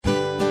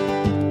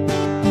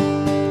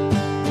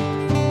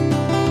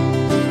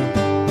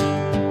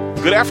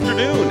Good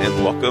afternoon,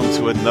 and welcome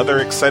to another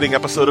exciting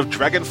episode of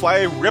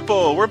Dragonfly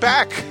Ripple. We're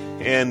back,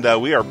 and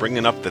we are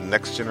bringing up the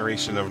next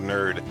generation of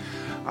nerd.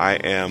 I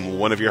am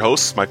one of your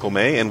hosts, Michael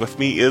May, and with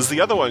me is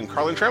the other one,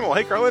 Carlin Trammell.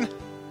 Hey, Carlin.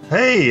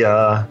 Hey,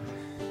 are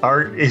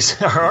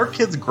our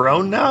kids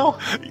grown now?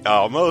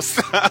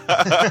 Almost.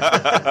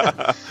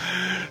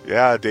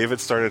 Yeah, David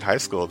started high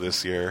school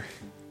this year.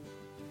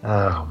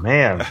 Oh,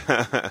 man.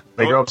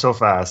 They grow up so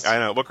fast. I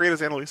know. What grade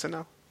is Annalisa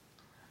now?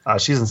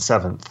 She's in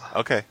 7th.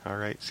 Okay, all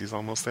right. She's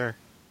almost there.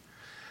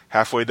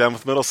 Halfway done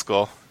with middle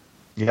school.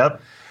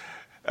 Yep.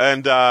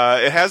 And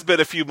it has been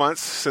a few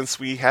months since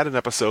we had an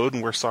episode,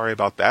 and we're sorry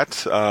about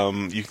that.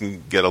 You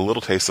can get a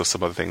little taste of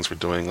some of the things we're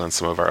doing on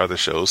some of our other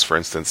shows. For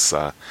instance,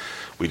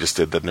 we just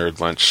did the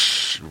Nerd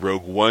Lunch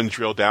Rogue One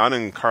drill down,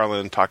 and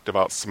Carlin talked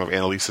about some of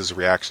Annalisa's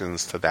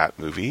reactions to that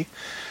movie.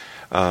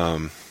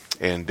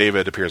 And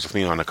David appears with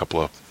me on a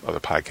couple of other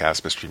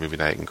podcasts, Mystery Movie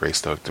Night and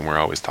Greystoked, and we're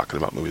always talking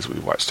about movies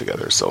we've watched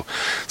together. So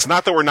it's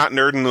not that we're not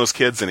nerding those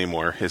kids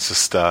anymore. It's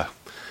just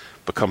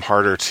become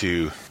harder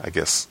to, I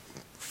guess,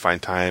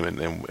 find time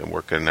and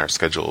work in our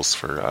schedules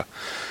for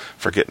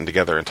getting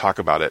together and talk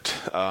about it.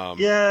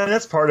 Yeah,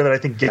 that's part of it. I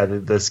think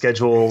the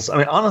schedules. I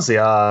mean, honestly,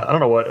 I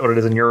don't know what it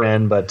is on your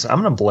end, but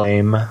I'm gonna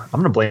blame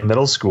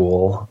middle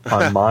school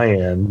on my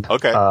end.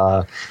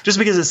 Okay. Just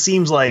because it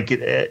seems like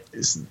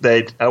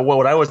that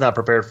what I was not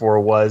prepared for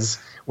was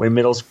when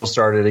middle school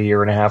started a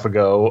year and a half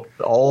ago,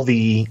 all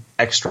the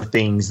extra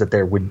things that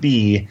there would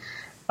be,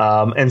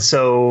 and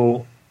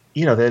so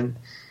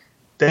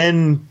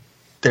then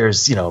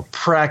there's,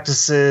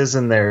 practices,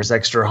 and there's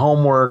extra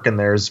homework, and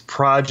there's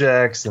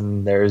projects,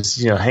 and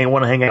there's,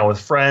 want to hang out with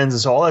friends.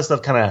 And so all that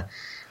stuff kind of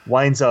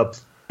winds up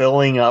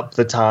filling up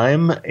the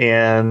time.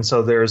 And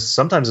so there's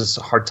sometimes it's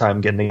a hard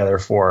time getting together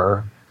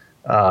for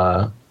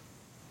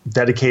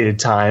dedicated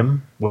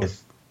time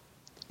with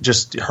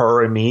just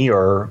her and me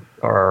or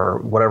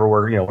whatever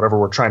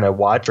we're trying to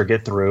watch or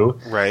get through.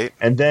 Right.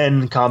 And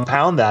then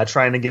compound that,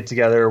 trying to get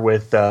together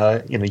with,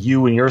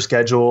 you and your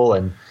schedule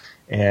and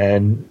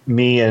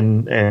me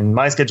and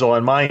my schedule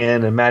on my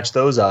end and match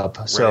those up.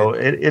 Right. So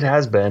it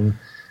has been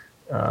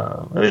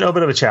a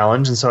bit of a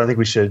challenge, and so I think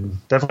we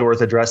should definitely worth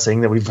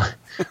addressing that we've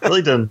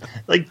really done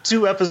like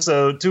two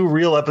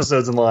real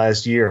episodes in the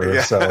last year.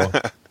 Yeah. So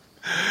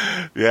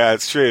yeah,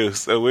 it's true.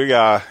 So we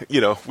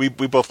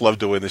both love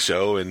doing the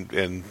show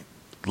and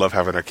love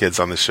having our kids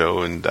on the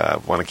show and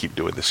want to keep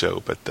doing the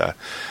show, but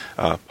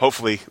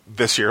hopefully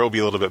this year will be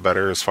a little bit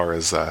better as far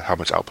as how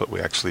much output we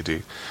actually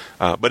do.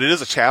 But it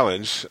is a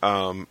challenge,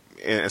 and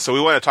so we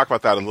want to talk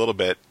about that a little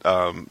bit,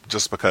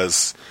 just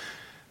because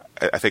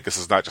I think this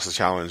is not just a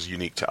challenge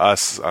unique to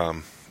us,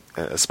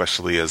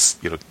 especially as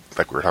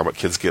like we were talking about,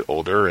 kids get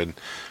older and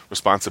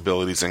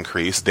responsibilities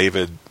increase.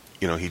 David,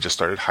 he just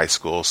started high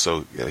school,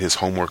 so his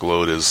homework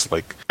load is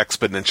like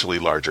exponentially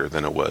larger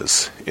than it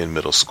was in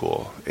middle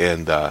school,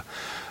 and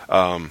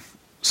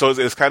so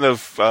it's kind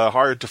of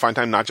hard to find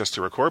time not just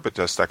to record, but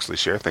just to actually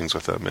share things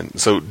with them. And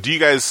so, do you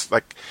guys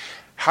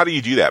how do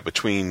you do that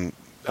between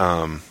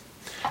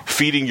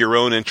feeding your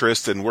own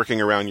interest and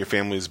working around your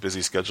family's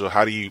busy schedule?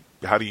 How do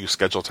you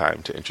schedule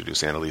time to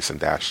introduce Annalise and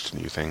Dash to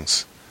new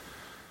things?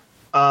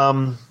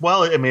 Well,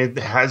 I mean, it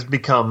has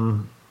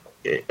become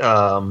there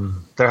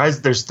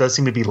does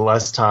seem to be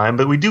less time,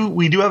 but we do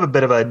have a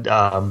bit of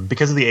a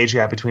because of the age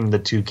gap between the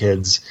two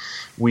kids,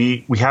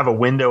 we have a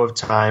window of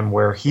time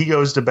where he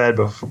goes to bed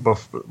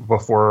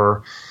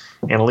before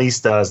Annalise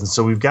does, and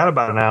so we've got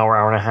about an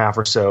hour and a half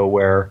or so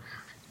where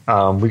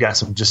we got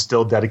some just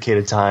still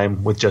dedicated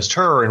time with just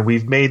her, and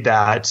we've made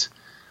that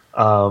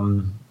I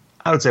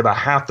would say about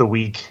half the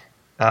week.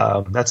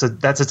 That's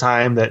a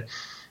time that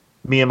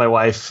me and my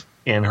wife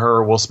and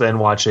her will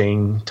spend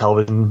watching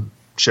television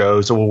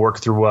shows. So we'll work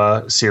through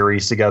a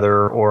series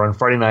together, or on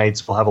Friday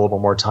nights we'll have a little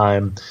bit more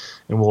time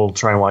and we'll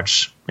try and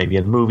watch maybe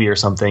a movie or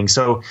something.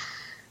 So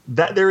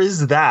that there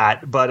is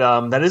that,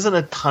 but that isn't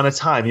a ton of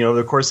time.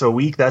 Over the course of a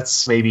week,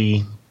 that's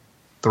maybe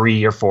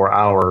 3 or 4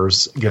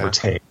 hours, give or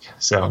take.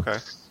 So okay.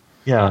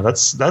 Yeah,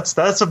 that's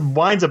what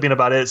winds up being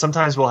about it.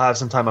 Sometimes we'll have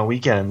some time on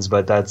weekends,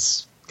 but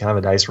that's kind of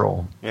a dice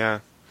roll. Yeah,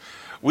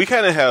 we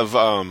kind of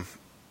have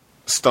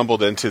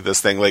stumbled into this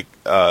thing. Like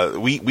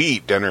we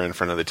eat dinner in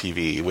front of the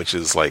TV, which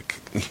is like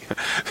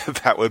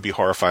that would be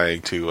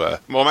horrifying to.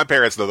 Well, my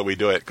parents know that we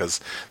do it because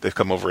they've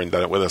come over and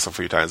done it with us a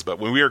few times. But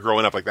when we were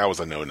growing up, that was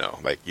a no-no.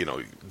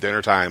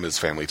 Dinner time is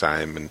family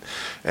time,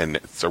 and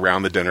it's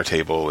around the dinner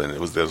table, and it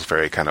was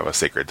very kind of a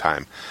sacred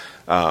time.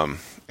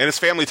 And it's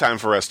family time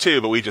for us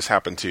too, but we just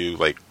happen to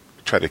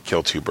try to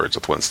kill two birds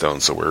with one stone.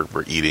 So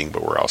we're eating,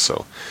 but we're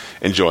also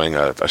enjoying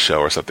a show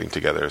or something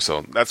together.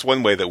 So that's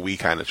one way that we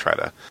kind of try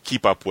to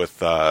keep up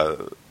with,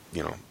 nerding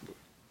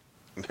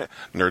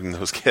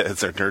those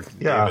kids or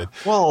nerding. Yeah. David.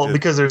 Well,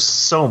 because there's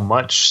so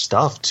much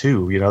stuff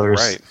too. There's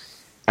right.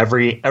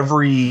 every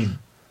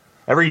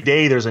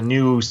day there's a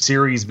new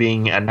series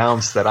being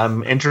announced that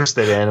I'm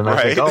interested in, and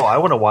I think, I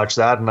want to watch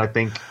that, and I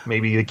think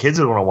maybe the kids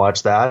would want to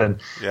watch that, and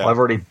I've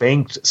already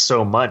banked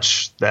so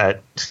much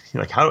that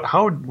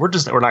how we're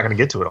not going to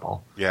get to it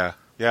all. Yeah.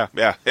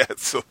 Yeah.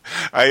 So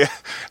I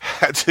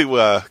had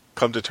to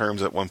come to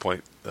terms at one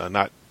point,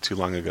 not too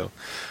long ago,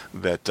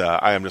 that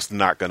I am just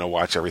not going to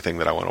watch everything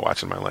that I want to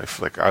watch in my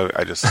life. Like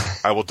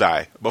I will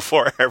die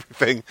before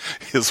everything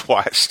is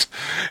watched.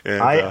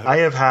 And, I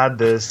have had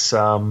this.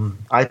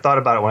 I thought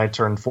about it when I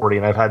turned 40,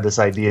 and I've had this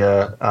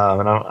idea,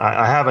 and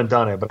I haven't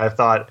done it, but I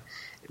thought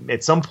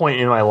at some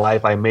point in my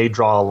life I may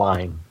draw a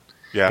line,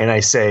 and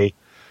I say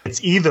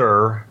it's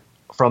either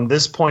from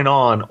this point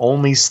on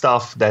only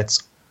stuff that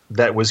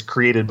was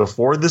created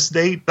before this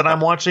date that I'm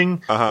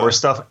watching, or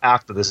stuff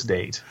after this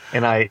date,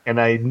 and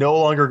I no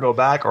longer go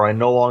back, or I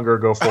no longer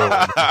go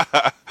forward.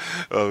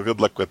 Oh,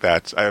 good luck with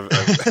that.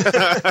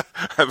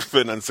 I've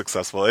been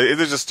unsuccessful.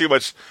 There's just too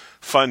much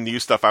fun new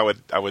stuff.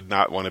 I would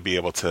not want to be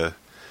able to.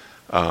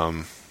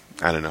 I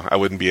don't know. I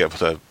wouldn't be able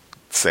to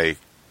say.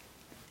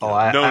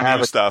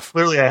 New stuff.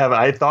 Clearly, I haven't.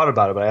 I thought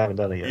about it, but I haven't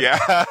done it yet.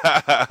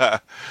 Yeah,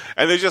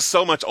 and there's just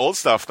so much old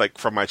stuff, like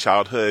from my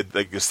childhood,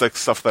 like just like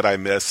stuff that I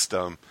missed.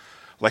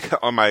 Like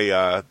on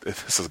my,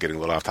 this is getting a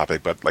little off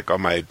topic, but like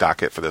on my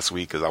docket for this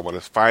week is I want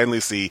to finally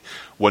see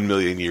 1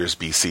 Million Years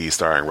BC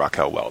starring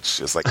Raquel Welch.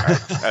 It's like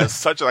as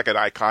such like an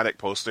iconic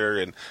poster,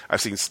 and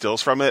I've seen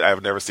stills from it.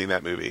 I've never seen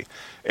that movie,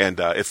 and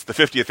it's the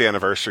 50th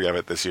anniversary of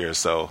it this year.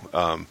 So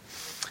I'm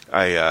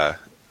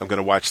going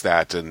to watch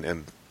that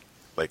and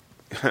like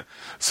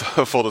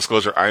so full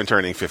disclosure, I'm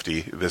turning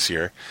 50 this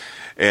year.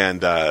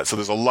 And so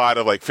there's a lot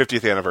of like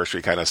 50th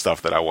anniversary kind of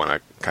stuff that I want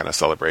to kind of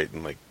celebrate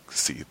and like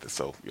see.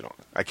 So,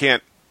 I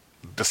can't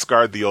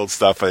discard the old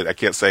stuff. I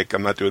can't say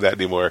I'm not doing that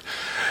anymore.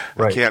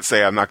 Right. I can't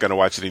say I'm not going to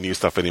watch any new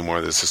stuff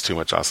anymore. There's just too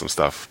much awesome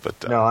stuff.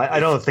 But no,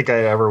 I don't think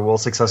I ever will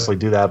successfully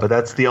do that. But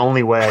that's the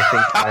only way I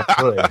think I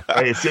could.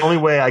 Right? It's the only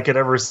way I could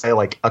ever say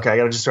like, okay, I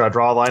got to just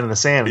draw a line in the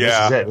sand. And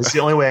This is it. It's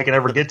the only way I can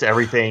ever get to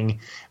everything.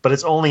 But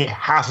it's only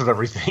half of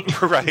everything.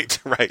 Right.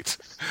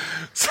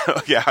 So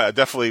yeah, I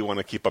definitely want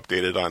to keep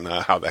updated on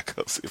how that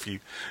goes. If you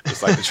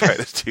decide to try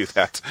to do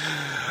that.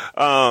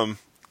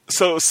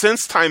 So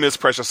since time is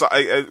precious,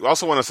 I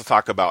also want us to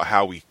talk about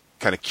how we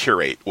kind of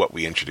curate what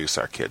we introduce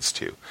our kids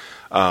to.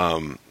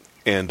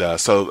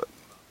 So,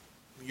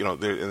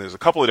 there's a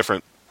couple of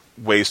different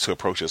ways to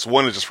approach this.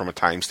 One is just from a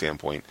time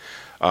standpoint,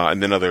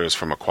 and then other is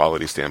from a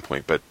quality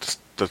standpoint. But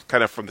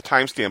kind of from the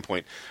time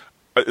standpoint,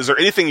 is there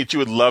anything that you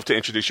would love to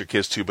introduce your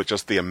kids to, but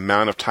just the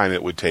amount of time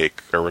it would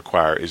take or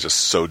require is just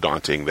so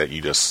daunting that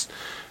you just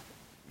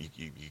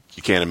you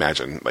can't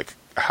imagine like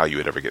how you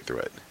would ever get through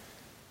it?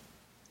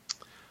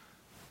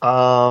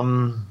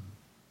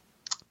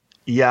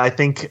 Yeah, I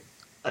think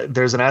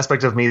there's an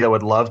aspect of me that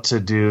would love to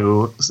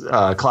do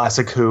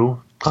classic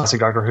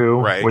Doctor Who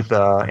with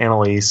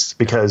Annalise,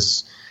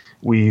 because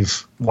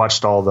we've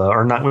watched all the,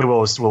 or not, we're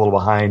a little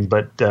behind,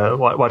 but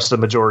watched the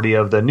majority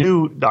of the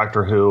new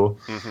Doctor Who.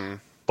 Mm-hmm.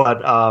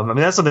 But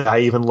that's something I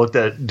even looked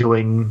at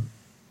doing,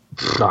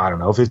 I don't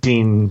know,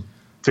 15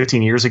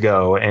 years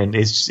ago, and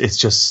it's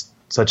just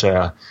such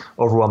a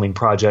overwhelming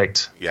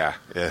project. Yeah,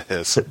 it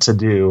is to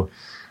do.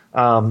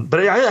 But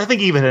I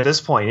think even at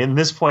this point, in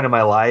this point in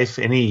my life,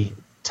 any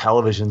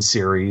television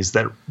series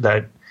that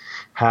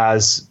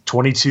has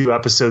 22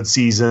 episode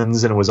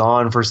seasons and was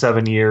on for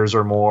 7 years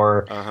or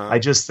more, I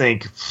just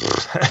think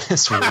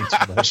that's way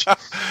too much.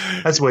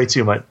 That's way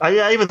too much.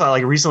 I even thought,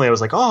 like, recently I was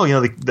like,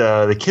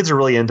 the kids are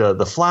really into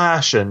The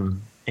Flash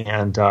and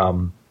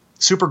Supergirl,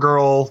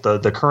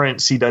 the current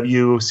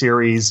CW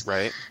series.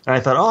 Right. And I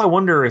thought, I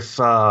wonder if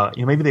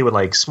maybe they would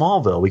like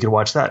Smallville. We could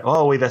watch that.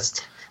 Oh, wait, that's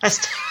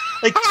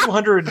like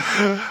 200,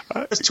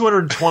 that's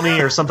 220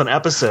 or something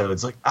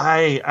episodes. Like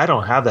I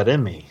don't have that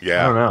in me.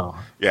 Yeah. I don't know.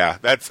 Yeah,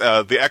 that's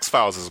the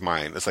X-Files is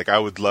mine. It's like I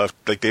would love,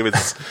 like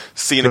David's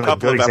seen a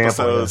couple of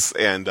episodes,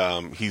 and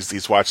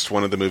he's watched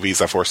one of the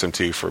movies I forced him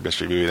to for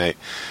Mystery Movie Night.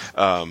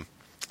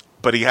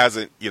 But he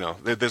hasn't,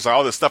 there's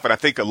all this stuff, and I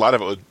think a lot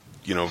of it would,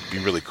 be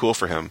really cool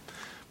for him.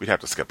 We'd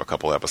have to skip a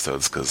couple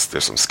episodes because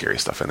there's some scary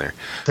stuff in there.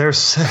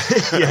 There's,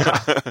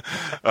 the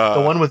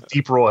one with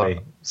Deep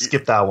Roy.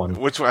 Skip that one.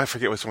 Which one? I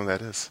forget which one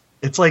that is.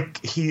 It's like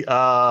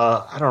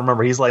I don't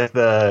remember. He's like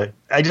I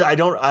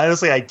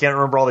can't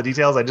remember all the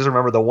details. I just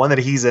remember the one that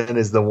he's in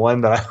is the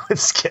one that I would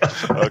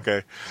skip.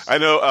 Okay. I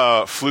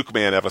know Fluke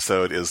Man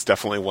episode is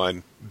definitely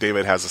one.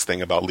 David has this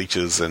thing about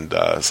leeches, and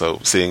so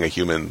seeing a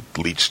human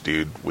leech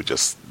dude would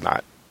just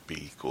not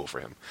be cool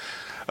for him.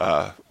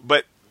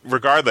 But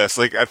regardless,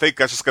 like, I think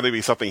that's just going to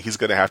be something he's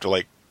going to have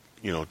to,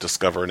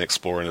 discover and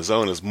explore on his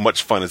own, as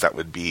much fun as that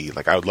would be.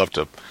 Like, I would love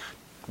to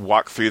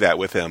walk through that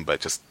with him, but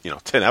just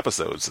 10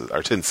 episodes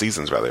or 10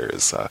 seasons rather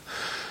is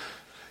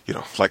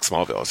like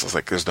Smallville. It's just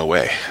like there's no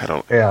way. I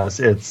don't. Yeah,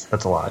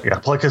 that's a lot. Yeah,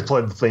 because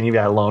you've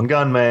got Lone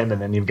Gunman,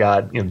 and then you've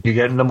got you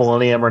get into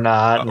Millennium or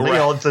not. And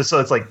right. So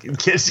it's like it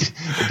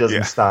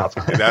doesn't stop.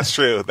 That's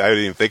true. I didn't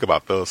even think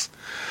about those.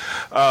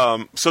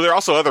 So there are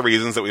also other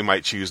reasons that we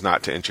might choose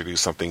not to introduce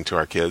something to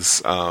our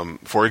kids.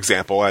 For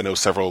example, I know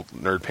several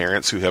nerd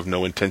parents who have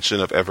no intention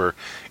of ever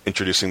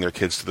introducing their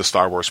kids to the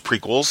Star Wars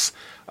prequels.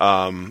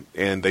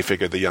 And they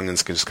figured the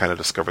youngins can just kind of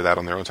discover that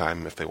on their own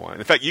time if they want.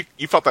 In fact,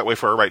 you felt that way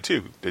for Right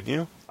too, didn't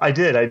you? I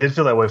did. I did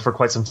feel that way for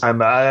quite some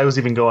time. I was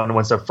even going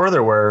one step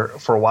further, where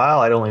for a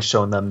while I'd only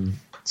shown them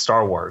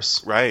Star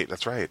Wars. Right,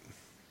 that's right.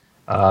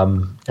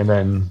 And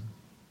then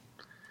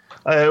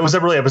it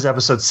was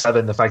episode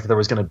 7, the fact that there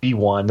was going to be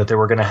one, that they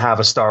were going to have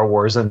a Star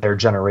Wars in their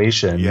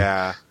generation.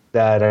 Yeah.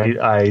 That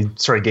I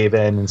sort of gave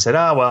in and said,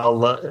 I'm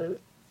not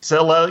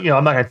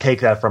going to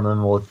take that from them.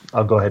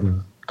 I'll go ahead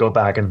and go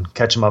back and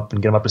catch them up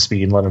and get them up to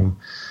speed and let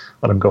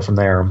them go from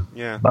there.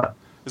 Yeah. But,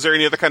 is there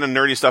any other kind of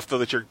nerdy stuff though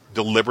that you're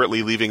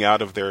deliberately leaving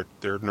out of their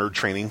nerd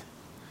training?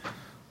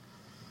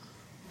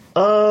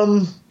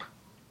 I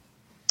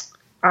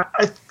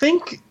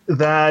think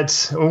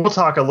that we'll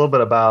talk a little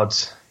bit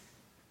about.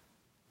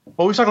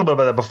 Well, we've talked a little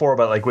bit about that before,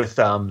 but like with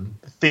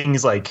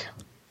things like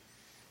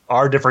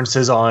our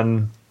differences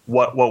on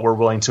what we're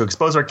willing to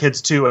expose our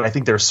kids to, and I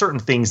think there are certain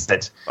things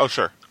that. Oh,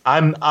 sure.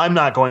 I'm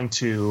not going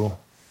to.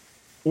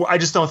 I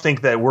just don't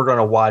think that we're going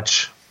to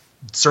watch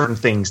certain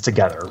things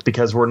together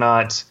because we're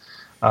not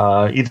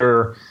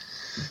either.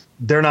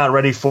 They're not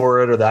ready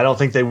for it, or I don't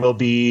think they will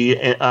be,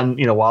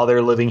 while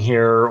they're living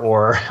here,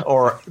 or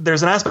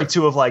there's an aspect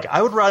too of like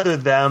I would rather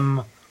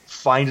them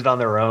find it on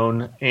their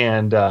own,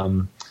 and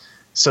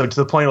so to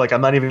the point like I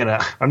don't even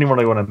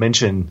really want to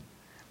mention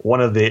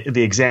one of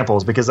the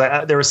examples because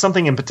there was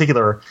something in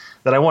particular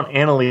that I want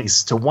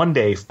Annalise to one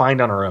day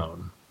find on her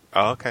own.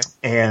 Oh, okay.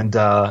 And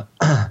so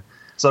I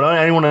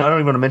don't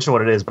even want to mention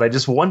what it is, but I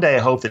just one day I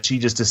hope that she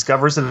just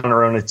discovers it on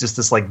her own. It's just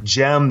this like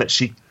gem that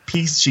she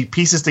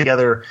pieces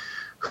together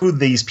who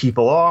these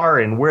people are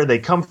and where they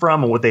come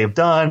from and what they have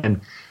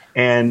done,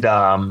 and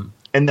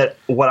that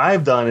what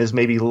I've done is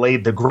maybe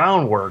laid the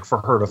groundwork for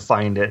her to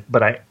find it,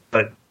 but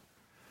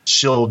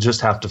she'll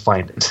just have to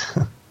find it.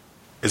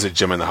 Is it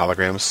Jim and the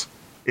Holograms?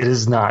 It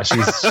is not.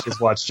 She's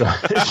watched Jim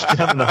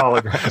and the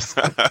Holograms.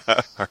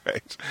 All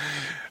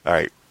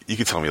right. You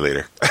can tell me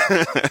later.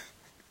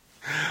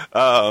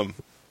 So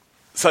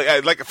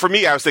like for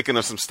me, I was thinking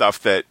of some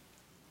stuff that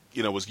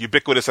was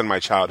ubiquitous in my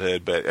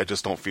childhood, but I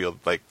just don't feel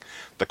like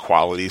the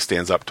quality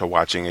stands up to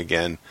watching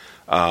again.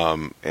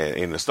 And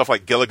stuff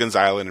like Gilligan's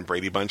Island and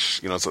Brady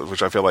Bunch,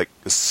 which I feel like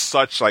is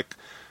such like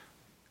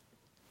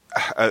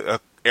a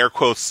air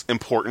quotes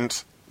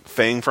important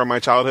thing from my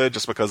childhood,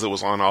 just because it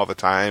was on all the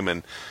time,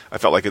 and I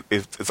felt like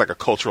it's like a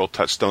cultural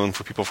touchstone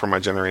for people from my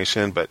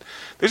generation. But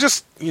there's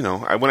just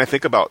when I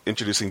think about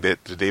introducing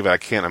it to David, I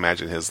can't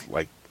imagine his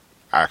like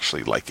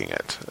actually liking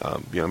it.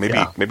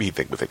 Maybe he'd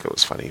think it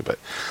was funny, but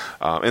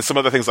and some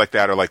other things like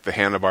that are like the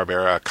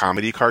Hanna-Barbera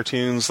comedy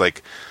cartoons,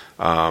 like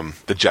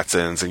the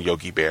Jetsons and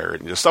Yogi Bear,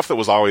 and stuff that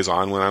was always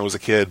on when I was a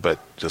kid, but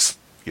just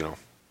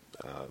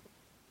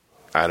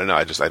I don't know.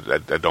 I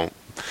don't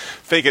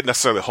think it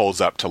necessarily holds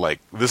up to like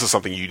this is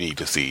something you need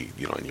to see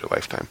in your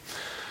lifetime.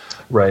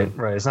 Right.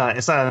 It's not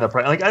enough.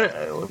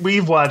 Like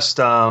we've watched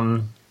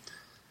some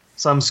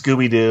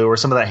Scooby-Doo or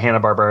some of that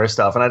Hanna-Barbera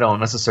stuff, and I don't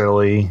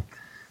necessarily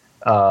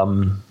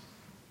mind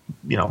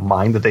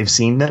that they've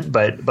seen it,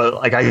 but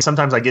like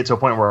sometimes I get to a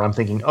point where I'm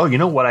thinking, oh, you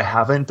know what I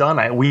haven't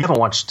done? We haven't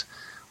watched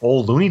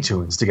old Looney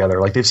Tunes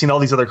together. Like they've seen all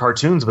these other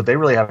cartoons, but they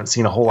really haven't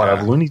seen a whole lot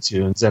of Looney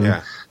Tunes,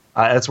 and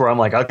that's where I'm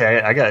like,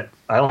 okay,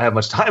 I don't have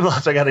much time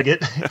left. I got to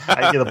get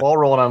the ball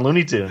rolling on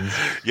Looney Tunes.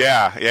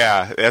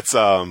 Yeah, that's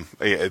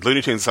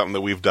Looney Tunes is something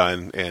that we've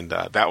done, and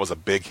that was a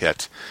big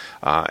hit.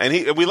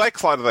 And we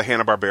like a lot of the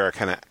Hanna-Barbera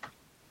kind of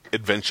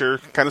adventure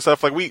kind of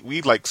stuff. Like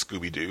we like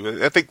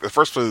Scooby-Doo. I think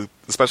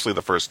especially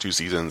the first 2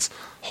 seasons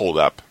hold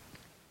up.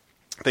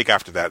 I think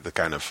after that they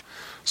kind of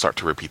start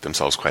to repeat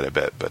themselves quite a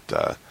bit.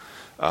 But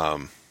I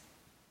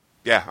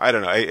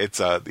don't know. It's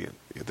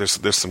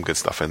there's some good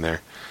stuff in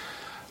there.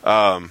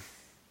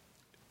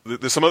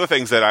 There's some other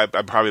things that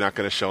I'm probably not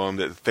going to show them.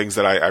 That things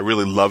that I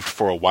really loved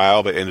for a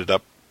while, but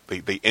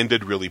they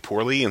ended really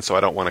poorly, and so I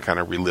don't want to kind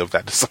of relive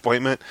that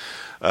disappointment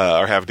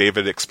or have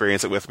David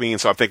experience it with me. And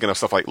so I'm thinking of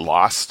stuff like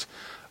Lost.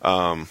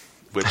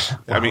 Which wow.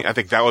 I mean, I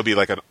think that would be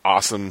like an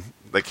awesome,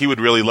 like he would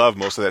really love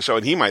most of that show,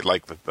 and he might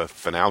like the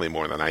finale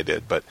more than I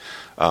did, but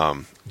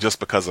just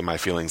because of my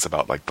feelings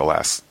about like the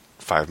last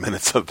 5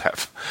 minutes of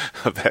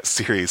that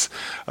series,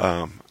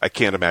 I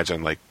can't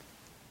imagine like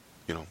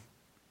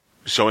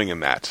showing him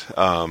that.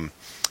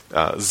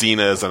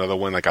 Xena is another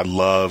one. Like I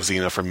love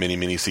Xena for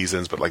many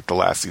seasons, but like the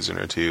last season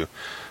or 2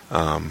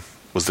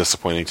 was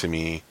disappointing to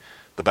me.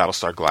 The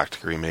Battlestar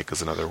Galactica remake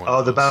is another one.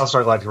 Oh, the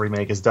Battlestar Galactica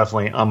remake is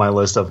definitely on my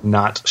list of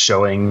not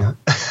showing.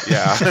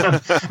 Yeah,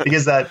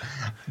 because that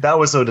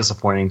was so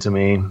disappointing to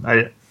me.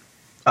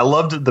 I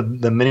loved the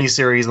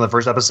miniseries in the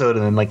first episode,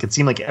 and then like it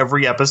seemed like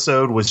every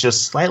episode was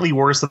just slightly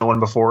worse than the one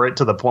before it,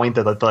 to the point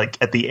that like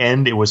at the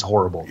end it was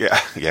horrible.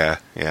 Yeah.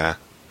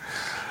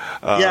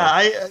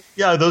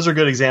 Those are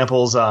good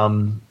examples.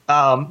 Well,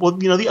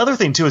 the other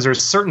thing too is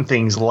there's certain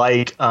things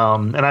like,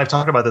 and I've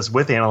talked about this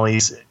with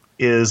Annalise,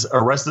 is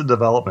Arrested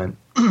Development,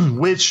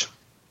 which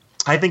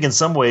I think in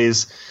some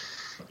ways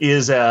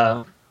is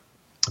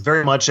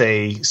very much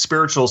a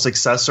spiritual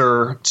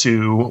successor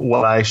to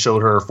what I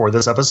showed her for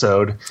this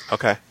episode.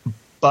 Okay.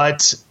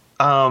 But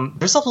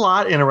there's a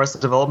lot in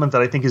Arrested Development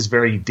that I think is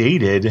very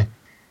dated,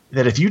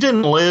 that if you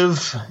didn't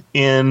live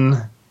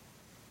in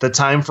the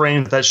time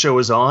frame that show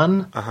is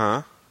on,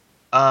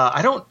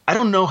 I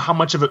don't know how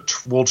much of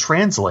it will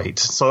translate.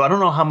 So I don't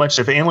know how much,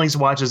 if Annalise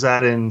watches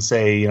that in,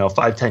 say,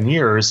 5-10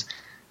 years,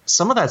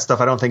 some of that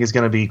stuff I don't think is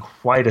going to be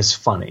quite as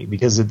funny,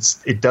 because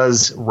it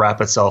does wrap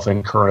itself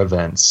in current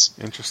events.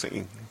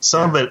 Interesting.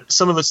 Some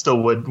of it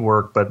still would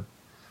work, but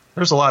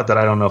there's a lot that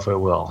I don't know if it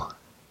will.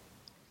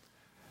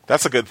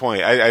 That's a good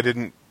point. I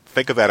didn't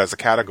think of that as a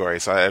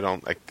category,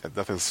 so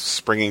nothing's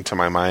springing to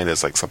my mind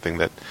as like something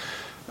that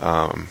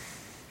I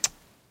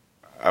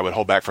would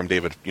hold back from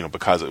David,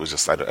 because it was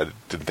just I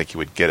didn't think he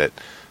would get it.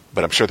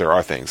 But I'm sure there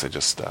are things. I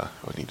just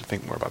would need to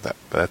think more about that.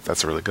 But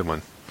that's a really good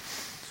one.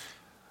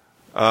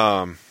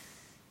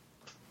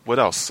 What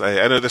else?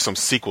 I know there's some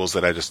sequels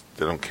that I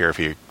don't care if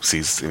he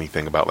sees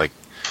anything about, like,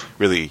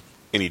 really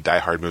any Die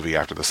Hard movie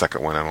after the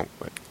second one. I don't,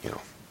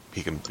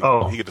 he can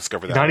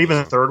discover that. Not even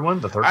the third one?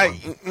 The third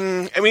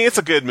one? I mean, it's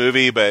a good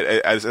movie, but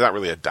it's not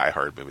really a Die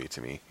Hard movie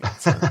to me.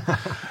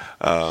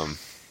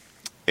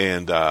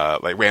 And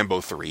like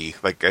Rambo 3,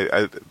 like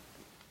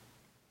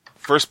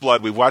First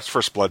Blood. We watched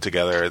First Blood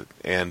together,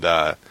 and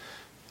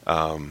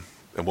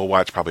we'll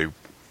watch probably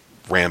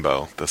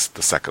Rambo, the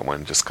second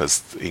one, just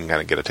because you can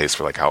kind of get a taste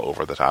for like how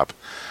over the top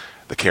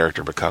the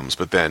character becomes.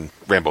 But then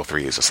Rambo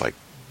 3 is just like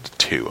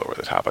too over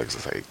the top. I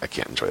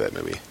can't enjoy that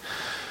movie.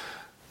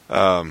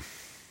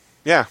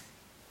 Yeah.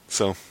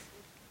 So,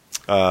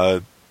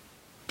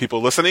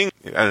 people listening,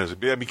 I'd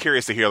be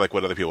curious to hear like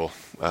what other people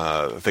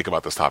think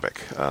about this topic.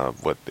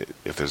 What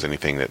if there's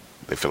anything that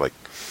they feel like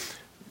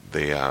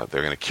they're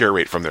going to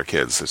curate from their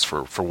kids is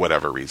for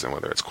whatever reason,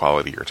 whether it's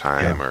quality or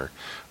time or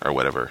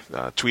whatever.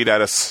 Tweet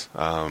at us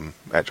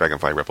at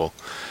Dragonfly Ripple,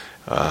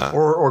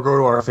 or go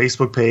to our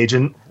Facebook page,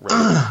 and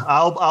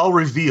I'll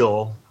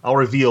reveal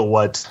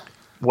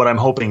what I'm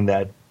hoping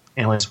that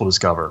Annalise will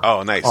discover.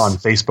 Oh, nice. On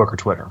Facebook or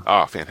Twitter.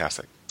 Oh,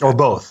 fantastic. Or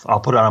both. I'll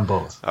put it on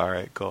both. All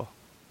right, cool.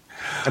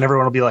 And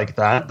everyone will be like,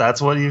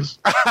 that's what you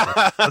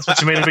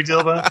made a big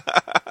deal about?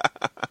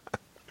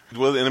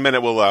 Well, in a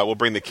minute we'll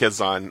bring the kids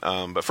on,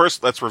 but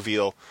first let's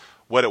reveal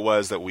what it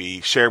was that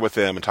we shared with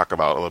them and talk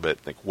about a little bit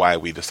like why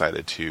we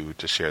decided to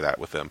share that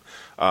with them.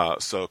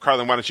 So,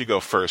 Carlin, why don't you go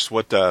first?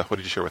 What did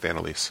you share with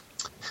Annalise?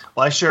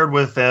 Well, I shared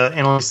with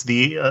Annalise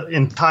the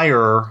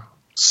entire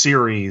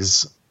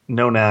series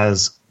known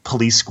as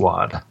Police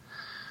Squad.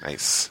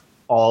 Nice.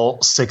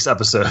 All 6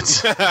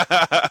 episodes.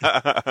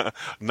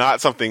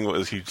 Not something that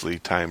was hugely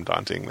time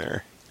daunting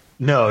there.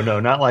 No,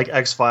 not like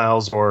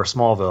X-Files or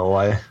Smallville.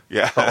 I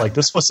felt like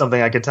this was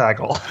something I could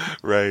tackle.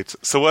 Right.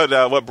 So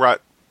what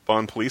brought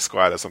on Police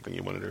Squad as something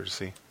you wanted her to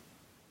see?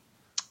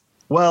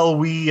 Well,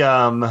 we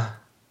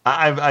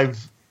I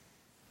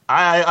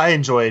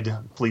enjoyed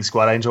Police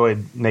Squad. I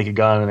enjoyed Naked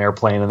Gun and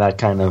Airplane and that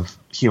kind of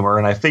humor,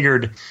 and I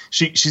figured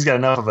she's got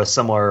enough of a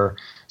similar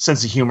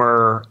sense of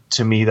humor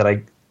to me that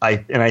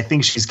I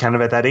think she's kind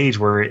of at that age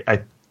where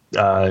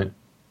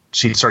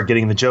she'd start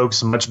getting the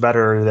jokes much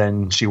better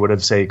than she would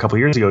have, say, a couple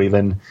years ago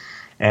even.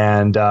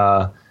 And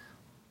so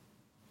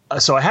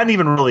I hadn't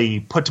even really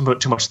put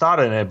too much thought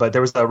in it, but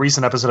there was a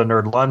recent episode of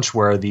Nerd Lunch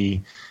where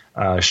the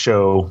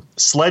show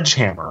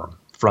Sledgehammer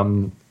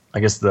from, I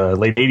guess, the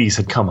late 80s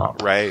had come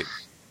up. Right.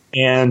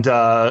 And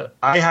I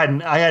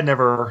had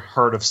never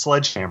heard of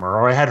Sledgehammer,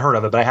 or I had heard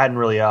of it, but I hadn't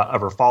really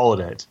ever followed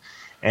it.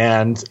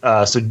 And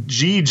so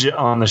Jeej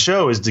on the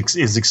show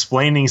is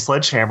explaining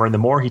Sledgehammer, and the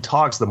more he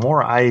talks, the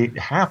more I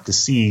have to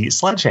see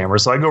Sledgehammer.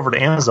 So I go over to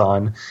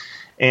Amazon,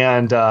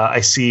 and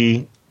I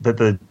see that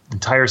the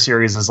entire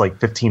series is like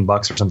 $15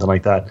 or something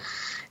like that.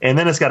 And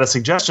then it's got a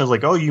suggestion. It's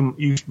like, oh,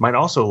 you might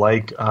also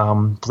like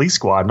Police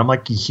Squad. And I'm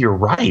like, you're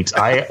right.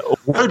 I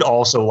would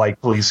also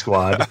like Police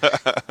Squad.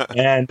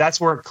 And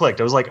that's where it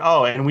clicked. I was like,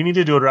 oh, and we need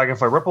to do a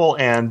Dragonfly Ripple,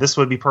 and this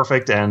would be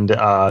perfect. And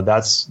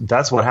that's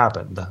what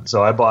happened.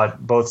 So I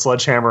bought both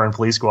Sledgehammer and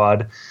Police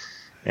Squad,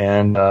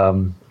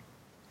 and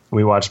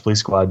we watched Police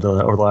Squad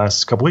over the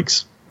last couple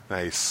weeks.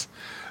 Nice.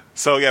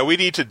 So, yeah, we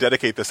need to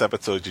dedicate this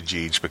episode to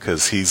Jeej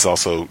because he's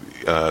also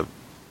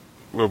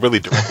we're really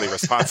directly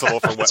responsible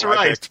for what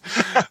I picked.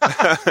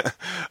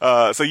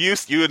 So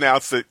you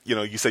announced that,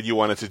 you said you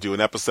wanted to do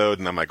an episode,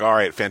 and I'm like, all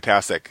right,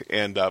 fantastic.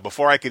 And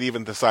before I could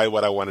even decide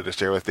what I wanted to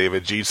share with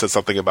David, Jeej said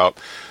something about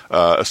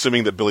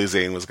assuming that Billy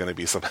Zane was going to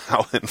be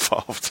somehow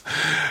involved.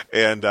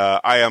 And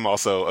I am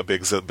also a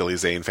big Billy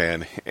Zane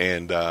fan,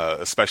 and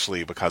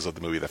especially because of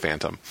the movie The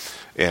Phantom.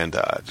 And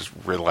just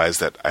realized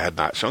that I had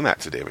not shown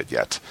that to David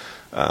yet.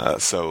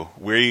 So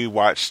we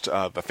watched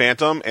The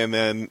Phantom, and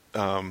then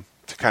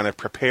to kind of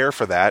prepare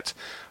for that,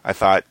 I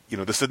thought,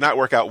 this did not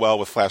work out well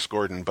with Flash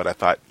Gordon, but I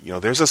thought,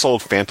 there's this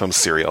old Phantom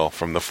serial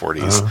from the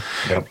 40s,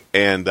 yep.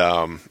 And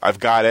I've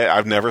got it.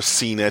 I've never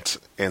seen it,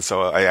 and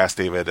so I asked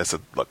David, I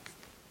said, look,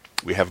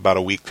 we have about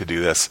a week to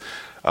do this.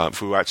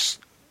 If we watch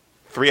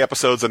 3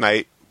 episodes a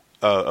night,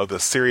 of the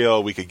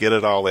serial. We could get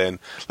it all in.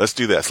 Let's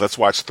do this. Let's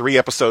watch 3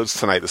 episodes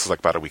tonight. This is like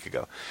about a week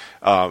ago.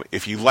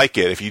 If you like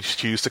it, if you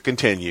choose to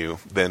continue,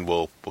 then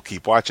we'll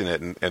keep watching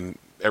it. And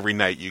every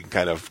night you can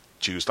kind of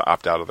choose to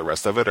opt out of the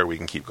rest of it, or we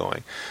can keep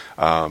going.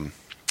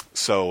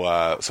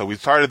 So we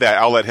started that.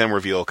 I'll let him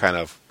reveal kind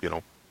of,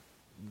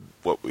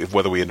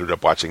 whether we ended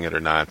up watching it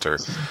or not, or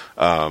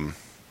and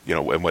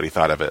what he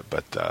thought of it.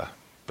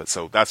 But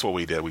so that's what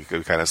we did. We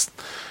kind of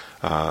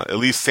at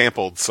least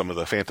sampled some of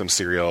the Phantom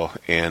serial,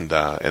 and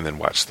then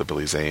watched the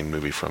Billy Zane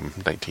movie from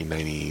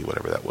 1990,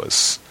 whatever that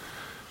was.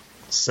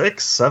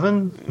 6,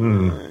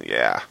 7?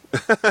 Yeah,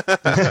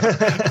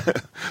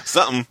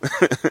 something.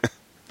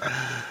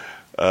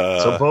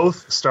 So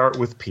both start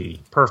with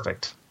P.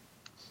 Perfect.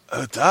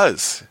 It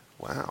does.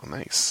 Wow,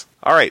 nice.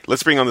 All right,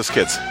 let's bring on this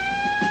kids.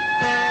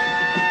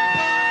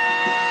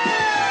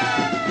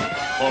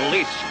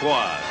 Police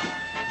Squad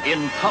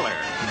in color.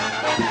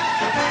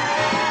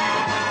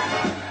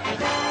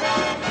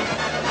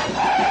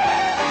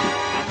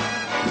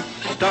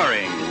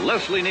 Starring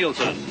Leslie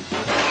Nielsen.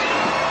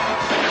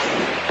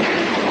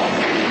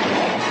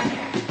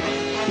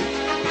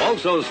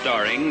 Also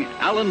starring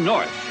Alan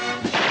North.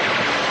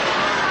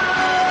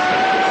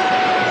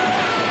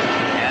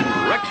 And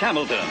Rex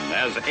Hamilton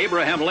as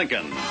Abraham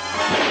Lincoln.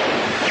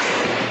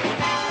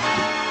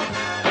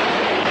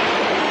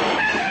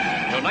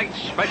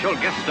 Tonight's special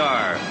guest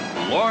star,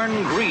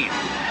 Lorne Greene.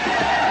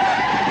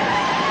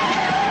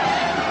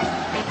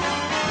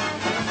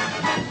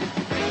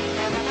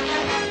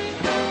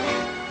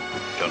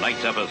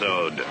 Tonight's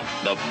episode,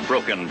 The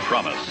Broken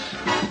Promise.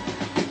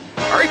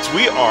 All right,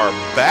 we are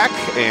back,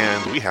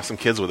 and we have some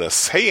kids with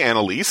us. Hey,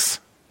 Annalise.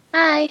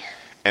 Hi.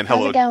 And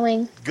hello. How's it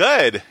going?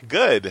 Good.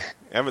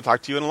 I haven't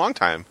talked to you in a long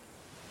time.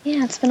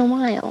 Yeah, it's been a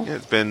while. Yeah,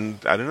 it's been,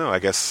 I don't know, I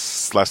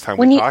guess last time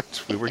we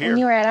talked, we were here. When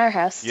you were at our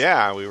house.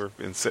 Yeah, we were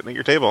sitting at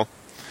your table.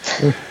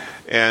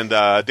 And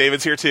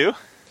David's here too.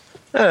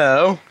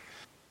 Hello.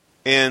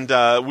 And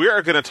we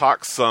are going to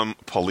talk some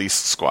Police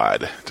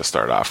Squad to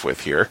start off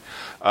with here.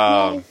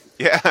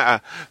 Yeah.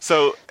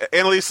 So,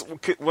 Annalise,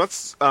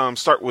 let's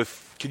start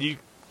with, can you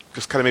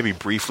just kind of maybe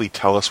briefly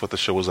tell us what the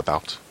show was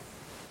about?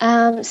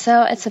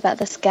 So it's about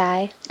this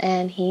guy,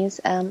 and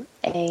he's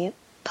a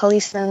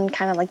policeman,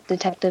 kind of like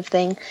detective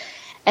thing.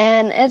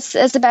 And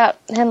it's about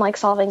him like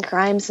solving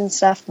crimes and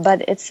stuff,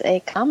 but it's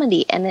a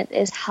comedy, and it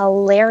is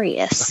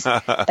hilarious.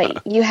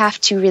 But you have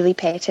to really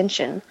pay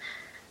attention,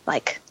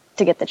 like,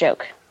 to get the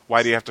joke.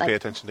 Why do you have to pay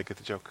attention to get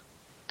the joke?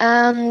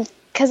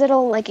 Because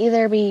it'll like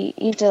either be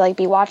you have to like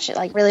be watching,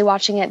 like really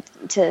watching it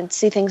to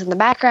see things in the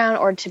background,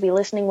 or to be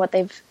listening what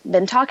they've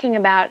been talking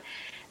about,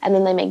 and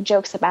then they make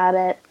jokes about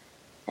it,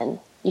 and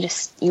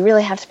you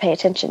really have to pay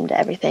attention to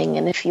everything.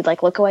 And if you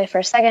like look away for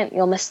a second,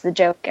 you'll miss the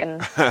joke,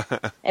 and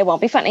it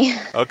won't be funny.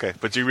 Okay,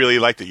 but you really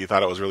liked it. You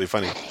thought it was really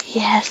funny.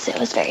 Yes, it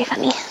was very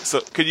funny.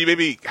 So, could you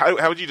maybe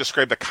how would you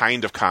describe the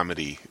kind of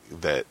comedy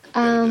that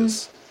it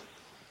is?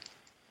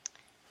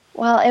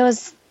 Well, there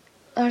was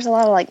a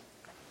lot of like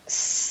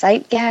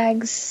sight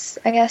gags,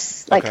 I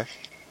guess. Like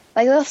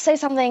they'll say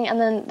something and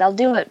then they'll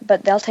do it,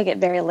 but they'll take it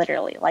very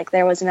literally. Like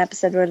there was an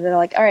episode where they're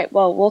like, all right,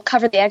 well, we'll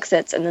cover the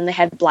exits. And then they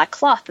had black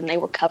cloth and they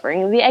were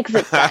covering the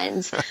exit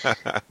signs.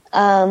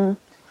 And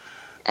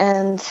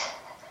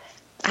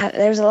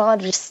there's a lot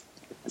of just,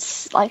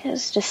 like,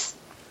 it's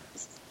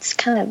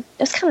kind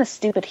of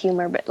stupid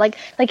humor, but like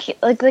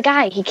the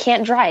guy, he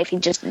can't drive. He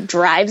just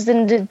drives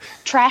into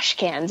trash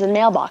cans and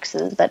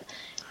mailboxes, but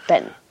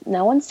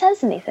no one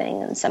says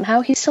anything, and somehow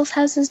he still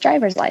has his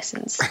driver's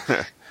license.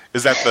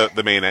 Is that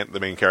the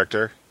main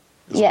character?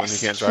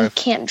 Yes, the one who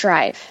can't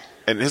drive.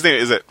 And his name,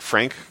 is it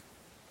Frank?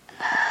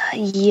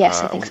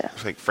 Yes, I think so.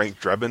 Like Frank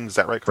Drebin, is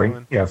that right,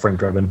 Frank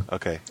Drebin.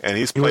 Okay, and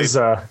he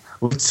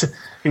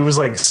was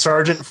like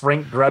Sergeant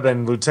Frank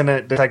Drebin,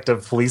 Lieutenant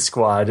Detective Police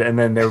Squad, and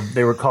then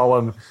they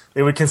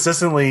would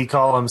consistently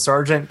call him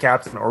Sergeant,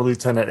 Captain, or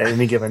Lieutenant at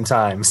any given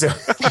time. So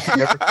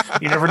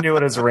you never knew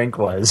what his rank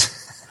was.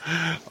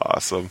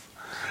 Awesome.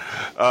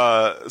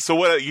 So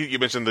what you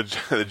mentioned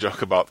the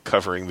joke about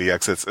covering the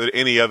exits.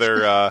 Any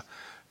other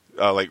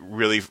like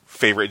really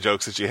favorite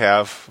jokes that you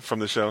have from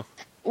the show?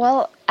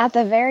 Well, at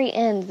the very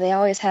end, they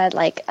always had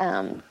like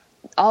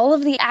all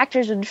of the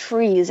actors would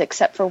freeze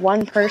except for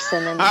one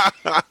person, and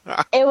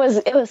it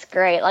was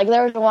great. Like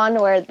there was one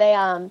where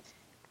the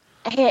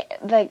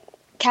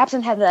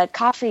captain had the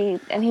coffee,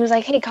 and he was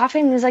like, "Hey, coffee,"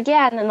 and he was like,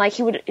 "Yeah," and then like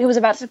he was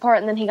about to pour it,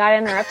 and then he got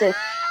interrupted,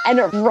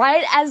 and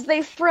right as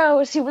they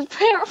froze, he was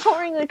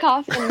pouring the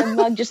coffee, and the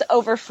mug just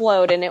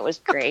overflowed, and it was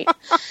great.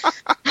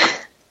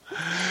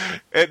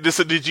 And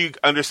so did you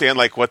understand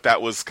like what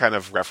that was kind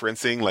of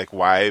referencing, like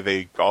why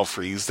they all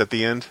froze at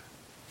the end?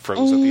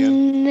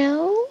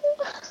 No.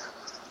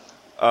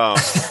 You want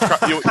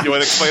to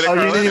explain it,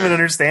 Carlin? You didn't even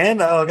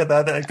understand? Oh, I got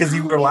that because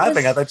you were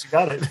laughing. I thought you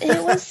got it.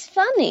 It was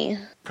funny.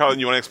 Carlin,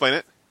 you want to explain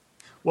it?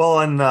 Well,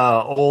 on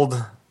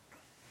old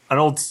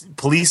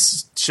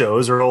police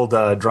shows or old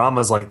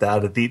dramas like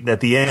that, at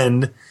the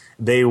end,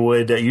 they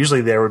would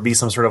usually there would be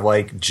some sort of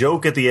like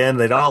joke at the end.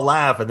 They'd all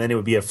laugh, and then it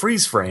would be a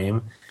freeze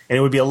frame, and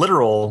it would be a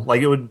literal,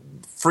 like it would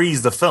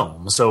freeze the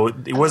film, so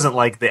it wasn't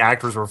like the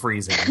actors were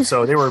freezing.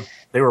 So they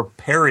were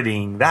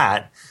parodying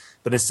that,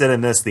 but instead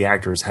in this, the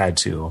actors had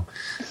to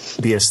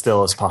be as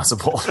still as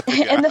possible.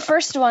 In the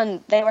first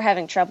one, they were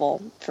having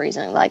trouble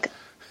freezing. Like,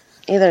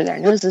 either their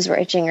noses were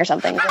itching or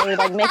something. They were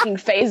like making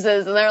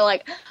faces, and they're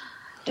like,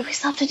 "Do we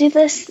still have to do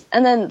this?"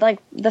 And then like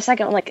the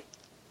second one, like,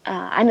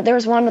 I know there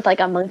was one with like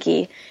a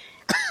monkey.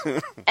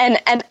 and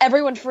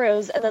everyone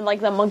froze, and then like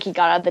the monkey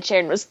got out of the chair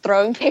and was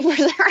throwing papers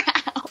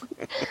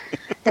around.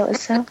 It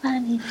was so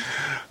funny.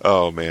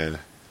 Oh man,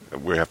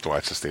 we have to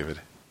watch this, David.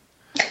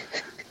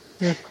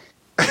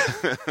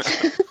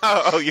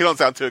 Oh, you don't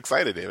sound too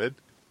excited, David.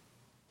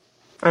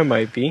 I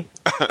might be.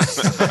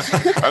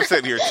 I'm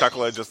sitting here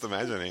chuckling just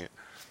imagining it.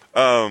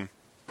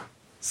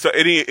 So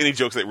any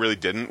jokes that really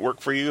didn't work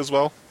for you as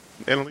well,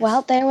 Annalise?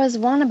 Well, there was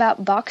one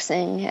about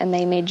boxing, and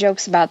they made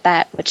jokes about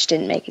that, which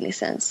didn't make any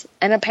sense.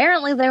 And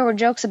apparently there were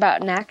jokes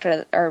about an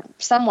actor or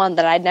someone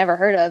that I'd never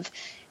heard of,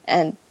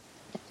 and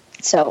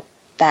so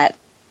that,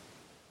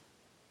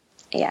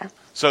 yeah.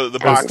 So the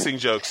boxing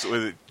jokes,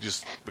 was it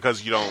just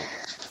because you don't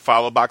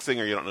follow boxing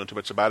or you don't know too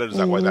much about it? Is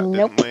that why that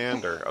Nope. didn't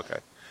land? Or okay.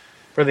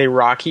 Were they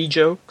Rocky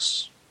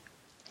jokes?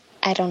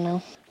 I don't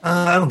know.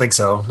 I don't think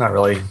so. Not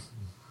really. Do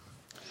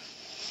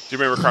you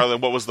remember,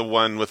 Carlin, what was the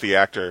one with the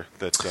actor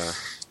that...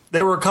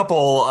 There were a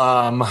couple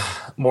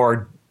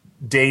more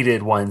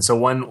dated ones. So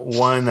one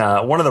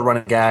of the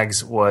running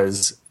gags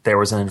was there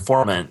was an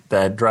informant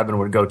that Drebin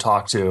would go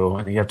talk to,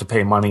 and you have to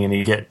pay money and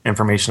you get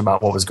information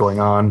about what was going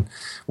on,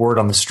 word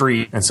on the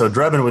street. And so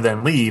Drebin would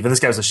then leave, and this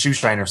guy was a shoe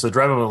shiner. So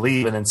Drebin would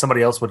leave, and then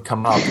somebody else would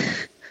come up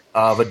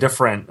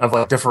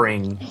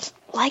differing.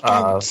 Like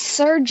a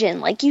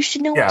surgeon, like you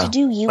should know what to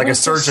do. You like went a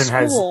surgeon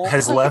to school.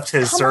 has left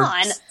his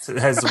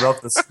has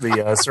left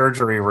the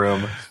surgery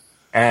room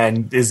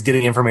and is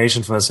getting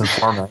information from this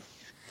informant.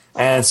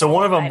 And so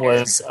one of them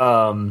was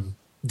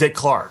Dick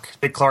Clark.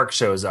 Dick Clark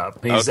shows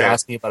up. He's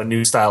asking about a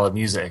new style of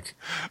music.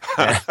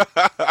 Oh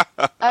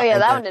yeah,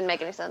 that one didn't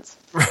make any sense.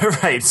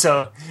 Right.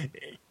 So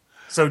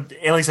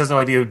Annalise has no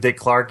idea who Dick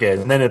Clark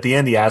is, and then at the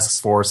end he asks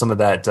for some of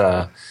that.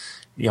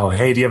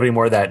 Hey, do you have any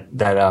more of that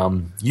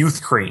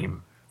youth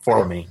cream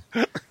for me?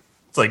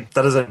 It's like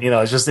that doesn't,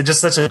 it's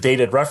just such a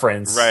dated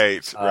reference,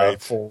 right.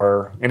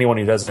 For anyone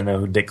who doesn't know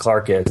who Dick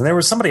Clark is. And there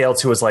was somebody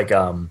else who was like, I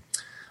don't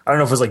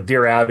know if it was like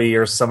Dear Abby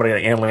or somebody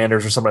like Ann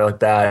Landers or somebody like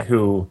that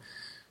who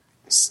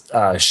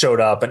showed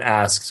up and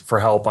asked for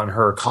help on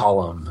her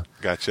column.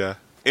 Gotcha.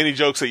 Any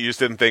jokes that you just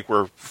didn't think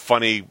were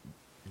funny?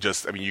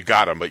 You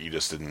got them, but you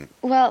just didn't.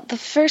 Well, in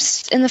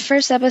the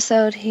first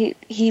episode, he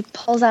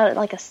pulls out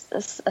like a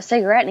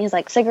cigarette, and he's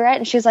like, "Cigarette,"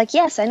 and she's like,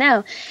 "Yes, I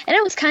know," and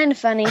it was kind of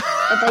funny,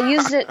 but they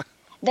used it.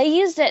 They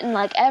used it in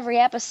like every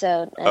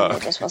episode, and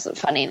it just wasn't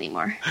funny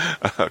anymore.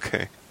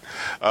 Okay.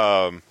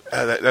 That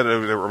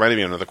reminded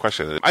me of another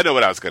question. I know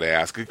what I was going to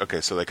ask. Okay,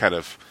 so they kind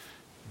of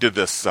did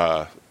this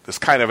this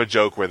kind of a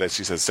joke where that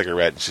she says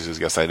cigarette, and she says,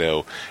 "Yes, I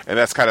know," and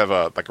that's kind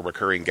of like a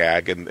recurring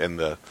gag, and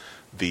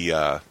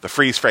the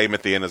freeze frame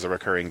at the end is a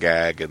recurring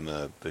gag, and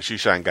the shoe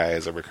shine guy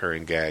is a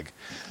recurring gag.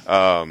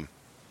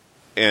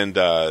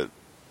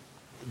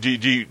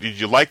 Did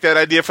you like that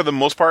idea for the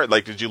most part?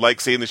 Like, did you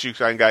like seeing the shoe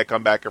shine guy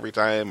come back every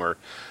time? Or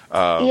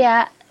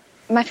yeah,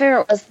 my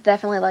favorite was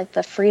definitely like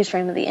the freeze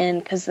frame at the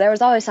end, because there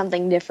was always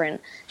something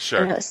different.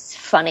 Sure, and it was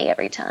funny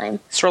every time.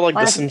 Sort of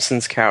like the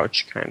Simpsons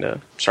couch, kind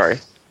of. Sorry.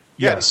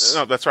 Yes.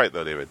 No, that's right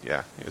though, David.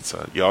 Yeah, it's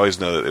you always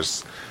know that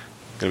there's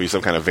going to be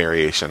some kind of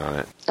variation on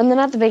it. And then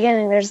at the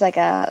beginning, there's like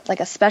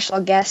a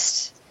special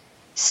guest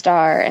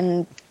star,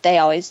 and they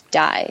always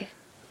die.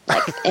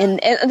 Like and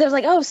there's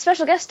like, oh,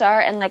 special guest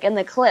star, and like in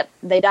the clip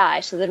they die,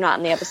 so they're not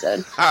in the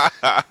episode.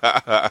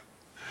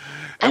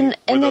 and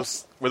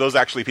were those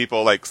actually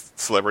people, like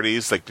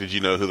celebrities? Like, did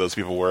you know who those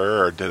people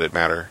were, or did it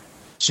matter?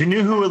 She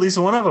knew who at least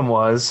one of them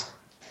was.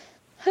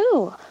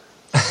 Who?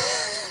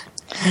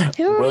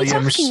 Who are we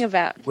talking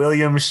about?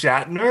 William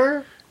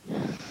Shatner.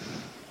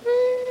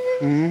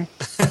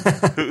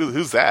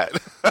 Who's that?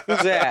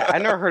 Who's that? I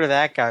never heard of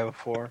that guy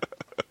before.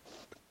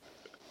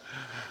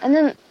 And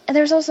then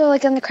there's also,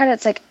 like, in the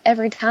credits, like,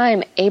 every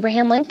time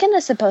Abraham Lincoln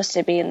is supposed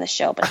to be in the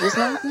show, but he's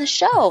not in the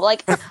show.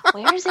 Like,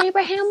 where's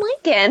Abraham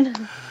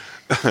Lincoln?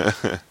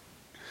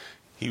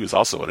 He was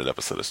also in an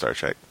episode of Star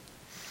Trek.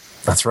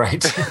 That's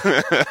right.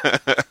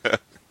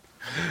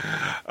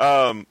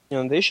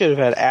 They should have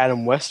had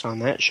Adam West on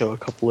that show a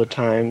couple of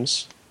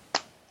times.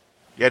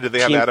 Yeah, did they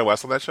have Adam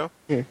West on that show?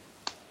 Yeah.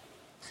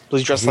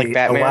 Was he dressed like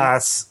Batman?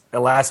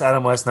 Alas,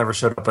 Adam West never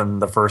showed up in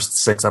the first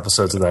 6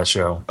 episodes of that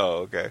show.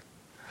 Oh, okay.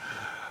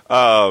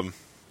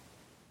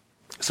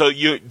 So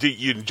you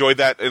enjoyed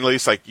that, at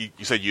least? Like you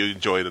said, you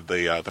enjoyed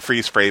the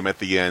freeze frame at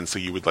the end, so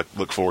you would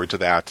look forward to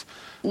that.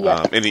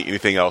 Yeah.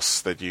 Anything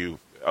else that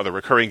other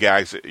recurring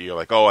gags that you're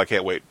like, oh, I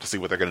can't wait to see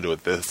what they're going to do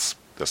with this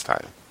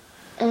time?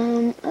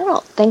 I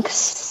don't think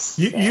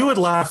so. You would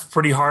laugh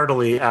pretty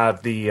heartily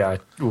at the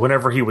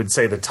whenever he would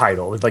say the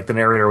title, like the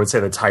narrator would say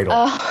the title.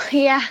 Oh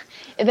yeah,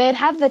 they'd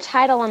have the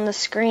title on the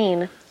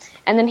screen,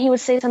 and then he would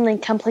say something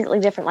completely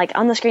different. Like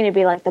on the screen, it'd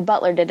be like the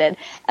butler did it,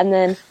 and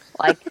then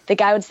like the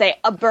guy would say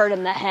a bird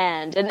in the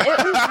hand, and it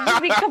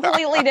would be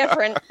completely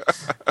different.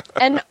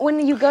 And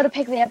when you go to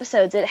pick the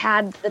episodes, it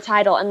had the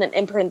title and then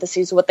in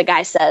parentheses what the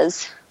guy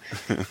says.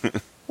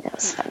 It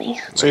was funny.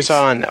 So you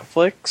saw it on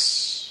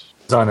Netflix?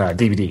 It's on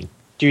DVD.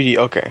 DVD,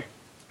 okay.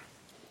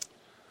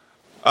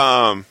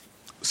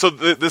 So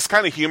this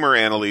kind of humor,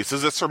 Annalise,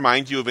 does this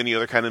remind you of any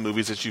other kind of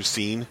movies that you've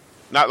seen?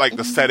 Not like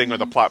the setting or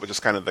the plot, but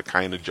just kind of the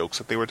kind of jokes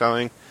that they were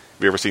telling.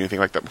 Have you ever seen anything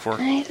like that before?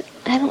 I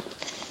don't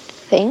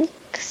think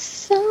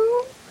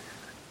so.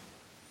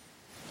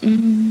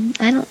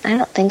 I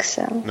don't think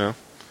so. No.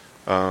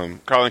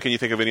 Carlin, can you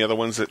think of any other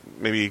ones that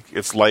maybe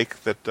it's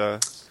like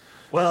that?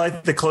 Well, I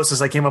think the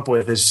closest I came up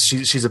with is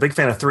she's a big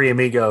fan of Three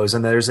Amigos,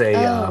 and there's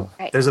a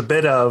there's a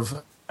bit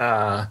of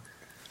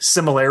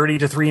similarity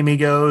to Three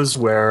Amigos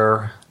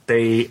where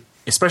they,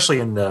 especially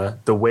in the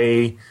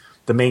way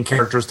the main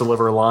characters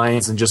deliver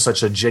lines in just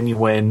such a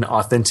genuine,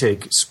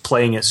 authentic,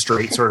 playing it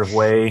straight sort of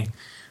way.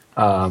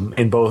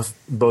 In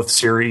both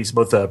series,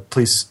 both the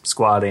Police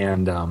Squad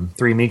and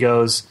Three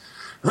Amigos,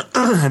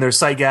 and there's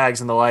sight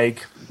gags and the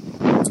like,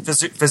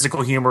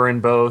 physical humor in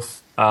both.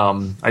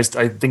 I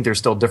think there's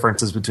still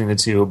differences between the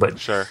two, but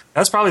sure.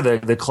 That's probably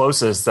the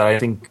closest that I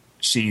think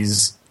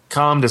she's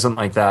come to something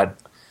like that.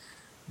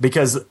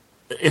 Because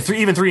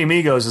even Three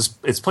Amigos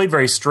it's played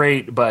very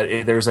straight, but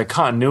there's a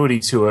continuity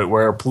to it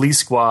where Police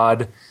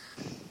Squad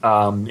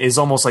is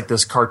almost like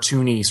this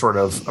cartoony sort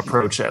of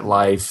approach at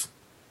life,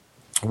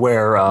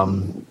 where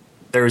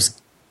there's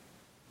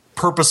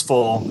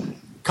purposeful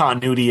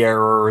continuity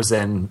errors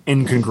and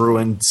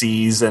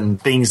incongruencies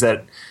and things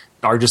that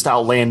are just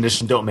outlandish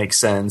and don't make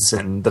sense,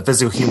 and the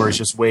physical humor is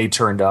just way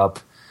turned up.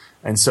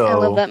 And so I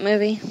love that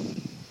movie.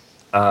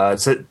 I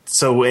think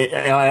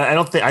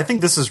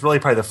this is really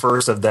probably the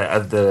first of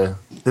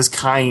this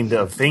kind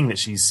of thing that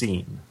she's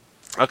seen.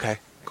 Okay,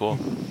 cool.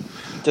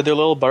 Did their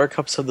little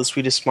buttercups have the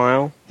sweetest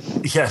smile?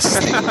 Yes.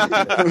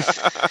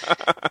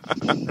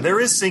 There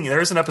is singing. There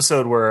is an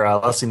episode where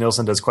Leslie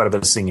Nielsen does quite a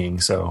bit of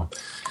singing, so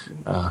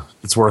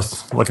it's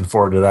worth looking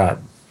forward to that.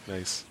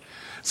 Nice.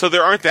 So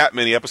there aren't that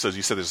many episodes.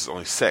 You said there's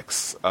only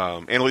 6.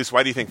 Annalise,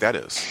 why do you think that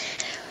is?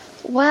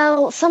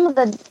 Well, some of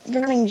the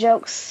running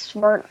jokes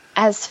weren't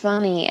as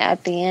funny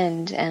at the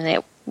end, and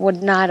it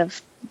would not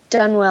have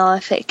done well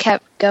if it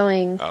kept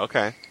going.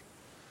 Okay.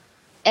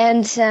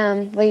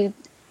 And we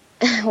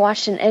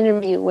watched an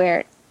interview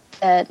where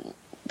the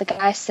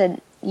guy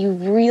said you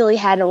really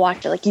had to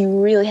watch it, like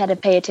you really had to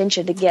pay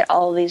attention to get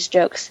all of these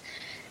jokes,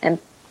 and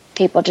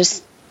people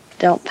just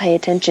don't pay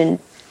attention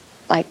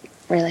like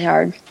really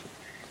hard.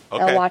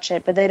 Okay. They'll watch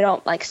it, but they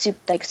don't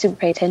super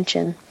pay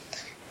attention,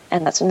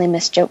 and that's when they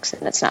miss jokes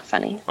and it's not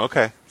funny.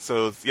 Okay,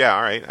 so yeah,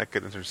 all right, I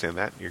could understand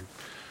that. You're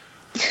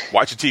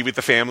watching TV with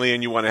the family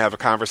and you want to have a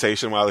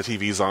conversation while the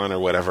TV's on or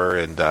whatever,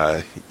 and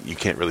you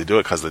can't really do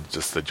it because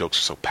the jokes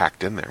are so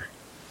packed in there.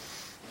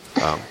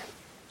 And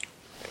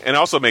it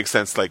also makes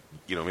sense, like,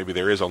 you know, maybe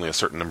there is only a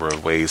certain number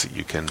of ways that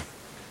you can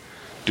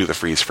do the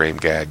freeze frame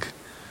gag.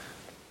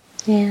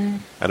 Yeah.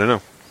 I don't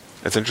know.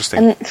 It's interesting.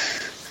 And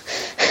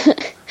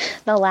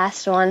the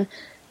last one,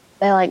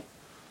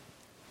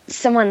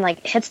 someone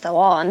hits the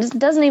wall and it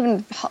doesn't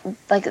even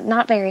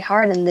not very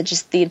hard, and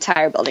the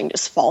entire building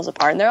just falls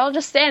apart, and they're all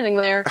just standing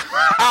there,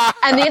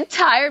 and the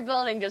entire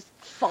building just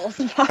falls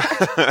apart.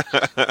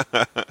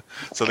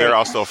 So they're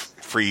all still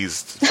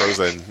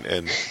frozen,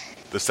 and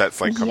the set's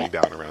coming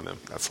down around them.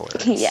 That's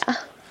hilarious. Yeah.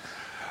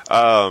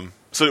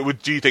 So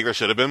do you think there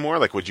should have been more?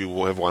 Would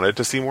you have wanted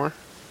to see more?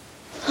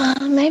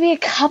 Maybe a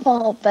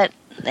couple, but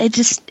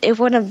it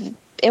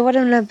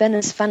wouldn't have been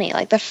as funny.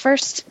 The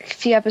first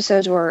few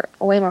episodes were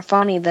way more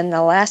funny than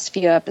the last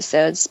few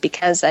episodes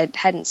because I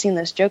hadn't seen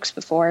those jokes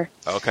before.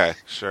 Okay,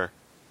 sure.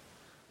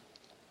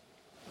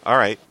 All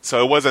right.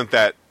 So it wasn't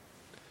that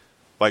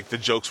the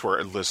jokes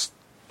were just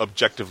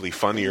objectively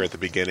funnier at the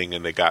beginning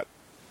and they got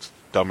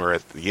dumber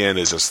at the end.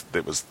 It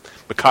was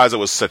because it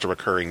was such a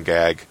recurring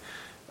gag.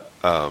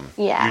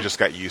 You just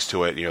got used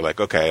to it and you're like,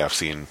 okay, I've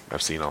seen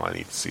all I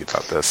need to see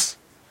about this.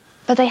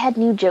 But they had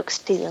new jokes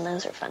too, and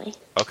those are funny.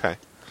 Okay.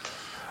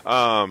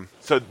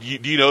 So do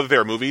you know that there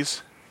are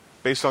movies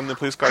based on the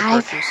Police Squad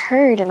characters? I've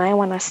heard, and I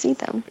want to see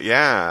them.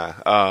 Yeah.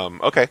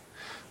 Okay.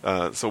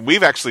 So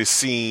we've actually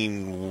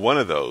seen one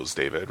of those,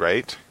 David,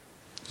 right?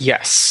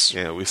 Yes.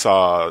 Yeah, we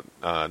saw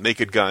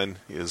Naked Gun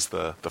is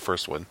the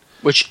first one.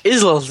 Which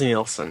is Leslie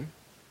Nielsen.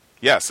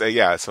 Yes,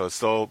 yeah, so it's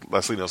still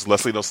Leslie Nielsen.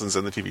 Leslie Nielsen's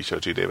in the TV show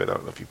too, David. I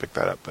don't know if you picked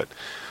that up, but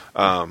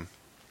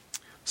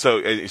so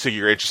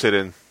you're interested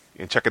in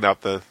checking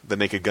out the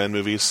Naked Gun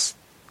movies?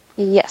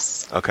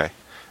 Yes. Okay.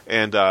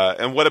 And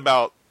what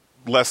about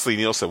Leslie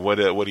Nielsen? What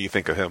do you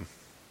think of him?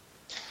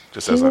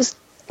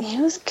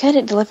 He was good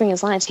at delivering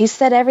his lines. He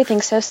said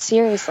everything so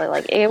seriously.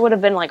 It would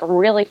have been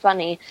really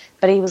funny,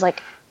 but he was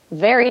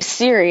very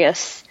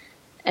serious,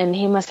 and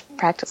he must have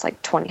practiced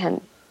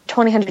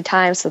 200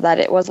 times so that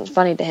it wasn't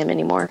funny to him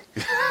anymore.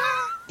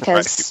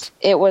 Because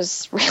It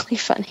was really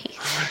funny.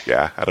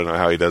 Yeah, I don't know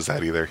how he does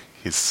that either.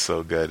 He's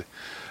so good.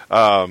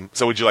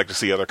 So would you like to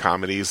see other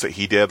comedies that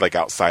he did, like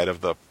outside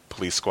of the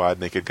Police Squad,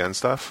 Naked Gun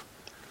stuff?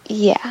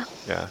 Yeah.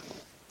 Yeah.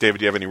 David,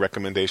 do you have any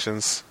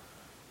recommendations?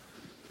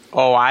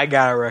 Oh, I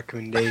got a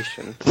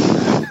recommendation.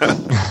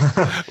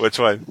 Which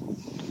one?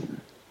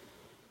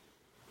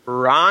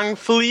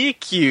 Wrongfully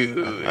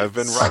Accused. I've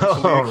been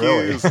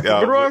wrongfully accused. Yeah,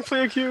 Been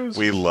wrongfully accused.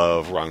 we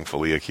love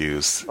Wrongfully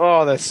Accused.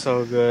 Oh, that's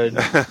so good.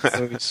 That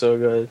movie's so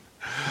good.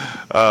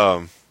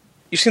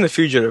 You've seen The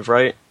Fugitive,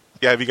 right?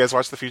 Yeah, have you guys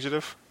watched The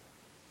Fugitive?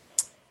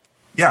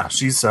 Yeah,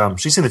 she's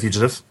seen The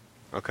Fugitive.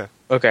 Okay.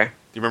 Okay. Do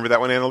you remember that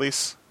one,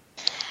 Annalise?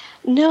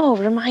 No,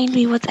 remind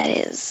me what that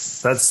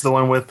is. That's the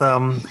one with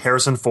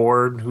Harrison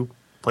Ford, who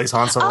plays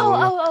Han Solo.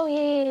 Oh,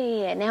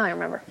 yeah. Now I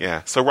remember.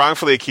 Yeah. So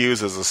Wrongfully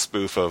Accused is a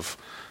spoof of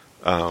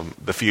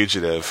The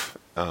Fugitive,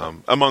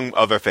 among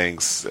other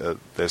things.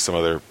 There's some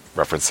other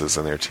references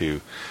in there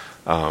too.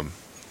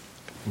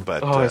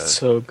 But It's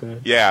so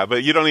good. yeah,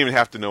 but you don't even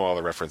have to know all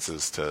the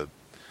references to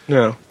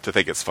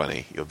think it's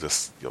funny.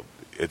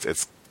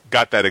 It's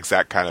got that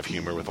exact kind of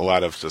humor with a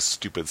lot of just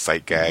stupid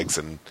sight gags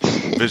and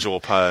visual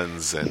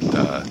puns, and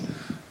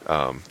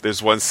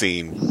there's one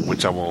scene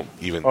which I won't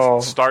even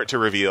start to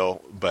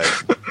reveal, but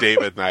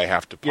David and I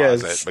have to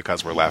pause it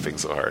because we're laughing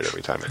so hard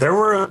every time. There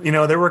were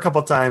a couple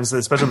of times,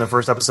 especially in the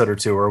first episode or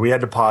two, where we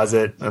had to pause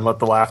it and let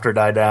the laughter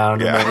die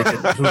down, and then we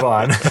could move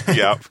on.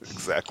 Yep,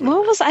 exactly.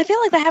 I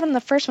feel like that happened in the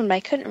first one, but I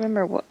can't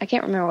remember what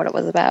it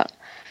was about.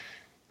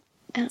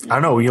 I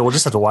don't know. We'll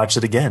just have to watch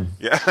it again.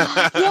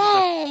 Yeah.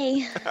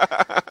 Yay!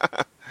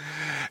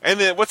 And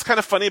then what's kind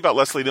of funny about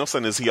Leslie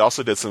Nielsen is he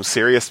also did some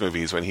serious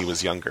movies when he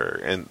was younger,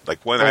 and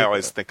like one I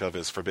always think of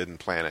is Forbidden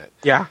Planet.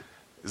 Yeah.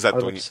 Is that I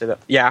was the about one? to say that.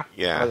 Yeah.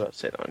 Yeah. I was about to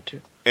say that one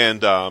too.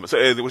 And so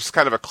it was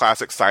kind of a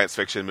classic science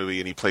fiction movie,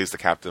 and he plays the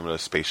captain of a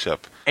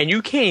spaceship. And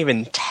you can't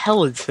even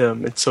tell it's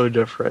him. It's so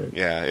different.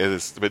 Yeah, it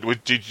is. But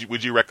would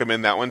you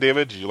recommend that one,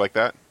 David? Did you like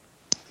that?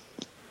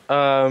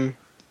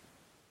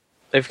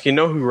 If you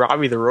know who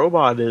Robbie the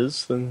Robot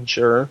is, then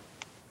sure.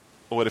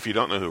 Well, what if you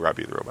don't know who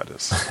Robbie the Robot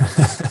is?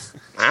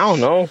 I don't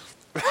know.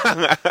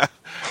 I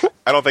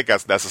don't think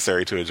that's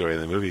necessary to enjoy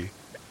the movie.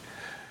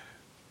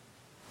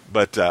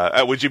 But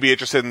would you be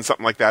interested in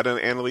something like that,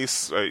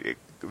 Annalise?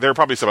 There are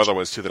probably some other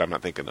ones too that I'm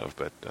not thinking of,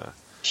 but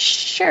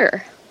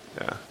Sure.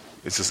 yeah,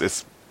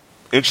 it's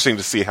interesting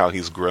to see how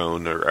he's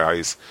grown or how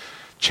he's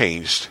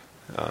changed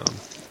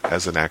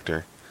as an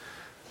actor.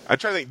 I'm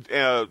trying to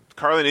think,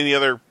 Carlin, any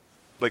other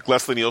like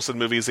Leslie Nielsen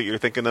movies that you're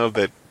thinking of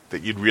that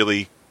you'd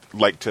really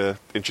like to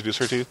introduce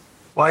her to?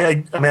 Well, I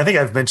mean, I think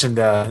I've mentioned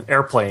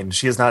Airplane.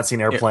 She has not seen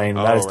Airplane.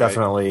 Yeah. That is right.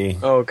 definitely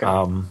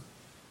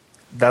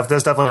that's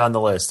definitely on the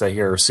list. I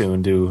hear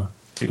soon to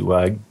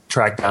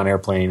track down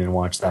Airplane and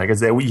watch that,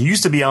 because it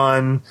used to be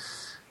on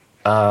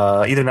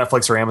either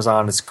Netflix or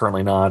Amazon. It's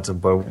currently not,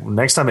 but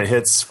next time it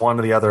hits one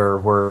or the other,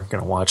 we're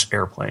going to watch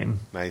Airplane.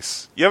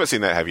 Nice. You haven't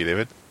seen that, have you,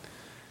 David?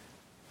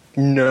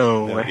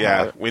 No. I Yeah,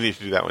 haven't. we need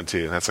to do that one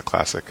too. That's a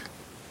classic.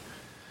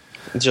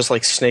 It's just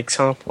like snakes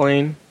on a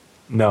plane.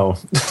 No,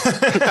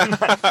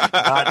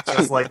 not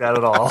just like that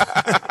at all.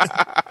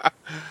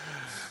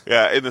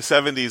 Yeah, in the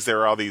 70s, there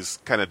were all these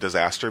kind of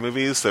disaster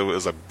movies, so it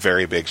was a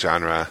very big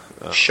genre.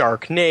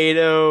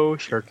 Sharknado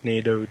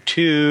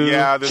 2.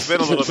 Yeah, there's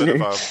been a little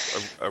bit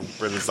of a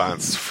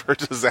renaissance for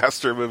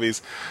disaster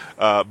movies.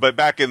 But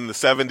back in the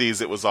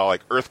 70s, it was all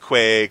like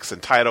earthquakes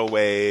and tidal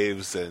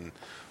waves and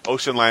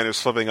ocean liners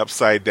flipping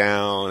upside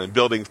down and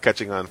buildings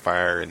catching on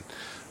fire. And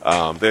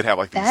they'd have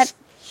like these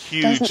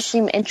huge... Doesn't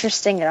seem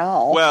interesting at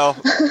all. Well,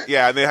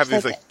 yeah, and they have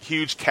these like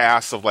huge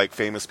casts of like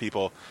famous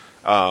people.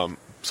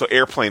 So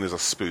Airplane is a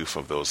spoof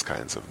of those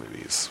kinds of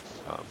movies.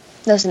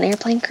 Does an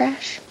airplane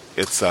crash?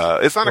 It's not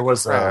There a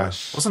was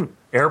crash. wasn't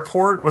there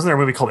a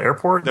movie called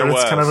Airport There that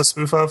it's was. kind of a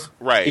spoof of?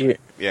 Right.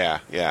 Yeah.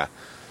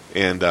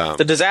 And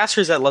The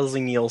Disasters at Leslie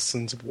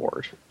Nielsen's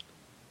Ward.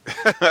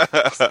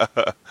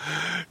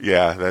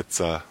 yeah, that's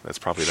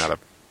probably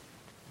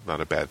not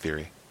a bad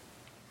theory.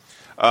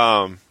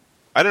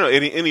 I don't know,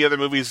 any other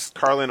movies,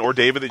 Carlin or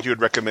David, that you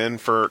would recommend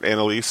for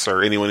Annalise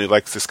or anyone who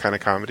likes this kind of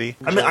comedy?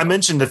 I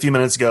mentioned a few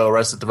minutes ago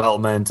Arrested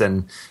Development,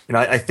 and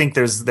I think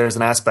there's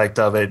an aspect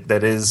of it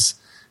that is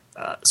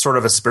sort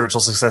of a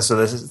spiritual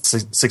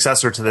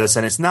successor to this,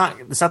 and it's not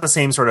the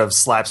same sort of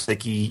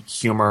slapsticky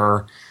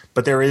humor,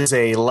 but there is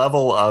a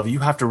level of you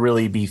have to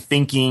really be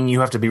thinking, you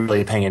have to be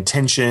really paying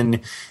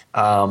attention.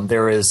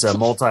 There is a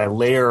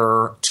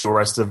multi-layer to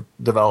Arrested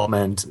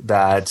Development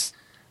that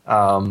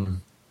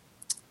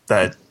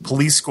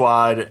Police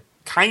Squad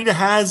kind of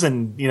has,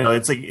 and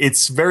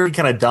it's very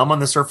kind of dumb on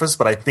the surface,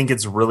 but I think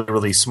it's really,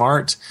 really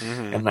smart,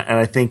 and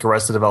I think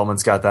Arrested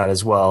Development's got that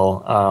as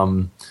well.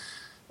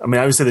 I mean,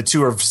 I would say the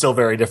two are still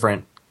very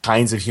different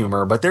kinds of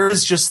humor, but there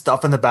is just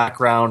stuff in the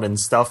background and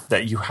stuff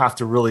that you have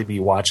to really be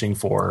watching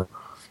for.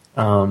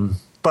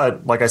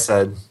 But like I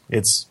said,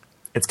 it's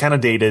kind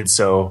of dated,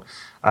 so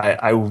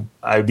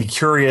I'd be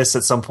curious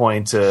at some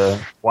point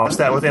to watch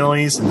that with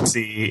Annalise and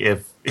see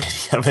if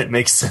any of it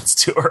makes sense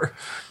to her.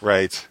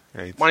 Right.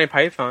 Monty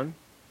Python.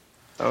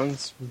 That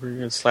one's pretty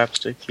good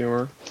slapstick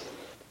humor.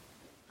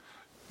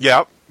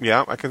 Yeah,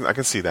 I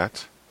can see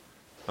that.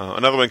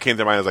 Another one came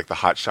to mind is like the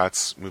Hot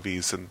Shots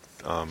movies and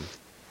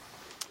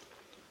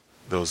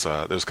those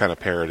kind of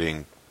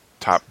parodying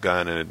Top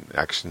Gun and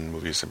action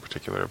movies in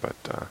particular, but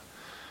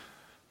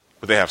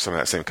they have some of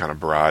that same kind of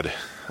broad,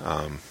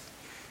 kind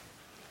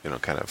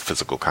of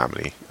physical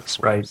comedy as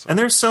well. Right. So. And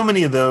there's so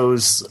many of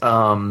those,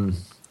 and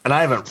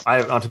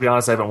to be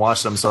honest, I haven't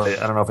watched them, so I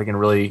don't know if I can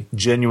really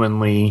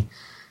genuinely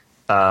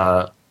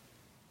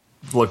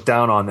look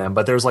down on them.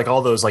 But there's like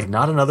all those, like,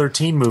 not another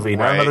teen movie,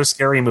 not another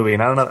scary movie,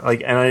 not another,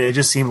 like, and it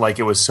just seemed like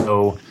there were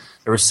so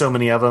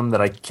many of them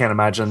that I can't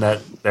imagine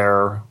that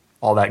they're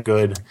all that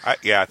good.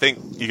 I think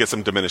you get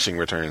some diminishing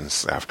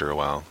returns after a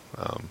while.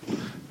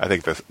 I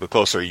think the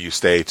closer you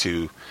stay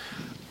to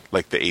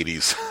like the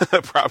 80s,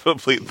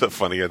 probably the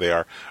funnier they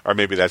are. Or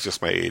maybe that's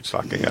just my age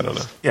talking. I don't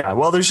know. Yeah,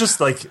 well, there's just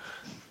like,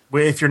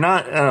 if you're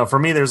not, I don't know, for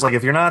me, there's like,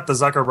 if you're not the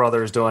Zucker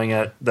brothers doing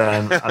it,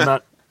 then I'm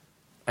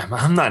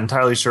not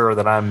entirely sure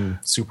that I'm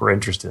super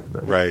interested.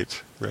 But.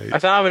 Right. I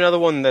thought of another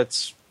one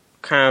that's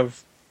kind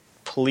of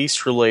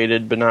police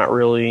related, but not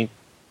really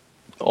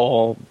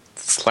all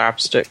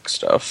slapstick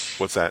stuff.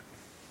 What's that?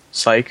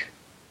 Psych.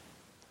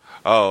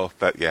 Oh,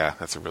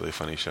 that's a really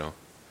funny show.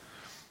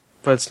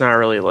 But it's not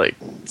really like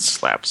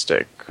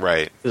slapstick,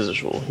 right?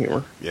 Visual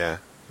humor. Yeah.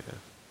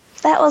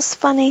 That was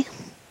funny.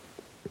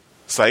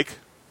 Psych.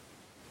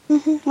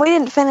 Mm-hmm. We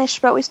didn't finish,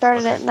 but we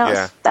started it, and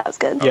that was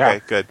good.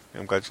 Okay, good.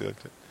 I'm glad you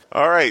liked it.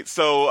 All right,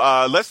 so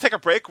let's take a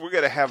break. We're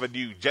going to have a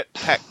new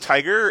Jetpack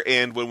Tiger,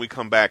 and when we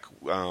come back,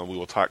 we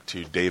will talk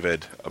to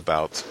David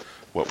about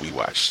what we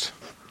watched.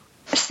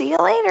 See you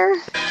later.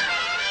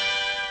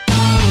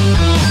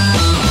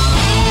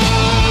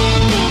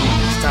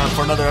 It's time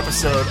for another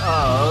episode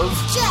of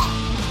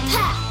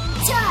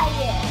Jetpack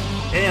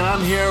Tiger. And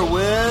I'm here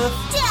with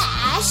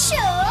Dasher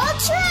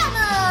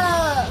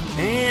Travel.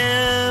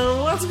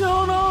 And what's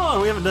going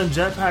on? We haven't done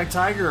Jetpack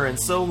Tiger in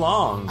so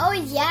long. Oh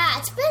yeah,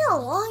 it's been a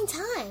long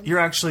time. You're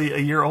actually a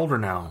year older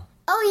now.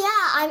 Oh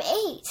yeah, I'm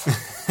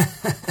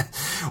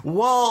 8.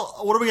 Well,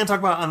 what are we going to talk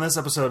about on this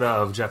episode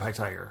of Jetpack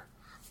Tiger?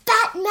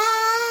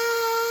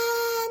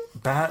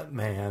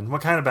 Batman.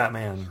 What kind of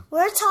Batman?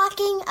 We're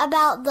talking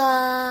about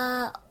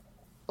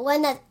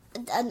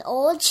an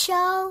old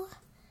show.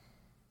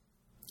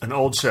 An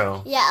old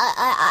show. Yeah,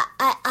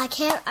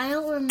 I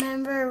don't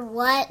remember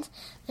what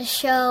the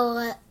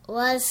show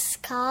was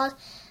called.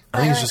 I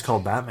think it's just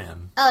called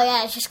Batman. Oh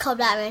yeah, it's just called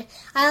Batman.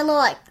 I don't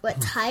know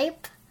what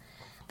type,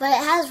 but it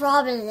has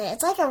Robin in it.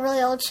 It's like a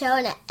really old show,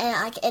 and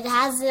it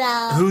has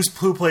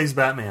who plays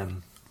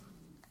Batman?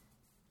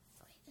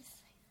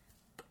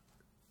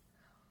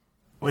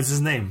 What's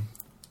his name?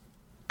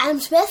 Adam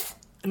Smith?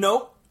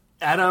 Nope.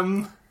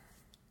 Adam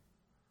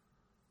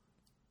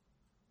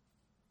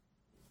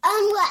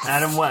West.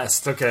 Adam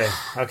West. Okay.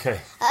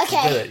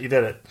 You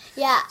did it.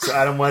 Yeah. So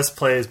Adam West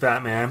plays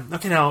Batman.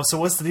 Okay, now, so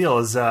what's the deal?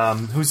 Is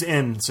who's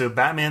in? So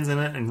Batman's in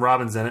it and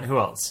Robin's in it. Who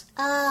else?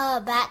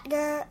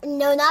 Batgirl.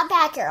 No, not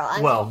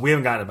Batgirl. Well, we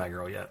haven't gotten to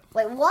Batgirl yet.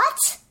 Wait,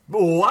 what?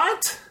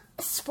 What?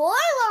 Spoiler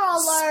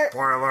alert.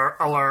 Spoiler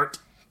alert.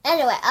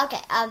 Anyway, okay.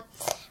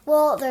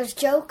 Well, there's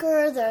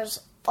Joker. There's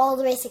all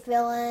the basic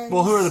villains.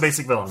 Well, who are the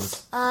basic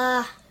villains?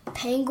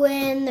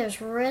 Penguin.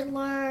 There's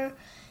Riddler.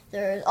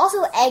 There's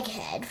also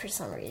Egghead for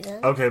some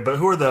reason. Okay, but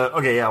who are the...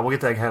 Okay, yeah, we'll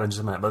get to Egghead in just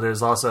a minute. But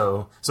there's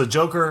also... So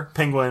Joker,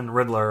 Penguin,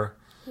 Riddler.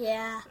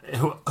 Yeah.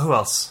 Who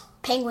else?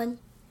 Penguin.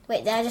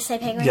 Wait, did I just say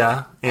Penguin?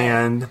 Yeah,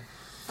 and...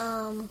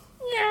 Meow.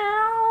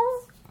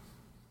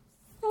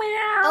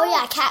 Oh,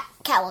 yeah,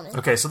 Catwoman.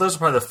 Okay, so those are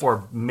probably the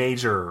 4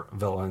 major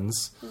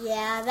villains.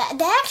 Yeah,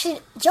 that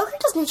actually... Joker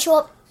doesn't show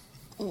up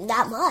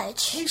that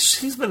much.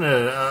 He's been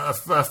a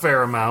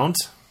fair amount.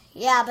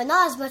 Yeah, but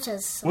not as much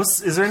as...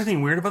 Is there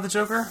anything weird about the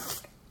Joker?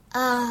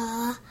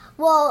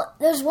 Well,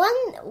 there's one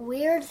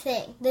weird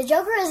thing. The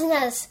Joker isn't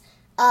as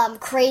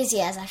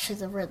crazy as actually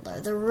the Riddler.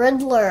 The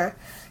Riddler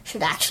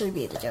should actually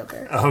be the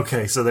Joker.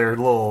 Okay, so they're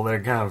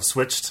kind of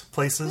switched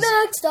places.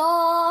 Next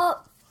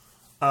up.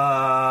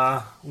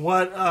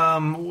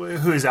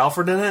 Who is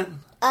Alfred in it?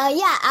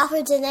 Yeah,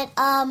 Alfred's in it.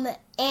 Aunt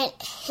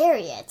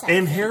Harriet.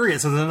 Aunt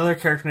Harriet. So there's another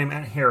character named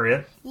Aunt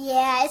Harriet.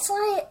 Yeah, it's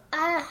like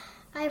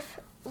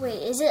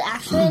wait, is it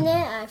actually in it?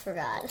 I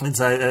forgot.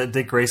 It's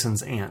Dick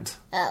Grayson's aunt.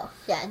 Oh,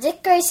 yeah,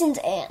 Dick Grayson's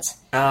aunt.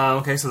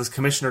 Okay, so there's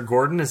Commissioner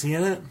Gordon. Is he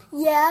in it?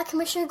 Yeah,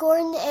 Commissioner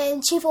Gordon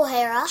and Chief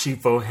O'Hara.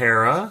 Chief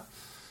O'Hara.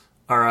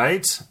 All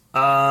right.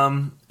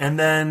 And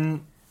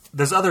then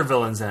there's other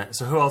villains in it.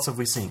 So who else have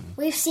we seen?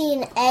 We've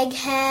seen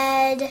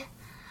Egghead.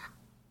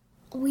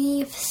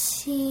 We've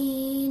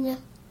seen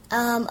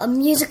a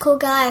musical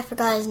guy. I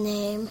forgot his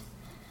name.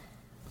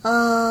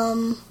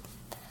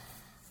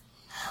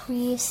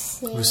 We've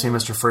seen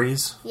Mr.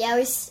 Freeze?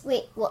 Yeah,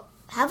 wait, what?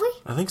 Have we?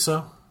 I think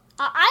so.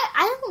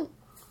 I don't...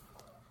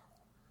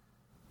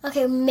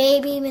 Okay,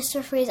 maybe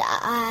Mr. Freeze.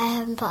 I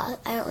haven't thought.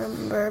 I don't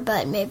remember,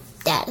 but maybe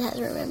Dad has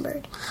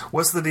remembered.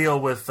 What's the deal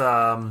with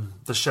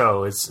the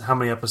show? It's how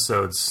many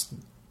episodes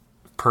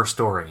per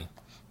story?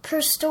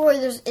 Per story,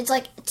 it's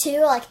like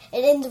 2. Like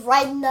it ends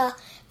right in the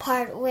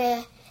part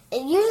where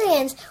it usually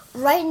ends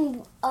right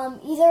in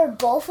either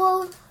both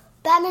of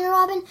Batman and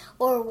Robin,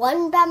 or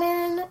one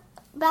Batman,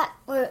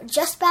 or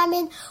just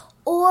Batman,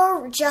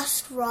 or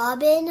just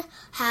Robin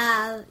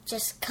have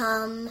just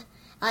come,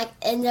 like,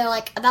 and they're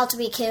like about to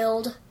be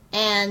killed,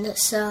 and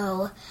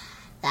so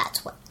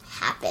that's what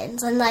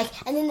happens, and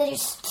then they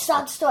just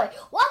start the story.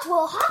 What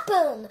will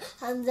happen?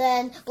 And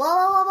then blah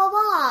blah blah blah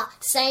blah.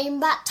 Same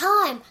bat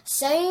time,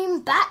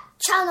 same bat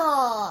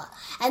channel,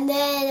 and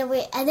then you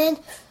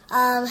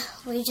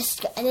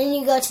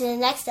go to the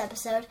next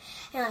episode,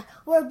 and like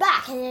we're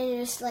back, and then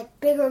it's like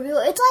big reveal.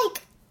 It's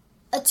like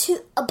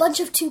a bunch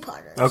of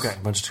two-parters. Okay,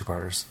 a bunch of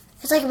two-parters.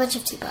 It's like a bunch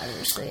of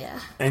two-parters. So yeah.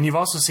 And you've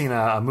also seen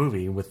a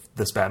movie with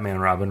this Batman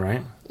and Robin,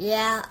 right?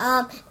 Yeah.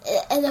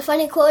 And the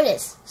funny quote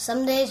is,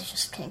 "Some days you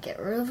just can't get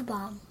rid of a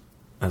bomb."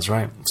 That's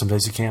right. Some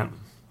days you can't.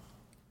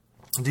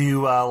 Do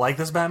you like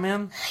this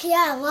Batman?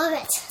 Yeah, I love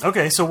it.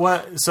 Okay,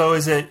 so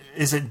is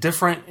it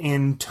different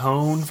in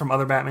tone from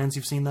other Batmans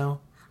you've seen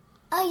though?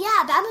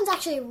 Yeah, Batman's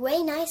actually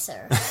way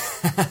nicer.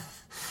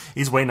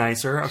 He's way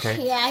nicer.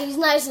 Okay. Yeah, he's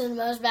nicer than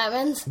most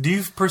Batmans. Do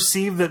you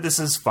perceive that this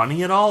is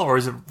funny at all,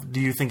 or do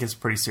you think it's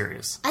pretty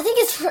serious? I think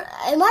it's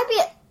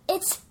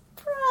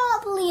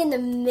probably in the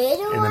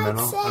middle. In the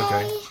middle? I'd say.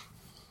 Okay.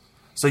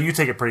 So you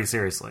take it pretty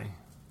seriously.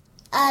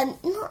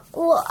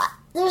 Well,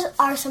 there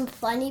are some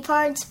funny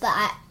parts,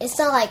 but it's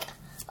not like,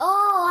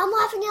 oh, I'm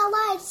laughing out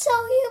loud. It's so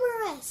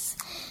humorous.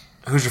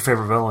 Who's your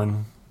favorite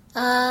villain?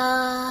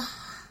 I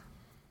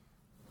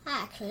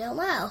actually don't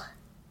know.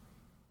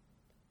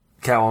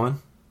 Catwoman?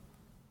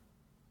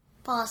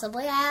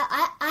 Possibly.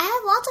 I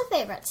have lots of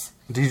favorites.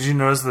 Did you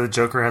notice that the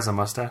Joker has a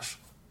mustache?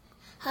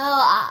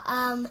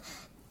 Oh,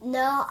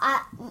 no.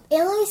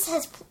 Elise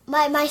has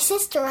my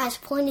sister has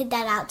pointed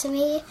that out to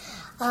me,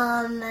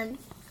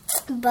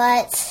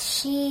 but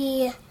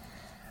she,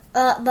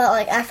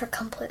 like I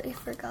completely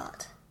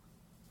forgot.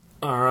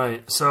 All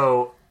right.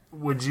 So,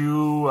 would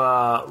you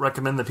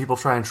recommend that people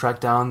try and track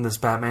down this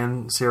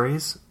Batman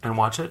series and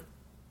watch it?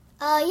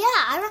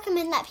 Yeah, I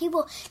recommend that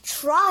people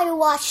try to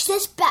watch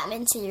this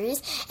Batman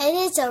series, and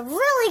it's a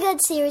really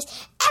good series.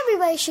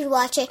 Everybody should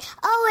watch it.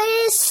 Oh,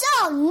 it is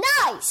so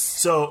nice!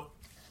 So,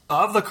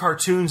 of the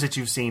cartoons that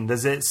you've seen,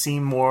 does it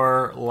seem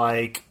more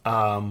like,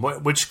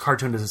 which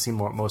cartoon does it seem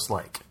most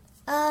like?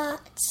 It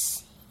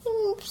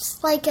seems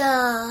like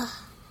action,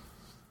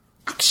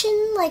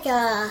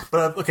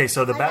 But, okay,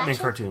 so the Batman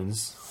action?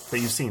 cartoons that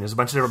you've seen, there's a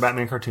bunch of different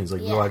Batman cartoons.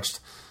 Like, Yeah. you watched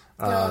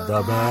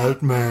The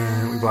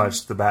Batman. We've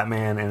watched the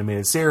Batman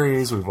animated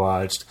series. We've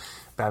watched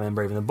Batman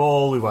Brave and the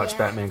Bold. We've watched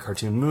Batman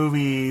cartoon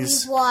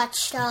movies. We've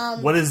watched,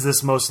 What is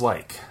this most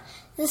like?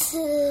 this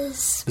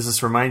is, Does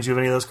this remind you of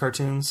any of those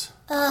cartoons?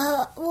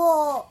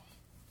 well,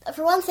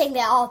 for one thing,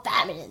 they're all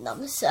Batman in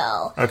them,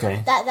 so...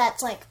 Okay.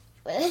 That's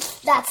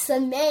that's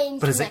the main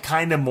But is it connection.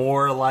 kind of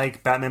more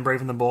like Batman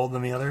Brave and the Bold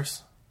than the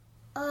others?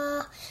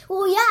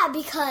 Well, yeah,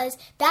 because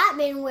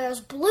Batman wears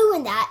blue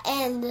in that,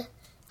 and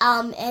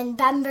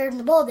Batman Brave and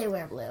the Bold, they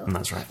wear blue.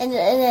 That's right. And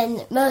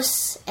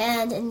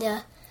in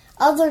the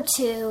other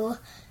two,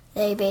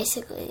 they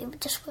basically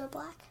just wear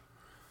black.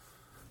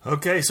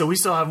 Okay, so we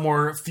still have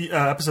more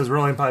episodes. We're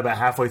only probably about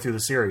halfway through the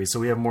series, so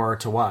we have more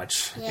to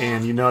watch. Yeah.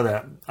 And you know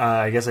that.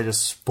 I guess I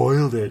just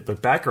spoiled it,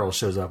 but Batgirl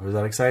shows up. Is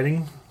that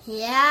exciting?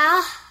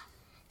 Yeah.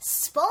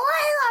 Spoiler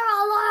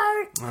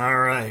alert! All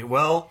right.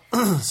 Well,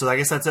 so I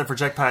guess that's it for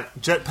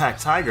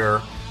Jetpack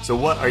Tiger. So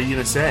what are you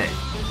going to say?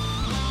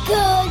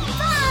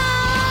 Goodbye!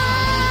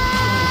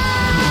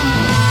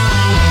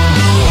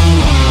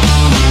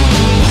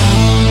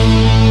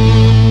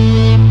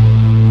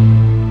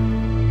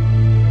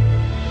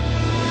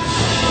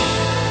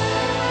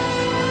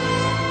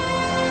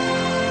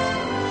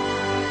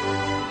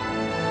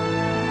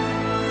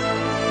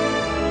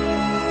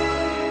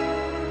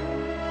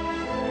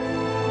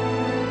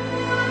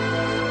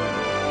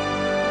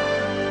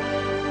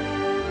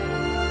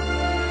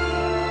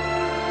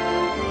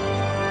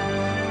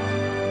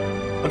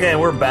 Okay,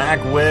 we're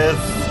back with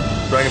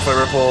Dragonfly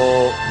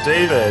Ripple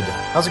David.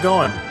 How's it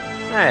going?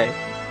 Hey.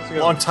 how's it going?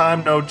 Long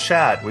time no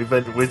chat. We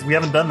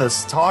haven't done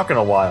this talk in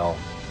a while.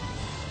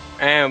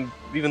 And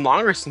even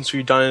longer since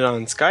we've done it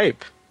on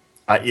Skype.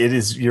 It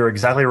is. You're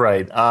exactly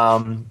right.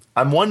 I'm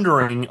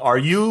wondering, are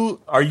you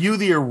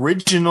the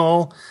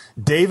original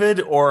David,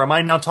 or am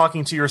I now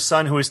talking to your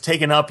son who has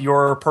taken up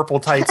your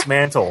purple tights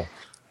mantle?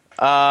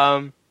 Yeah.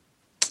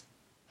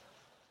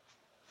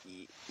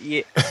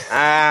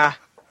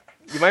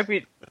 You might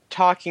be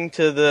talking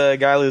to the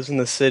guy who lives in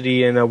the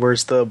city and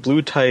wears the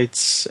blue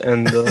tights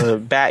and the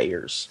bat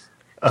ears.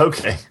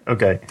 Okay.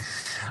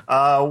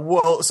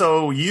 Well,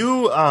 so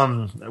you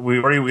we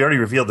already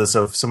revealed this,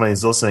 so if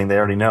somebody's listening, they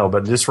already know.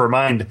 But just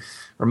remind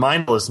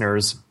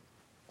listeners,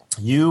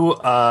 you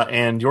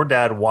and your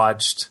dad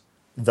watched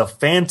The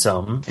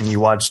Phantom, and you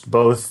watched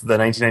both the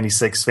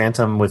 1996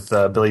 Phantom with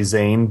Billy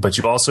Zane, but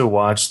you also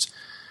watched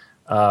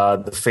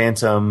the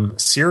Phantom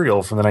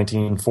serial from the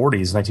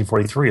 1940s,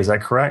 1943. Is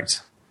that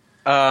correct?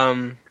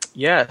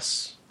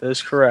 Yes, that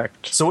is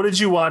correct. So what did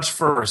you watch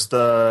first,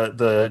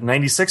 the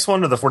 96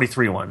 one or the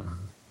 43 one?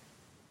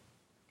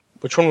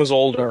 Which one was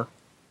older?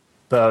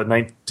 The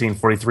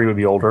 1943 would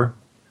be older.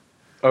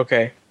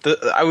 Okay.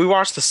 We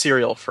watched the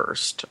serial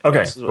first.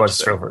 Okay, watch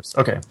the show first.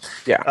 Okay.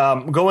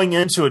 Yeah. Going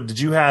into it, did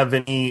you have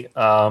any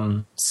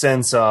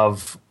sense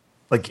of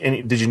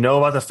did you know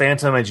about the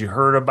Phantom? Had you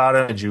heard about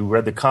it? Had you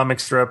read the comic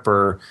strip,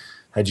 or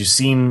had you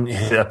seen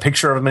a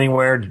picture of him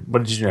anywhere?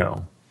 What did you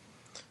know?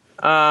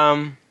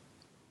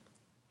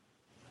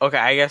 Okay,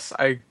 I guess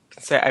I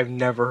can say I've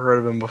never heard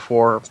of him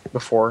before.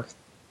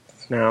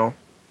 Now.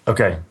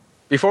 Okay.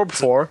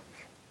 Before.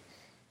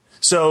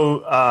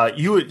 So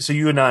you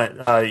would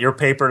not your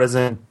paper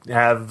doesn't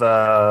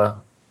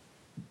have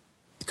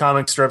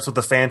comic strips with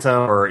the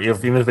Phantom, or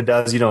even if it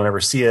does, you don't ever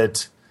see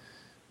it.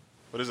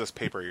 What is this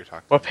paper you're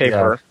talking What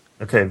paper?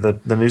 Yeah. Okay,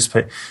 the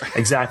newspaper.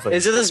 Exactly.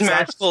 Is it this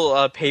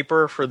magical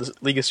paper for the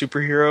League of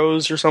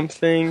Superheroes or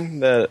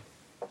something that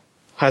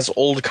has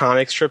old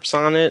comic strips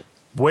on it?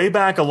 Way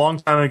back a long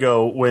time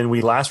ago, when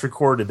we last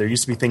recorded, there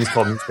used to be things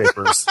called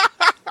newspapers.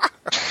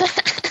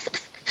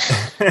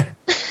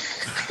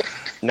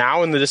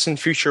 Now, in the distant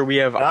future, we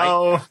have...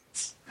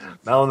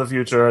 Now in the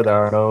future, there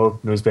are no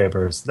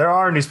newspapers. There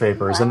are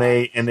newspapers, and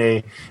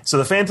they. So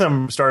the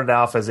Phantom started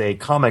off as a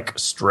comic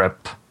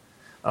strip,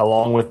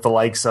 along with the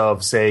likes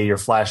of, say, your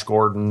Flash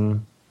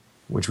Gordon,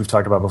 which we've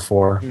talked about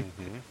before.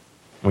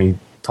 Mm-hmm. We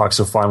talked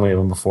so fondly of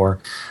him before.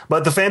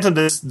 But the Phantom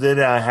did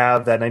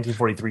have that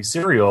 1943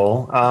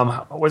 serial.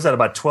 What was that,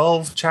 about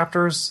 12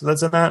 chapters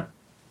that's in that?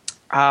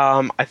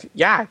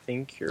 I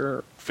think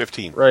you're...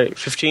 15. Right,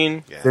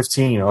 15? Yeah.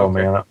 15,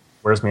 man, that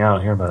wears me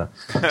out hearing about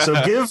it. So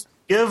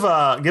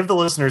give the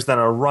listeners then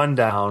a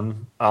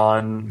rundown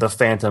on the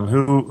Phantom.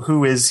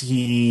 Who is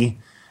he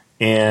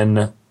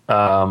in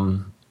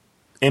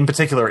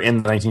particular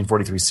in the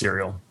 1943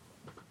 serial?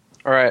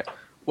 All right.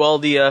 Well,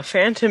 the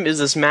Phantom is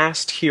this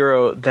masked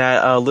hero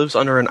that lives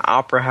under an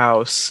opera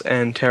house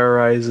and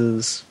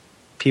terrorizes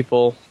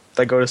people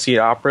that go to see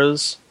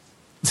operas.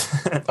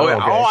 Okay.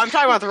 I'm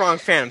talking about the wrong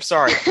Phantom.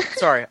 Sorry.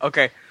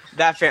 Okay,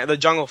 the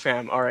Jungle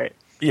Phantom. All right.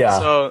 Yeah.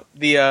 So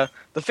the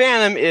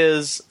Phantom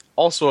is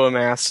also a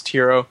masked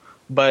hero,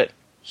 but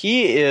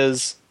he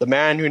is the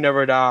man who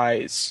never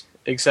dies.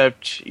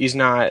 Except he's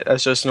not.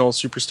 That's just an old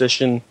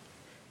superstition.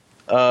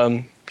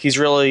 He's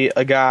really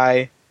a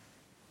guy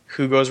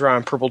who goes around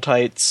in purple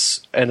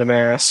tights and a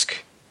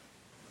mask,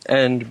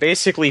 and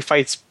basically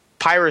fights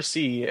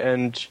piracy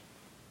and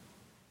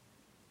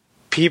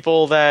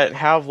people that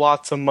have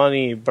lots of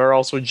money but are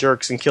also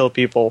jerks and kill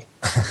people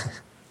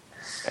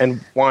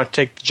and want to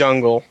take the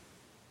jungle.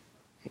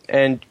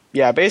 And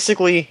yeah,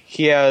 basically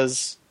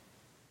he's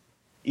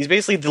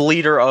basically the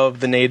leader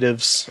of the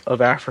natives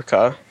of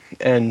Africa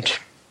and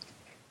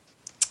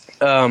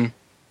kind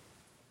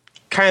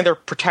of their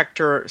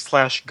protector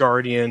 /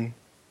 guardian.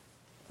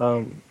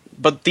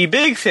 But the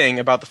big thing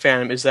about the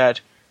Phantom is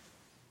that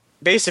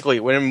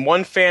basically when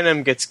one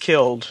Phantom gets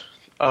killed,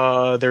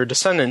 their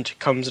descendant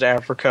comes to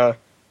Africa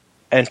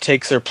and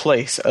takes their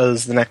place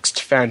as the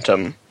next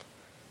Phantom.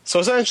 So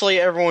essentially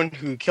everyone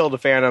who killed a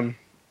Phantom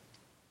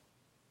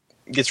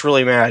gets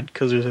really mad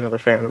because there's another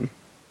Phantom.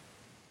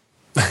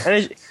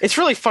 And it's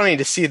really funny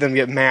to see them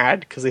get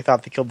mad because they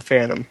thought they killed the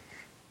Phantom.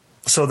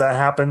 So that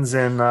happens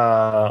in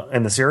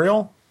the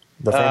serial?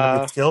 The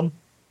Phantom gets killed?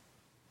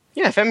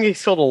 Yeah, Phantom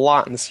gets killed a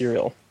lot in the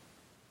serial.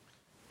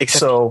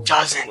 Except he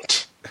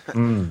doesn't.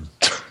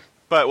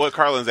 But what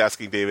Carlin's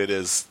asking, David,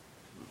 is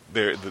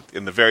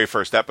in the very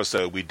first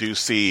episode, we do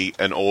see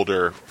an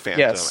older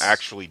Phantom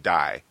actually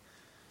die.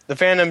 The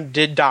Phantom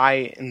did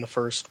die in the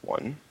first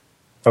one.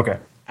 Okay.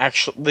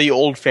 Actually, the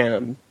old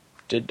Phantom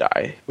did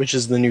die, which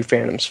is the new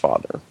Phantom's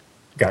father.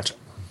 Gotcha.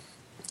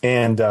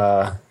 And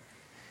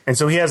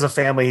so he has a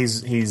family.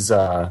 He's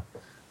I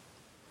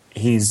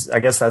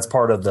guess that's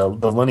part of the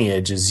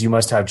lineage, is you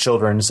must have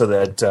children so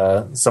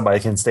that somebody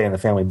can stay in the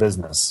family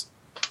business.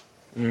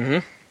 Mm-hmm.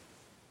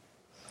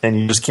 And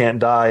you just can't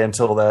die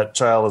until that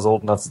child is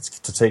old enough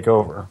to take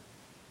over.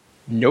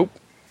 Nope.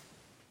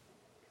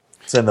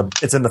 It's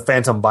in the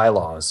Phantom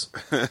bylaws.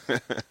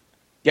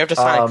 You have to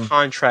sign a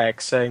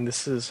contract saying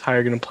this is how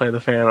you're going to play the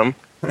Phantom.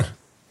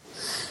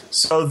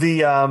 So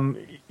the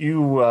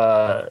you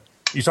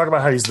talk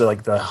about how he's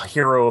the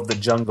hero of the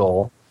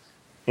jungle,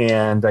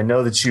 and I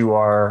know that you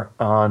are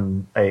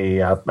on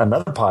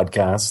another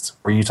podcast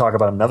where you talk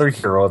about another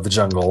hero of the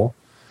jungle.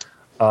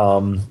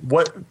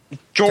 What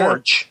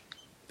George?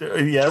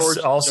 Yes. George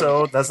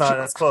also,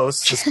 that's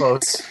close. It's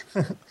close.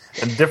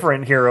 A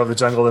different hero of the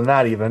jungle than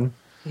that, even.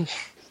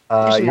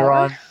 You're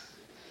on.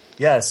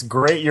 Yes,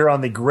 great. You're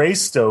on the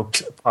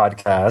Greystoked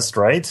podcast,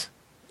 right?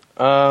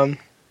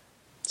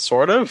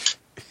 Sort of.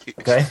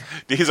 Okay.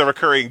 He's a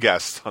recurring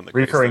guest on the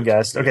recurring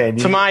guest. Okay.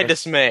 To my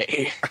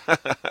dismay.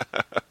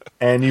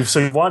 And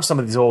you've watched some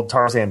of these old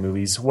Tarzan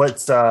movies.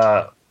 Is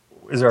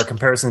there a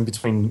comparison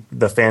between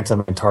the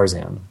Phantom and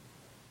Tarzan?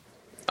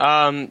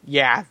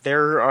 Yeah,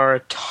 there are a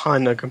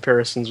ton of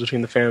comparisons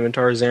between the Phantom and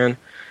Tarzan.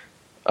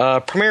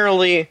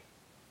 Primarily,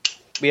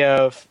 we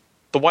have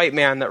the white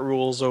man that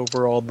rules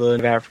over all the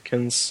Native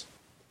Africans.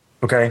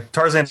 Okay.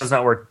 Tarzan does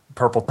not wear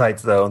purple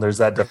tights, though. There's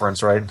that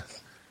difference, right?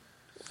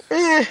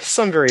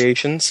 Some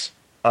variations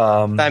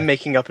that I'm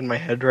making up in my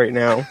head right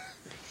now.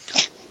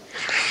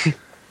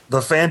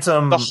 The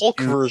Phantom, the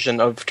Hulk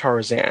version of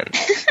Tarzan.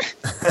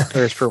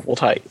 There's purple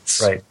tights.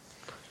 right?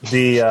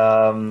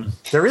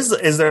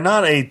 Is there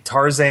not a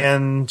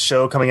Tarzan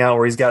show coming out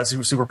where he's got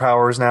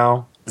superpowers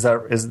now?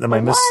 Am I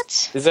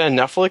What? Is that a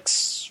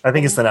Netflix? I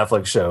think it's the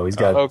Netflix show. He's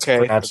got Okay,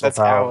 supernatural that's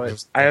how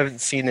powers. I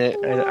haven't seen it.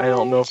 I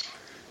don't know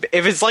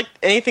if it's like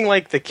anything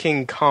like the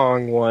King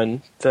Kong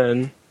one.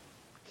 Then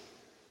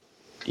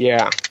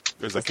yeah.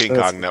 There's a King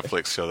Kong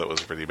Netflix show that was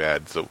pretty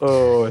bad.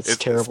 So It's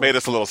terrible. It's made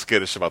us a little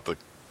skittish about the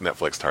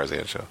Netflix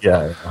Tarzan show.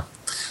 Yeah.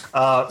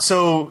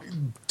 So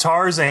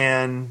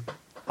Tarzan.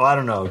 Well, I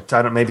don't know.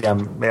 I don't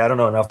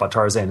know enough about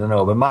Tarzan to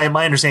know. But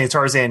my understanding is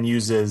Tarzan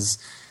uses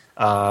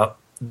the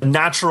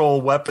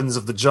natural weapons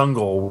of the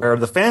jungle, where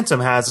the Phantom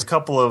has a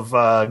couple of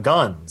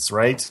guns,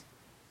 right?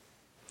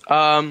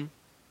 Not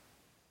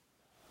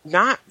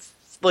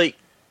like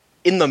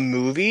in the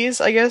movies.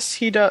 I guess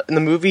he does. In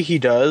the movie, he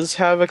does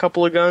have a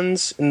couple of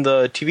guns. In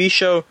the TV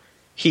show,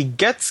 he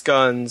gets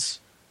guns,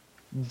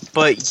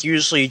 but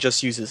usually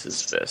just uses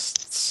his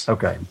fists.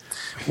 Okay.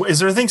 Is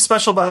there anything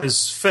special about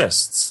his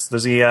fists?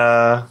 Does he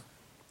have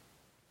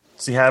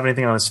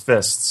anything on his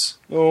fists?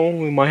 Oh,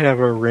 we might have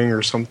a ring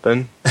or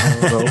something. I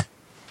don't know.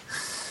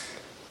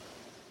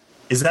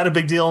 Is that a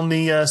big deal in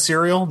the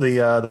serial?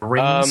 The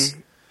rings?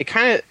 It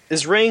kind of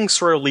his ring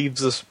sort of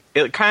leaves us.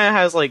 It kind of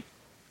has like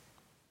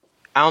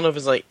I don't know if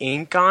it's like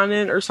ink on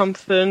it or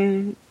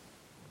something.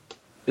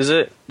 Is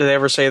it? Did they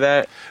ever say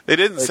that? They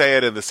didn't say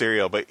it in the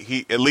serial, but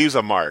it leaves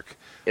a mark.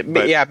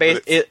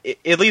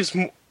 It leaves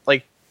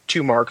like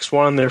two marks,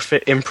 one on their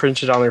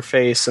imprinted on their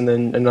face, and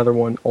then another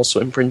one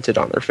also imprinted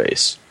on their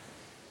face.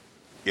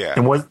 Yeah.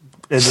 And what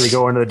does it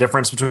go into the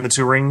difference between the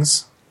two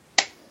rings?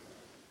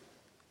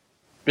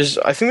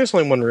 I think there's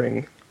only one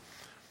ring.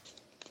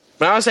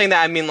 When I was saying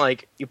that, I mean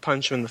like you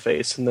punch him in the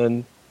face and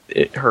then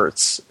it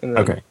hurts, and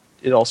then Okay.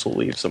 it also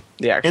leaves him.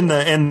 The actual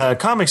In the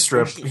comic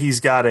strip, he's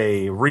got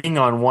a ring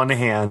on one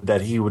hand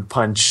that he would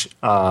punch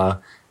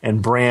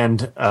and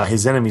brand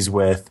his enemies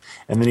with,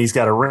 and then he's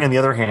got a ring on the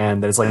other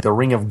hand that is like the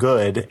ring of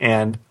good,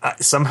 and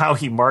somehow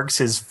he marks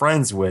his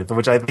friends with,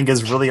 which I think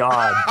is really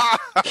odd.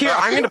 Here,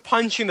 I'm going to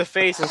punch you in the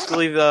face and still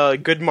leave the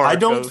good mark. I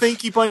don't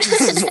think he punches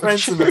his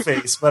friends in the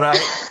face, but I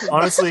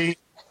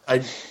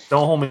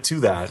don't hold me to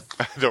that.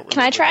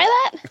 Can I try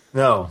that?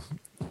 No.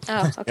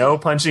 Oh, okay. No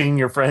punching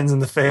your friends in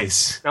the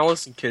face. Now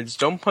listen, kids,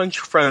 don't punch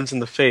your friends in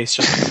the face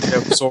just because they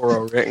have a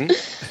Zorro ring.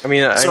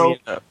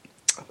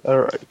 All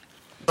right.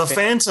 The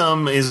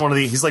Phantom is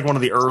he's like one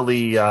of the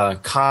early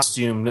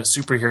costumed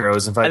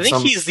superheroes. In fact, I think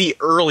he's the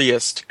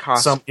earliest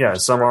costume.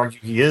 Some argue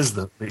he is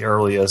the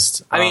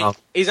earliest. I mean,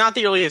 he's not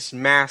the earliest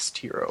masked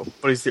hero,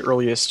 but he's the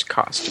earliest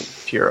costume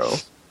hero.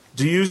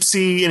 Do you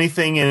see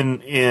anything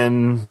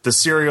in the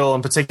serial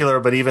in particular,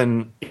 but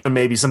even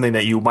maybe something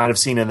that you might have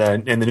seen in the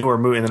newer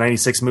movie, in the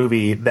 '96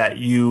 movie, that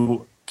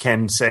you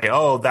can say,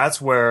 oh, that's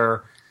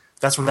where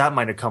that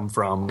might have come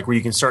from, like where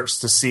you can start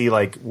to see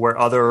like where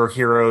other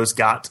heroes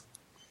got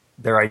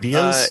their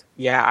ideas?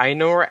 Yeah, I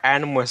know where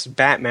Adam West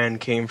Batman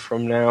came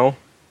from now.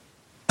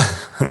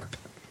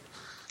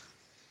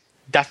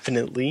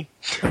 Definitely.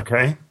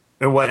 Okay.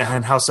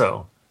 And how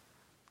so?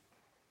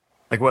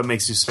 Like, what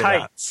makes you say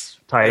Tights.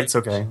 that? Tights,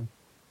 okay.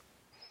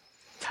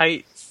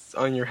 Tights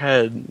on your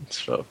head and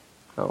stuff.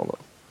 I don't know.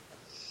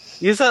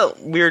 He has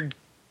that weird,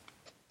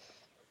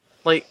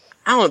 like,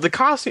 I don't know,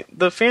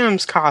 the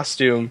Phantom's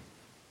costume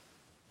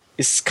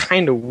is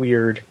kind of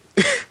weird.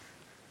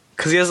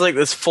 Because he has, like,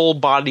 this full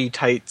body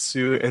tight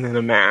suit and then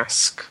a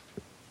mask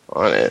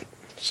on it.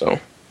 So.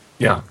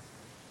 Yeah.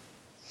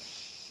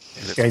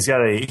 Yeah, he's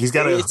got a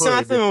It's hood.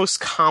 not the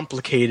most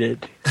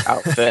complicated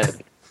outfit.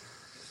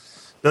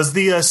 Does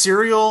the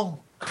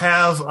cereal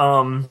have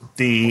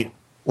the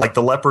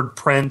leopard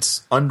print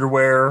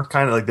underwear,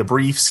 kind of like the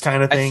briefs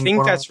kind of thing? I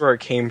think that's where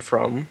it came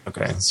from.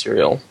 Okay.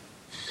 Cereal.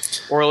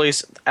 Or at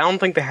least, I don't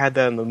think they had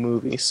that in the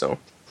movie, so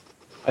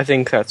I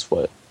think that's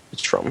what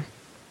it's from.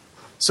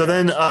 So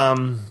then,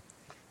 were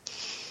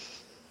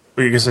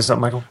you going to say something,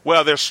 Michael?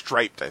 Well, they're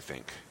striped, I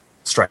think.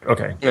 Stripe,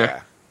 okay.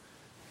 Yeah.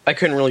 I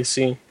couldn't really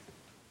see.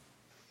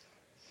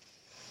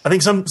 I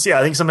think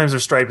sometimes they're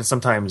striped, and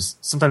sometimes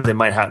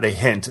they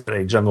hint at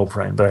a jungle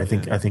print, but I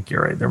think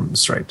you're right, they're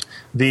striped.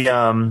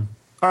 All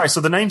right, so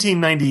the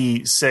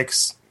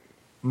 1996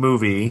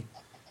 movie.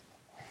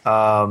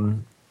 So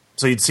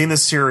you'd seen the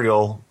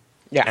serial,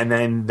 Yeah. and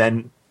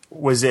then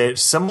was it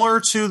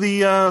similar to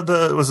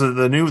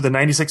the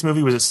 96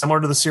 movie? Was it similar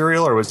to the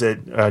serial, or was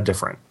it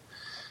different?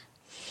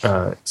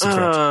 There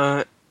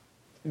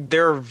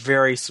are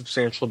very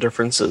substantial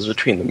differences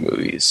between the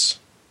movies.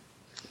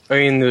 I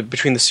mean,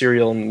 between the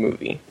serial and the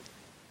movie.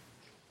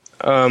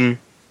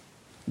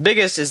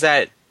 Biggest is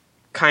that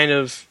kind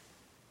of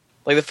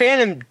like the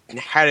Phantom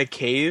had a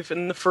cave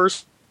in the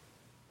first,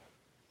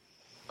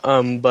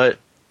 but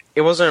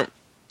it wasn't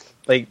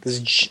like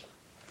this.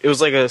 It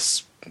was like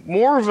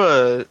more of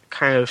a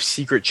kind of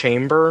secret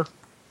chamber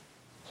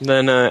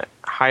than a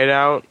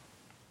hideout,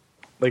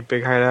 like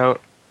big hideout.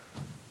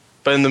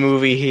 But in the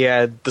movie, he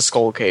had the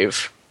Skull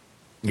Cave.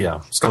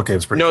 Yeah, Skull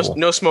Cave's pretty cool.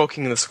 No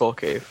smoking in the Skull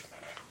Cave.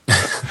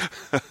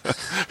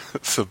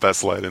 It's the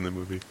best line in the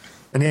movie.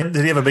 And did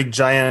he have a big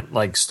giant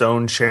like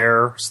stone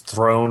chair,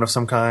 throne of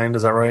some kind?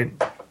 Is that right?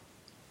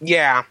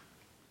 Yeah.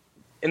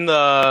 In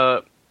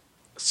the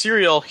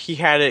serial, he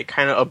had it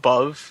kind of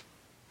above.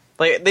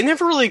 Like, they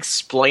never really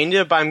explained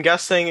it, but I'm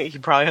guessing he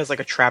probably has like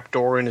a trap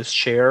door in his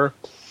chair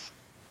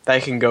that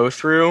he can go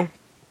through.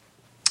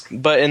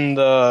 But in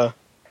the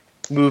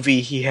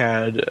movie, he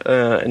had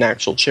an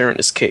actual chair in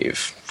his cave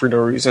for no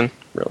reason,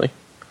 really.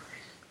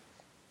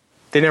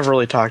 They never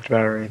really talked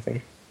about it or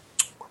anything.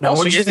 Now,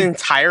 Also, what did he you has an think?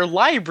 entire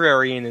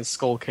library in his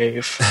skull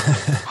cave.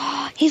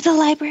 He's a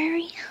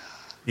library.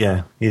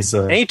 Yeah, he's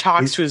And he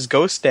talks to his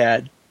ghost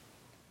dad.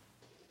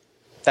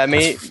 That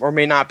may or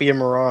may not be a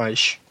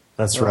mirage.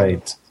 That's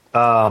right.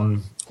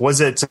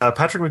 Was it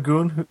Patrick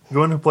McGowan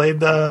who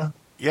played the?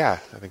 Yeah,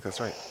 I think that's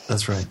right.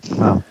 That's right.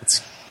 Wow,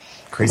 it's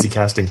crazy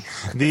casting.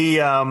 The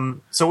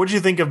so, what did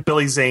you think of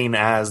Billy Zane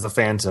as the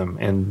Phantom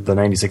in the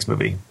 '96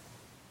 movie?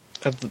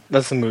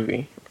 That's the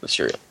movie, the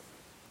serial.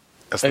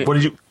 That's Hey, What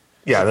did you?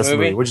 Yeah, that's the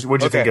movie? movie. What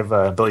did you think Okay.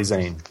 of Billy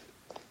Zane?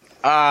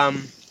 I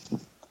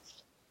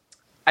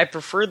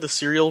prefer the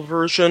serial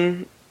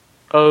version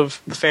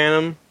of the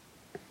Phantom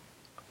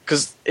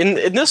because in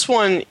this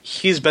one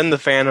he's been the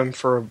Phantom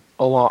for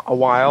a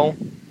while,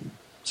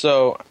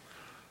 so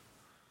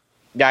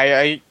yeah,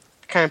 I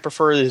kind of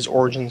prefer his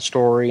origin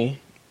story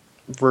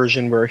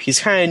version where he's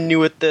kind of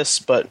new at this,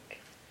 but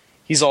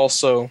he's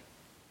also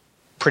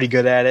pretty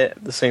good at it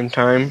at the same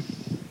time.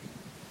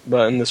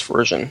 But in this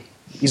version,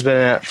 he's been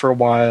at it for a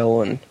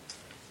while and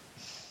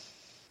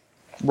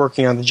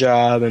working on the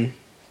job and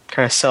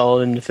kind of sell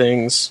it into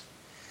things.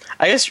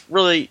 I guess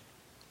really,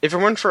 if it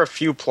weren't for a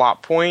few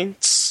plot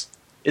points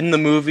in the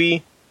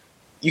movie,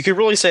 you could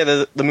really say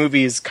that the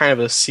movie is kind of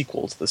a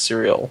sequel to the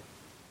serial,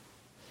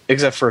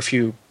 except for a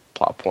few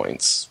plot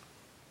points.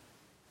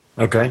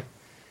 Okay.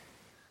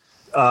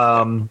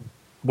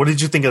 What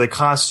did you think of the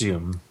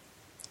costume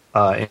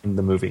in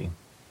the movie?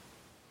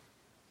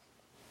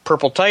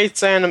 Purple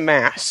tights and a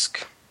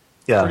mask.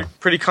 Yeah.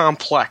 Pretty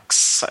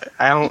complex.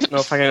 I don't know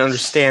if I can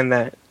understand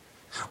that.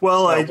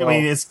 Well, I well.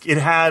 mean, it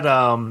had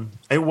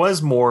it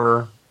was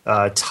more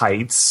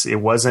tights. It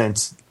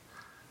wasn't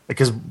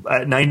because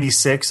at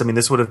 '96. I mean,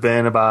 this would have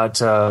been about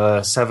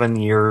 7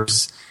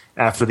 years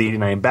after the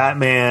 '89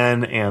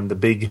 Batman, and the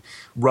big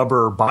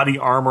rubber body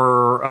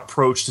armor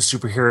approach to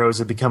superheroes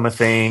had become a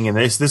thing. And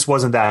this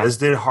wasn't that. This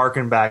did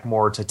harken back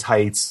more to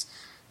tights,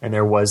 and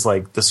there was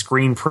like the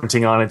screen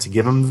printing on it to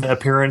give him the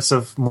appearance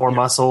of more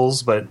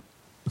muscles, but.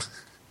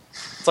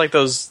 It's like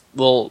those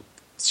little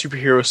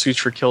superhero suits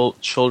for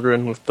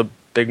children with the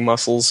big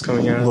muscles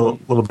coming out. A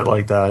little bit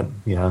like that,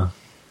 yeah.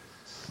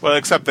 Well,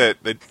 except that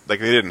they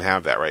didn't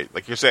have that, right?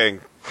 Like you're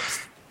saying,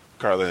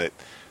 Carla, that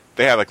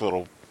they had like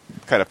little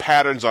kind of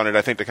patterns on it,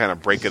 I think, to kind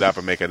of break it up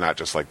and make it not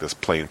just like this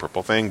plain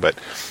purple thing. But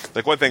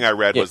like one thing I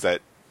read was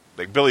that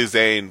like Billy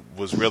Zane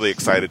was really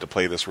excited to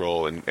play this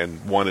role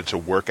and wanted to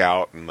work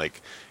out and like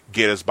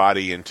get his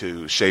body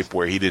into shape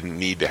where he didn't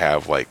need to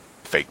have like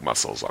fake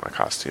muscles on a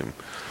costume.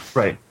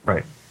 Right.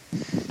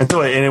 And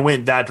so it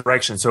went that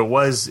direction. So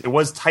it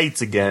was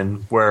tights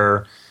again,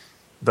 where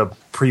the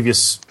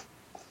previous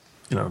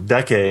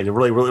decade,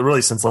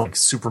 really since like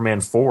Superman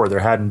 4,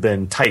 there hadn't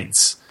been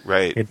tights.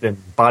 Right. It'd been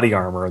body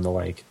armor and the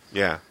like.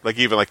 Yeah. Like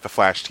even like the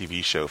Flash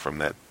TV show from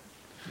that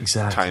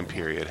Exactly. time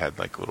period had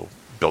like little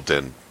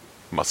built-in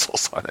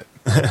muscles on it.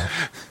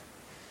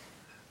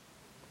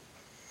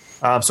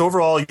 So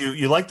overall,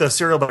 you liked the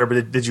serial better,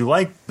 but did you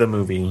like the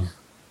movie?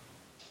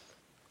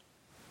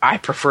 I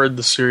preferred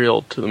the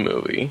serial to the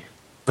movie.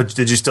 But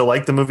did you still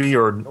like the movie,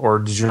 or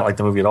did you not like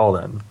the movie at all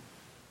then?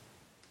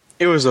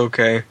 It was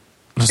okay. It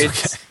was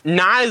It's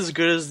not as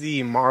good as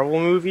the Marvel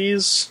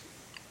movies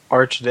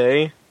are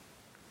today,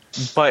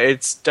 but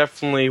it's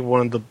definitely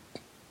one of the...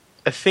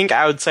 I think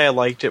I would say I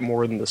liked it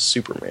more than the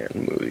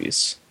Superman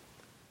movies.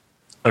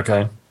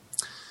 Okay.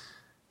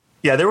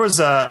 Yeah, there was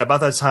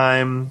about that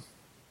time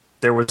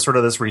there was sort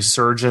of this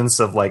resurgence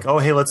of like, oh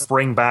hey, let's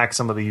bring back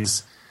some of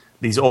these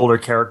older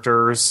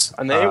characters,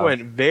 And they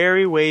went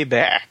very way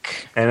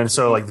back. and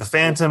so like the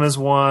Phantom is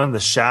one, the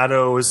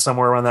Shadow is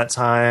somewhere around that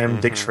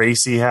time. Dick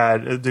Tracy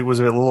it was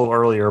a little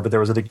earlier, but there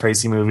was a Dick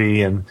Tracy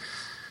movie, and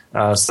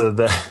so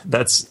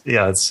that's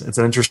it's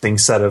an interesting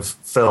set of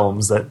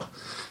films that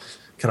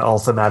kind of all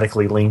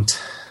thematically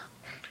linked.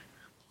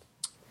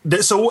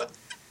 So,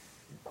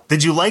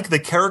 did you like the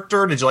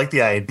character? Did you like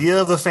the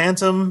idea of the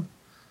Phantom?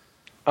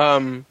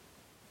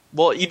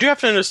 Well, you do have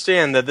to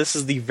understand that this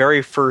is the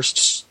very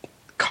first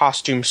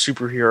costume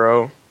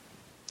superhero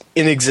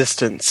in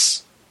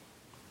existence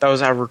that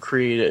was ever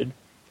created.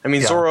 I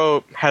mean, Yeah.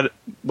 Zorro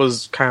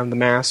was kind of the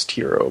masked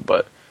hero,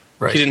 but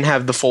Right. he didn't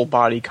have the full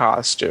body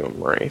costume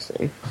or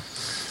anything.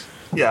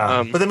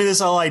 Yeah, but I mean, this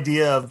whole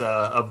idea of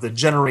the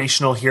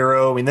generational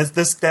hero. I mean,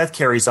 that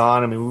carries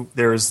on. I mean,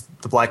 there's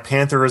the Black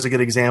Panther is a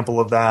good example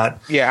of that.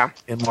 Yeah.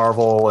 In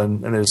Marvel,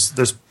 and there's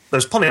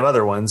plenty of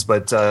other ones.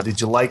 But did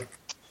you like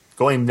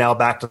going now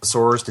back to the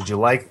source? Did you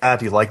like that?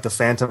 Do you like the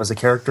Phantom as a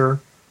character?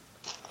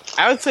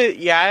 I would say,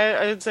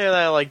 I would say that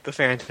I like the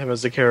Phantom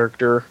as a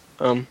character.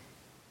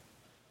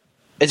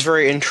 it's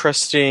very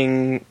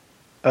interesting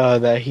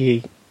that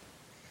he,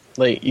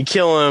 like, you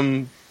kill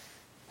him,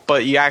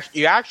 but you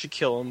actually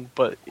kill him,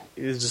 but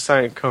his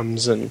descendant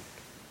comes and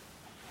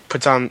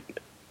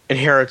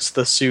inherits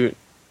the suit,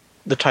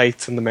 the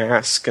tights, and the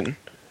mask, and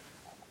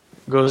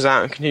goes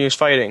out and continues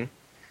fighting.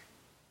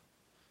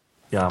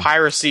 Yeah.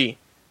 Piracy.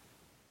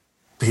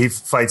 He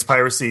fights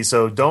piracy,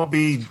 so don't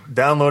be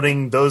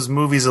downloading those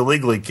movies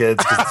illegally,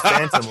 kids, because the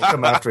Phantom will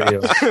come after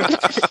you.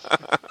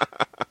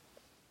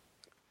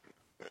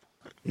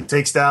 He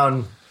takes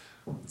down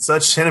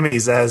such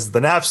enemies as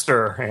the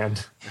Napster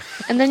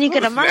And then you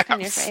get a mark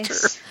on your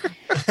face.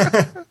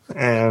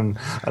 and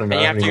I don't know.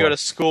 And you have to go to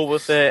school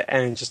with it,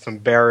 and it's just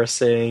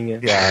embarrassing.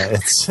 And Yeah,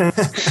 it's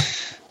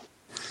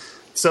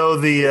so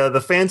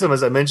the Phantom,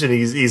 as I mentioned,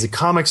 he's a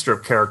comic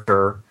strip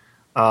character,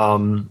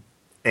 and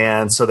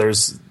so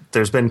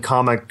there's been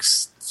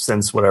comics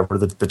since whatever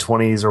the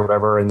 20s or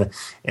whatever,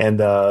 and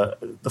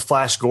the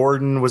Flash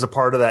Gordon was a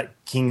part of that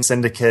King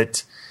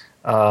Syndicate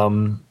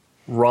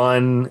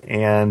run,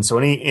 and so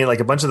like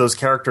a bunch of those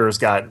characters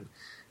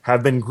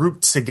have been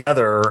grouped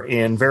together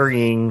in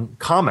varying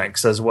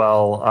comics as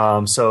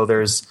well. So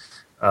there's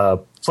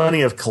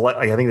plenty of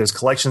I think there's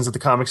collections of the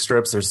comic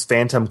strips. There's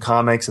Phantom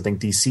Comics. I think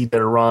DC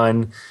did a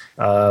run.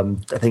 I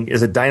think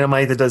is it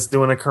Dynamite that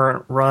doing a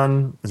current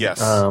run? Yes.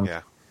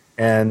 Yeah.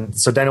 And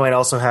so Dynamite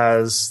also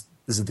has,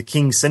 is it the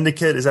King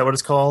Syndicate? Is that what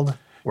it's called?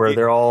 Where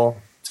they're all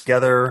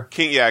together.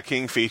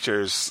 King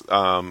features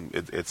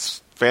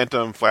it's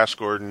Phantom, Flash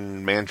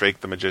Gordon, Mandrake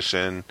the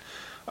Magician,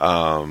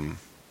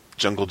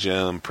 Jungle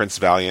Jim, Prince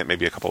Valiant,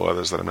 maybe a couple of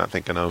others that I'm not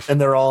thinking of. And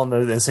they're all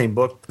in the same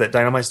book that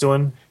Dynamite's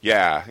doing?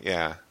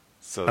 Yeah.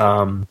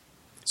 So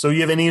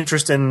you have any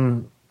interest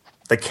in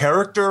the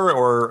character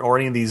or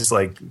any of these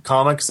like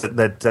comics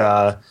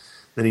that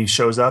he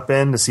shows up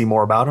in to see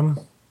more about him?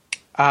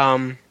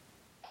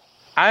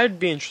 I'd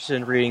be interested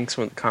in reading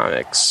some of the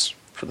comics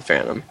for the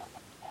Phantom.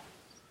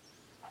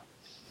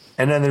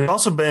 And then there's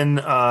also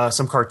been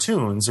some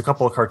cartoons, a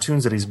couple of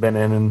cartoons that he's been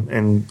in,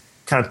 and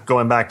kind of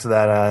going back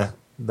to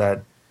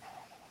that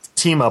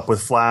team up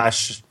with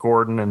Flash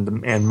Gordon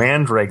and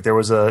Mandrake. There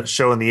was a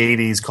show in the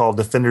 80s called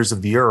Defenders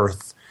of the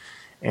Earth,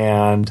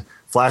 and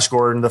Flash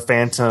Gordon, the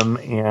Phantom,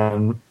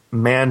 and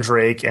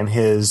Mandrake and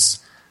his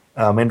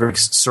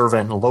Mandrake's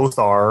servant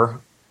Lothar,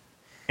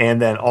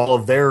 and then all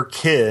of their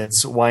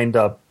kids wind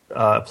up.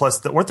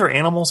 Plus, weren't there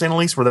animals,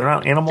 Annalise? Were there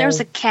not animals? There's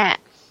a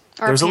cat.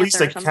 There's at least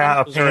a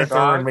cat, a Was there a panther,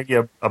 dog? and maybe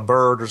a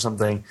bird or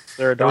something.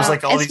 There a There was dog?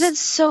 like all It's these. been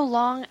so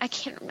long, I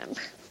can't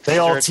remember. They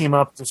all team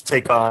up to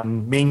take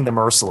on Ming the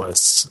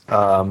Merciless,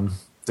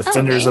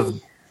 Defenders Okay.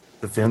 of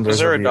Defenders. Was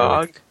there of a the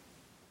dog? Earth.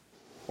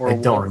 Or I a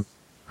don't. wolf?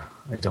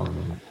 I don't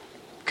remember.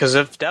 Because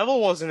if Devil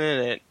wasn't in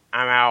it,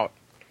 I'm out.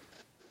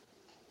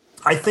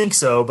 I think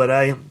so, but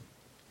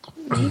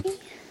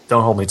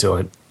don't hold me to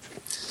it.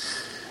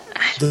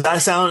 Does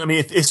that sound? I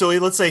mean, so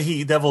let's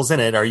say Devil's in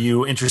it. Are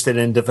you interested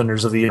in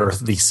Defenders of the Earth,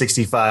 the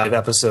 65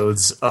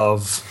 episodes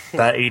of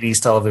that 80s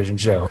television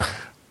show,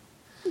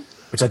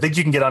 which I think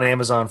you can get on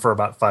Amazon for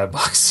about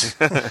 $5?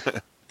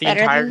 The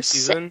Better entire than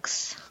season?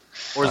 6.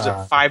 Or is it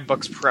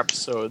 $5 per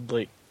episode?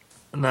 Like,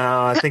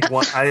 No, I think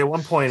at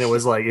one point it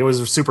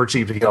was super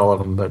cheap to get all of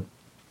them, but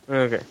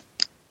okay.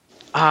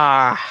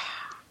 I'd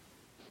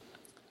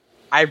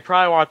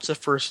probably watch the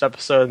first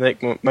episode and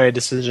make my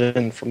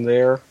decision from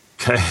there.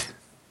 okay.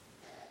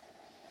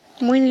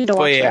 We need to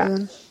watch yeah. that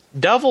one.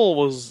 Devil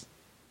was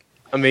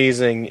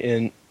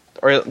amazing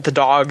or the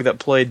dog that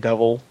played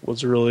Devil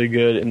was really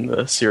good in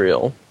the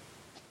serial.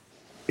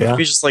 Yeah.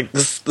 He's just like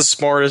the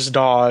smartest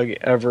dog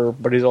ever,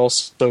 but he's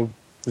also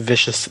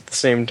vicious at the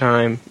same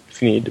time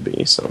if you need to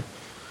be. So,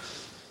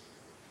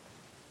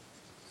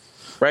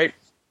 right?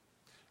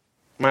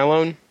 Am I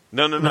alone?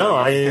 No.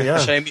 Yeah.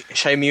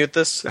 Should I mute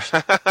this?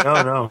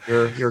 No,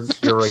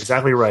 you're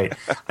exactly right.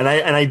 And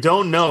I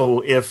don't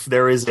know if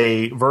there is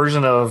a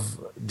version of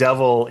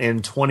Devil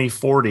in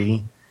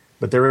 2040,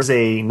 but there is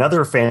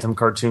another Phantom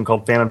cartoon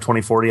called Phantom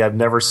 2040. I've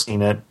never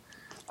seen it.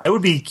 I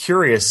would be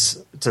curious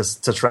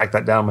to track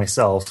that down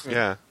myself.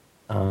 Yeah.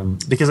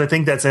 Because I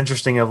think that's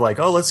interesting. Of like,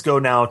 let's go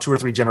now 2 or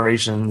 3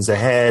 generations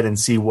ahead and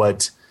see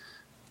what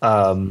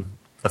a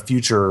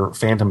future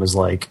Phantom is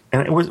like.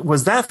 And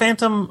was that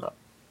Phantom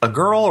a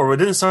girl, or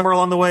did it somewhere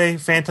along the way?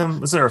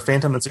 Phantom, is there a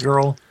Phantom that's a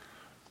girl?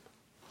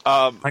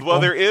 Well,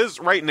 there is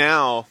right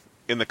now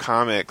in the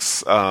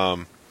comics.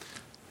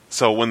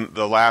 So when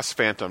the last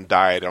Phantom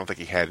died, I don't think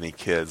he had any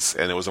kids,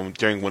 and it was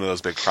during one of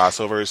those big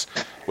crossovers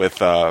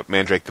with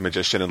Mandrake the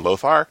Magician and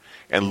Lothar.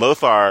 And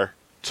Lothar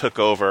took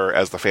over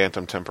as the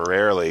Phantom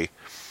temporarily,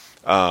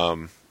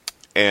 and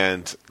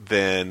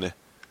then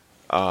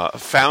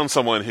found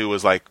someone who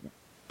was like,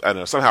 I don't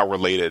know, somehow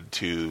related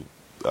to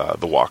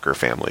the Walker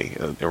family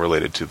and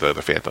related to the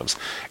Phantoms,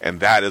 and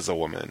that is a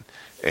woman.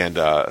 And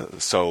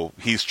so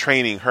he's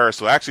training her.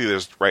 So actually,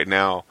 there's right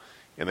now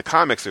in the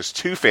comics, there's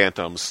 2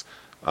 Phantoms.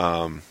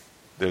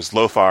 There's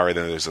Lothar, and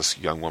then there's this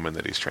young woman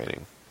that he's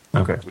training.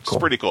 Okay, Which is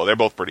pretty cool. They're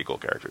both pretty cool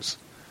characters.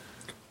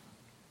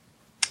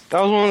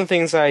 That was one of the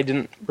things I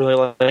didn't really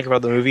like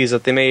about the movie, is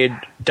that they made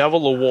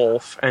Devil a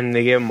wolf and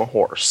they gave him a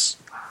horse.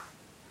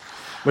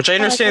 Which I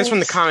understand is from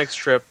the comic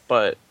strip,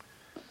 but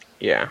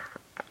yeah.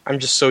 I'm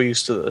just so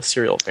used to the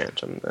serial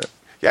Phantom that...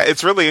 Yeah,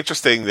 it's really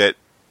interesting that,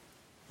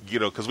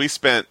 because we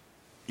spent,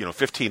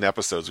 15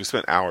 episodes, we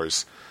spent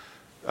hours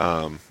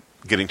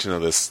getting to know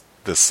this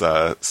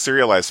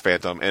serialized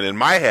Phantom, and in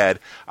my head,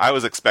 I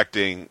was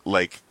expecting,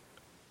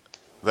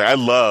 I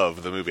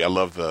love the movie. I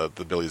love the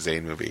Billy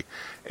Zane movie.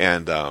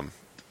 And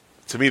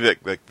to me,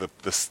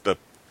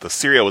 the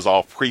serial was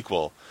all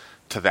prequel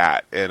to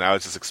that, and I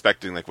was just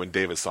expecting, when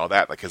David saw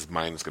that, his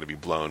mind was going to be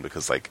blown,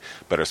 because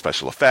better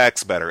special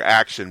effects, better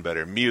action,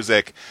 better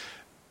music.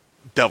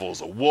 Devil's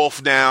a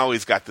wolf now.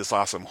 He's got this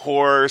awesome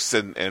horse,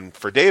 and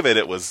for David,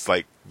 it was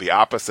the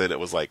opposite. It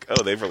was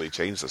oh, they've really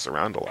changed this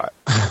around a lot.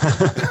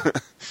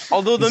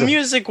 Although the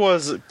music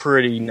was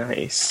pretty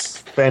nice.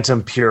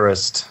 Phantom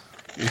purist.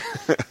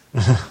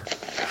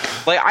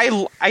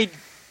 I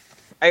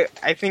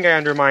think I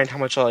undermined how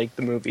much I like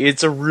the movie.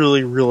 It's a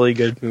really, really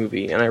good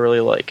movie, and I really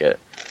like it.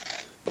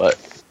 But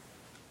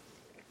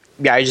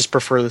yeah, I just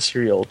prefer the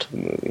serial to the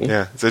movie.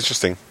 Yeah, it's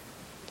interesting.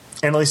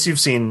 And at least you've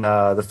seen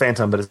the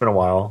Phantom, but it's been a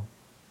while.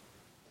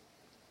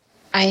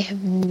 I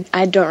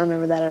don't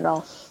remember that at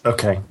all.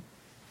 Okay.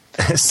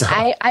 So.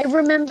 I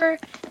remember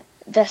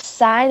the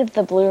side of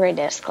the Blu-ray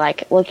disc,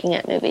 looking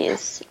at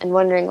movies and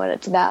wondering what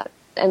it's about,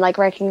 and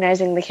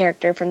recognizing the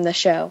character from the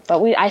show.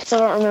 But I still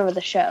don't remember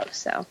the show.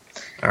 So.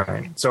 All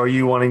right. So are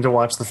you wanting to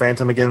watch the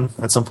Phantom again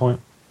at some point?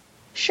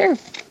 Sure.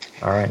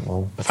 All right.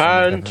 Well,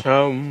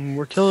 Phantom,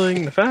 we're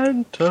killing the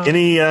Phantom.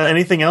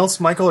 Anything else,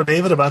 Michael or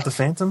David, about the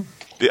Phantom?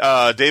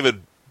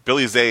 David,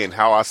 Billy Zane,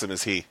 how awesome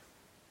is he?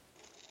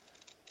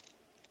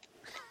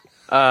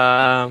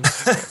 That's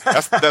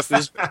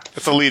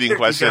a leading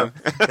question.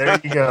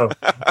 There you go.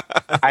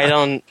 I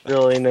don't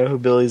really know who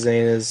Billy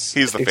Zane is.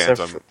 He's the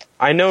Phantom.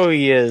 I know who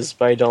he is,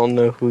 but I don't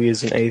know who he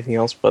is in anything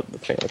else but the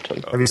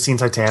Phantom. Have you seen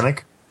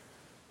Titanic?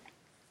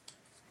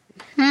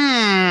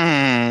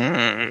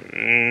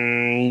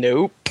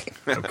 Nope.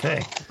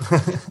 Okay.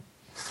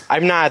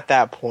 I'm not at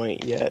that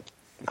point yet.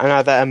 I'm not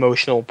at that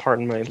emotional part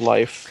in my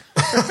life.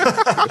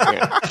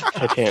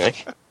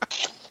 Titanic.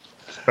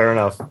 Fair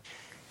enough.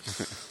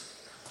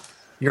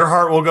 Your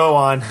heart will go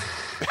on.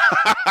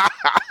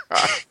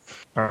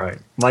 All right.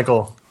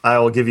 Michael, I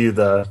will give you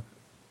the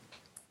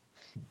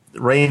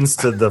reins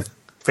to the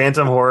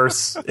Phantom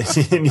horse,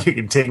 and you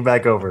can take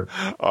back over.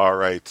 All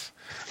right.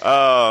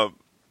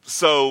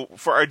 So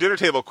for our dinner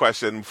table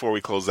question, before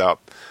we close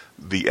out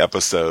the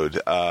episode,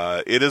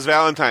 it is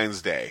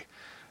Valentine's Day.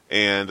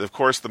 And, of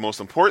course, the most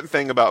important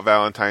thing about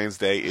Valentine's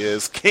Day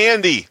is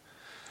candy.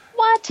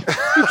 What?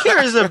 Who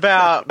cares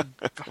about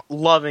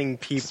loving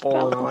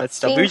people and all that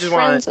stuff? We just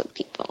want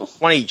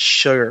to eat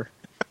sugar.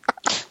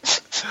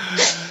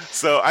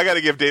 So I got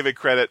to give David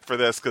credit for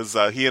this, because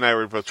he and I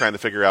were both trying to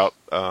figure out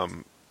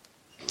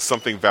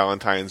something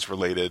Valentine's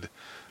related,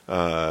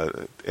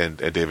 and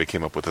David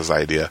came up with his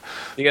idea.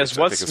 Because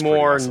what's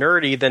more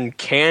nerdy than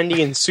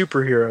candy and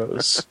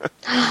superheroes?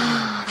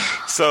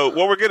 So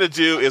what we're going to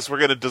do is we're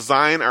going to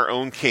design our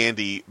own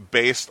candy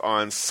based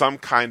on some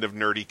kind of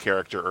nerdy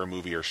character or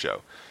movie or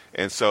show.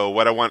 And so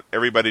what I want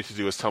everybody to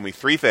do is tell me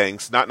 3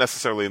 things, not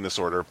necessarily in this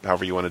order,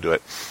 however you want to do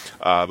it.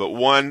 But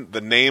 1, the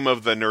name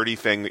of the nerdy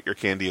thing that your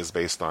candy is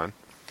based on.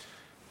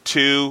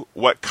 2,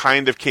 what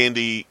kind of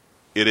candy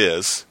it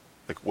is.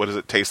 What does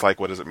it taste like?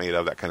 What is it made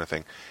of? That kind of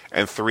thing.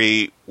 And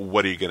 3,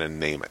 what are you going to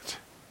name it?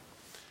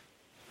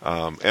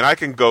 And I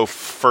can go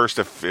first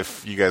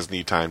if you guys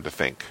need time to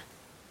think.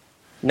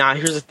 Nah,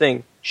 here's the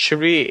thing. Should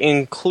we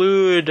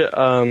include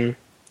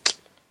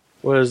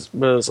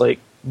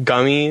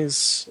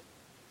gummies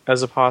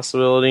as a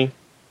possibility,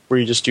 where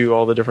you just do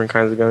all the different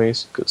kinds of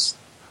gummies? Because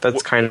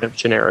that's kind of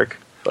generic.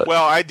 But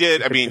well, I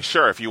did. I mean,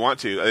 sure, if you want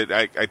to.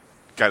 I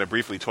kind of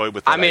briefly toyed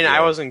with that.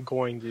 I wasn't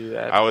going to do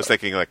that. I was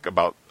thinking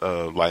about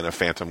a line of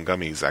Phantom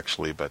gummies,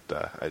 actually, but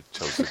I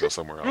chose to go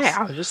somewhere else. Yeah,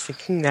 I was just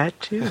thinking that,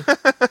 too.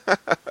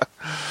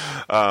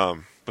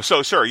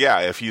 So, sure, yeah,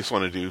 if you just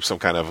want to do some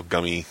kind of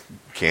gummy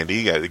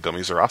candy, the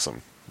gummies are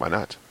awesome. Why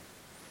not?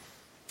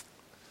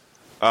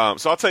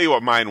 So I'll tell you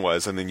what mine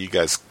was, and then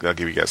I'll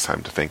give you guys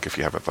time to think if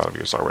you haven't thought of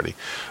yours already.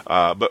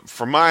 But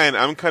for mine,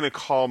 I'm going to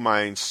call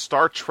mine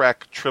Star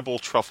Trek Tribble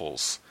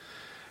Truffles.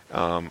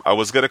 I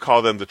was going to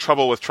call them the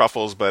Trouble with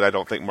Truffles, but I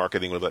don't think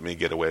marketing would let me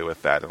get away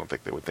with that. I don't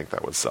think they would think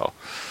that would sell.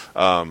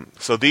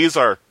 So these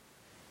are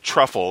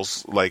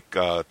truffles, like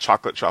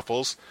chocolate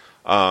truffles.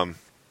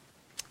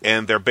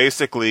 And they're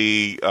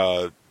basically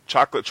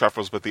chocolate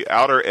truffles, but the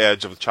outer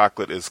edge of the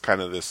chocolate is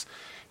kind of this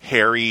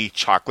hairy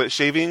chocolate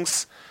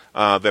shavings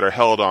that are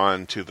held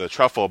on to the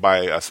truffle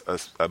by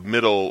a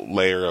middle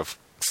layer of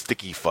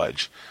sticky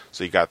fudge.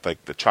 So you got the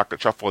chocolate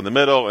truffle in the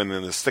middle, and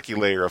then the sticky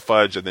layer of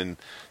fudge, and then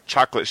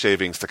chocolate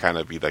shavings to kind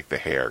of be like the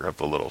hair of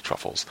the little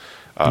truffles,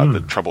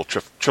 the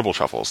Tribble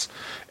truffles.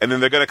 And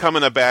then they're going to come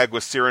in a bag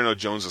with Cyrano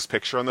Jones's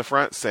picture on the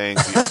front, saying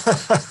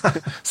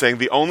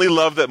the only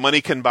love that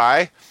money can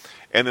buy.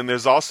 And then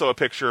there's also a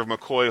picture of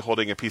McCoy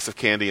holding a piece of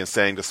candy and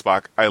saying to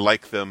Spock, "I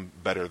like them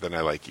better than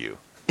I like you."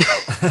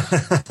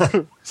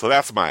 So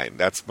that's mine.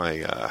 That's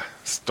my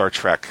Star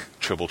Trek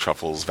Tribble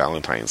Truffles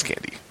Valentine's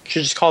candy. You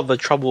should just call it the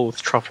Trouble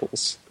with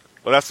Truffles.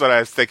 Well, that's what I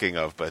was thinking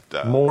of, but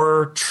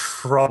More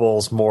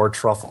troubles, more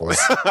truffles.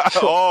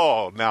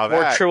 oh, now that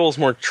More tribbles,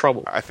 more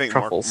trouble. I think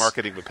truffles.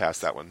 marketing would pass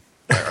that one.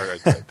 I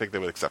think they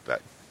would accept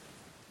that.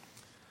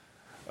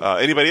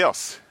 Anybody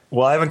else?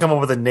 Well, I haven't come up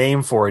with a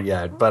name for it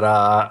yet, but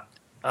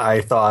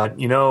I thought,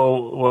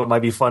 what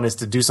might be fun is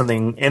to do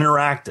something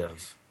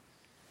interactive.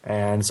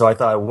 And so I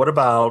thought, what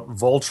about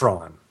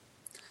Voltron?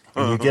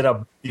 And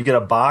you get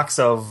a box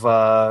of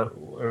what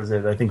was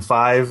it? I think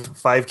five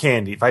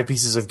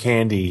pieces of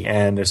candy,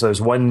 and so there's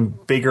one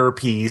bigger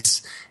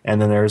piece, and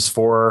then there's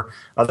 4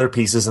 other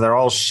pieces, and they're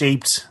all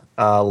shaped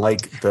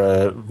like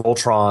the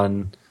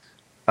Voltron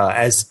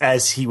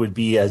as he would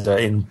be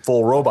in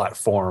full robot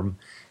form.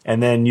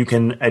 And then you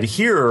can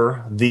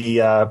adhere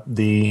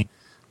the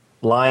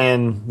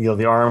lion,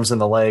 the arms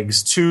and the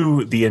legs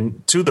to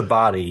the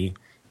body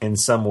in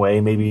some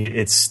way. Maybe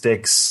it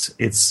sticks.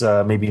 It's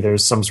maybe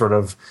there's some sort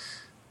of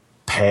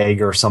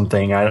peg or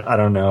something. I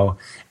don't know.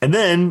 And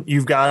then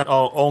you've got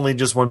only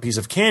just one piece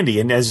of candy.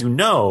 And as you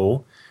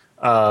know,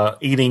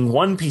 eating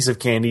one piece of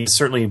candy is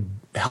certainly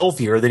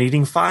healthier than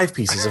eating 5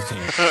 pieces of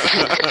candy.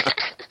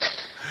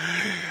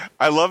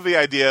 I love the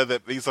idea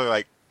that these are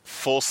like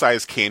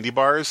full-size candy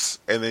bars,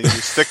 and then you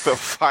stick the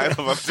 5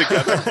 of them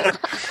together.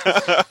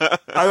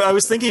 I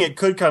was thinking it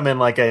could come in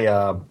like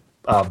a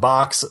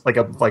box, like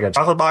a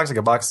chocolate box, like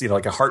a box,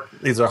 like a heart.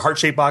 These are a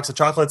heart-shaped box of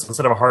chocolates.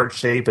 Instead of a heart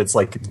shape, it's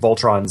like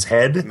Voltron's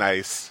head.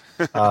 Nice.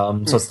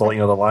 So it's the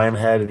the lion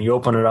head, and you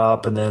open it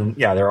up, and then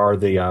there are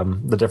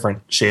the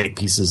different shaped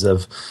pieces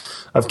of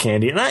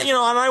candy, and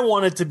I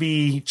want it to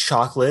be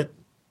chocolate,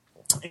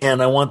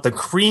 and I want the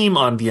cream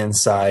on the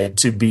inside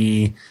to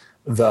be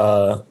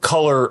the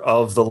color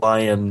of the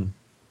lion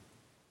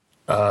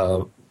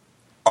arm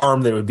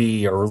that it would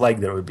be, or leg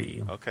that it would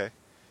be. Okay.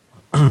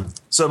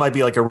 So it might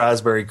be like a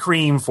raspberry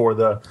cream for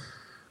the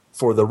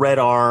red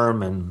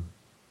arm, and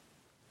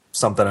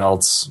something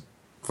else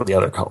for the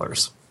other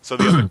colors. So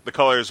the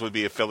colors would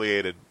be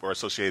affiliated or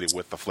associated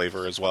with the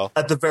flavor as well.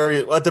 At the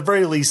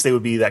very least, they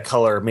would be that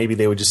color. Maybe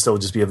they would still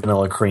be a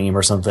vanilla cream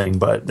or something,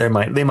 but they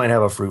might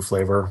have a fruit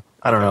flavor.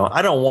 I don't know.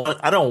 I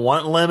don't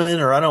want lemon,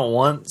 or I don't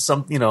want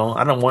some. I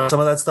don't want some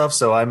of that stuff.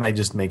 So I might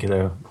just make it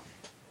a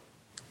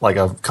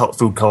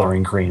food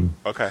coloring cream.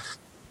 Okay.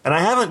 And I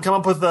haven't come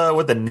up with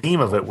what the name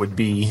of it would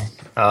be.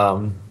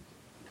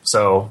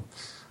 So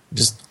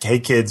just, hey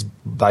kids,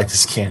 buy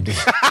this candy.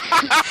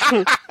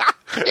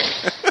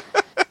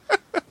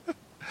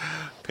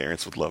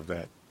 Parents would love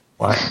that.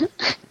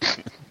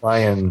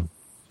 Lion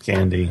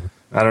candy.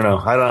 I don't know.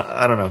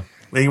 I don't know.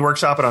 We can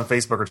workshop it on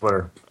Facebook or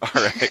Twitter. All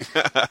right.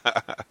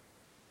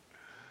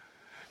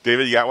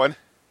 David, you got one?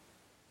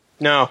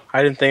 No,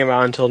 I didn't think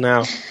about it until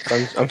now.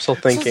 I'm still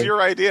thinking. This is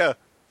your idea.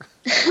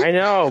 I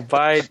know,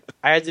 but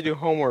I had to do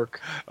homework.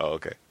 Oh,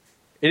 okay.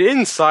 An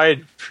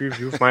inside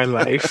preview of my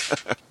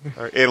life.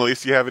 All right.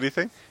 Annalise, do you have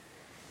anything?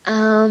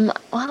 Well,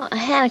 I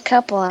had a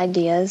couple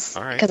ideas.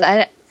 All right.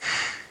 Because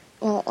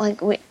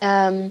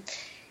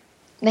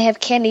they have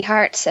candy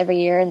hearts every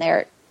year, and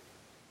they're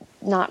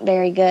not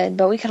very good.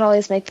 But we could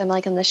always make them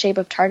like in the shape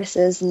of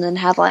TARDISes, and then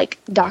have like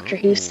Doctor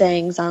Who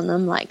sayings on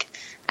them, like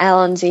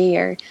Alan Z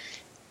or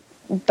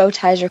bow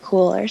ties are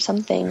cool or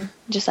something.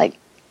 Just like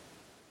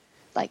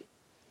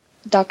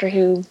Doctor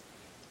Who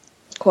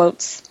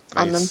quotes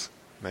on them.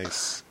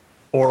 Nice.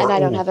 And I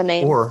don't have a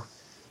name. Or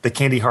the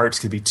candy hearts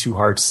could be 2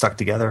 hearts stuck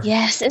together.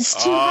 Yes,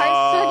 it's 2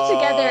 hearts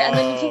stuck together, and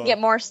then you can get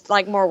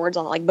more words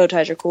on it, like bow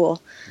ties are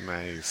cool.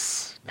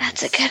 Nice.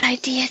 That's a good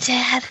idea,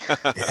 Dad.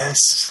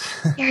 Yes.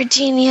 You're a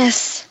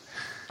genius.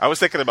 I was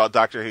thinking about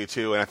Doctor Who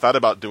too, and I thought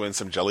about doing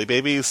some jelly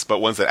babies, but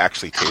ones that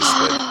actually taste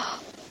good.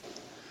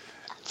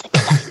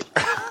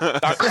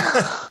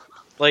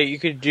 Like you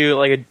could do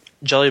like a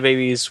jelly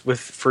babies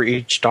for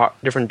each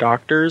different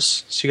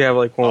doctors, so you could have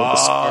like one with the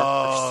spark.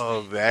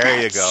 Oh,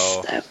 there you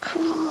go. So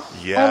cool.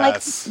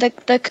 Yes. Or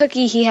like the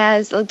cookie he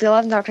has, like the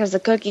 11th Doctor has a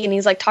cookie, and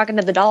he's like talking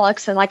to the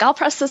Daleks, and like, I'll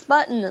press this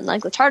button, and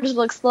like the TARDIS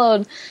will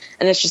explode,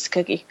 and it's just a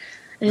cookie.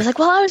 And he's like,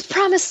 well, I was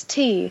promised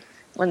tea,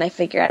 when they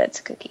figure out it's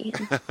a cookie.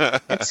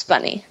 It's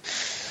funny.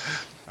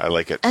 I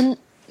like it.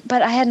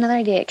 But I had another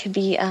idea. It could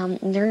be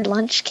nerd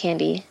lunch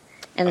candy.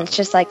 And it's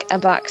just like a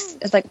box.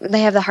 It's like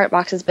they have the heart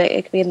boxes, but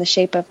it could be in the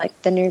shape of like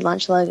the Nerd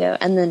Lunch logo,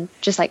 and then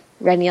just like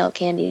red and yellow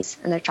candies,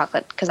 and they're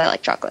chocolate because I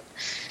like chocolate.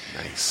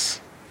 Nice.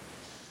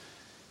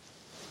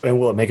 And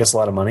will it make us a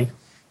lot of money?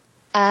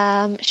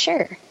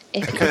 Sure,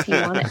 if you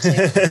want it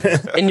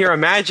to. In your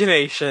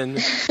imagination,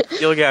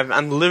 you'll get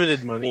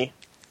unlimited money.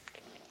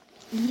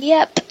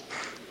 Yep.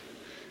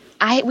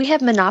 We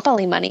have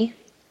Monopoly money.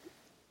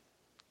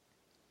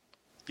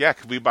 Yeah,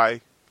 could we buy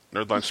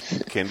Nerd Lunch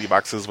candy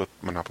boxes with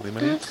Monopoly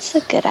money? That's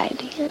a good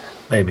idea.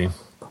 Maybe.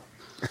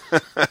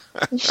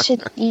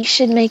 You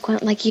should make one.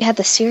 Like you had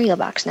the cereal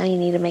box. Now you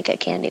need to make a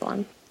candy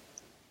one.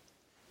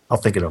 I'll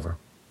think it over.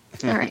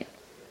 All right.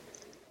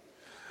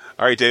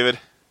 All right, David.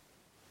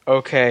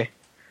 Okay.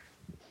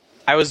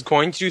 I was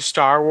going to do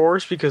Star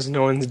Wars because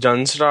no one's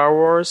done Star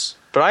Wars,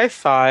 but I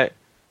thought,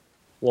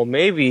 well,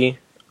 maybe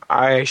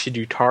I should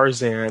do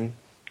Tarzan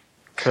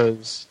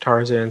because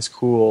Tarzan's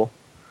cool.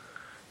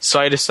 So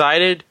I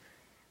decided,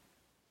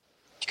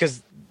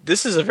 because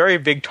this is a very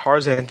big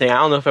Tarzan thing. I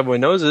don't know if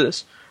everyone knows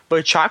this,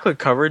 but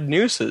chocolate-covered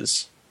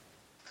nooses.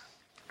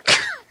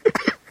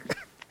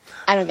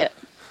 I don't get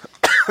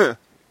it.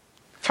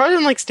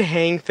 Tarzan likes to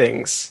hang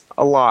things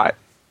a lot.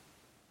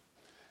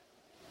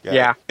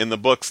 Yeah. In the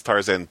books,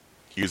 Tarzan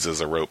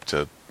uses a rope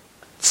to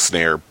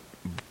snare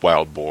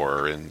wild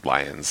boar and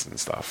lions and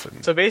stuff.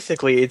 And So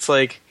basically, it's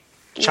like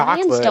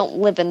chocolate. Lions don't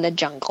live in the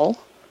jungle.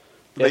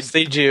 Yes,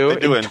 they do. They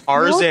do in in-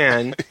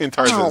 Tarzan. in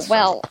Tarzan's Oh,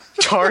 well,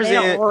 they Tarzan.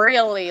 don't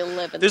really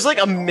live in There's the like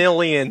a jungle.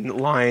 million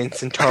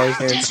lions in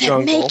Tarzan's Doesn't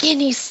jungle. make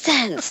any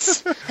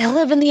sense. They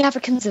live in the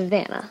African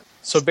savannah.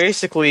 So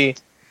basically,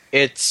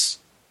 it's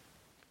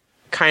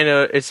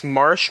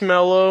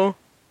marshmallow.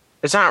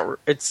 It's not.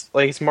 It's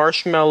like it's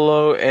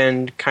marshmallow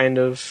and kind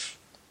of,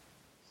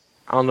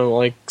 I don't know,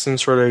 like some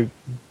sort of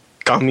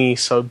gummy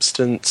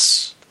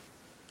substance,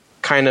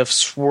 kind of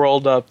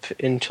swirled up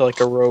into like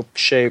a rope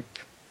shape,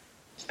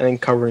 and then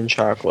covered in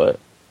chocolate.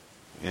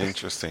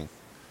 Interesting.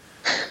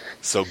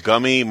 So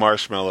gummy,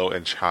 marshmallow,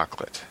 and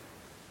chocolate.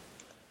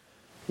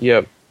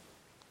 Yep,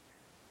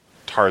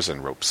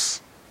 Tarzan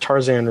ropes.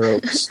 Tarzan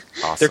ropes.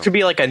 Awesome. There could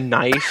be like a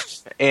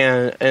knife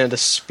and a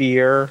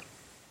spear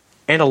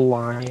and a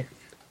lion.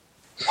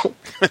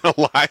 a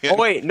lion. Oh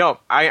wait, no. No,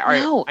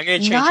 I'm gonna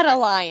change. not a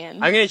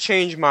lion. I'm gonna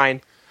change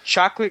mine.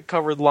 Chocolate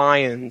covered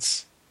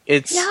lions.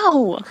 It's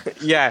No.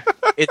 yeah.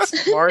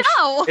 It's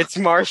No. It's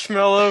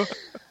marshmallow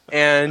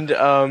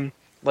and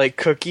like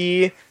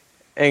cookie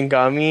and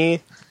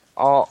gummy,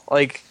 all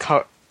like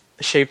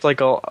shaped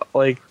like a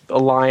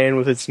lion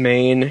with its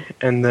mane,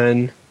 and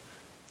then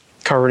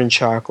covered in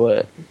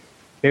chocolate.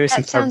 Maybe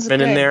some That sounds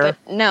peppermint good, in there.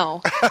 but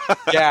no.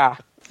 Yeah.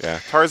 Yeah,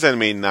 Tarzan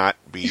may not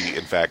be,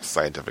 in fact,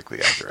 scientifically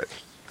accurate.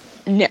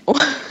 No.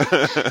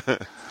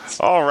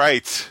 All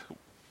right.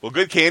 Well,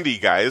 good candy,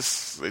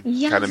 guys. It's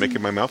Yum. kind of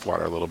making my mouth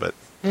water a little bit.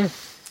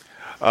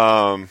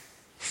 All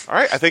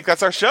right, I think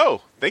that's our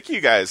show. Thank you,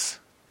 guys.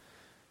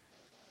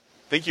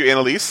 Thank you,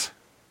 Annalise.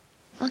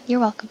 Oh, you're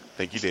welcome.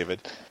 Thank you,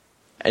 David.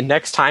 And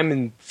next time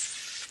in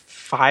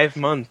 5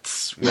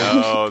 months.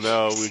 No,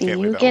 we See can't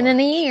you wait again that in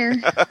long. a year.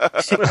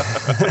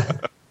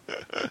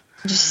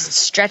 Just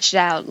stretch it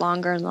out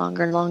longer and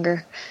longer and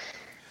longer.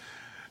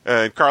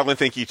 Carlin,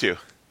 thank you, too.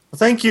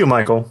 Thank you,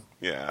 Michael.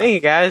 Yeah, Thank you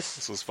guys.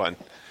 this was fun.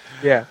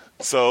 Yeah.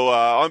 So,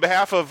 on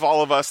behalf of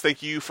all of us,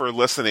 thank you for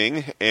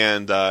listening.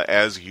 And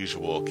as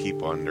usual,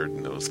 keep on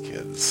nerding those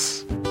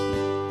kids.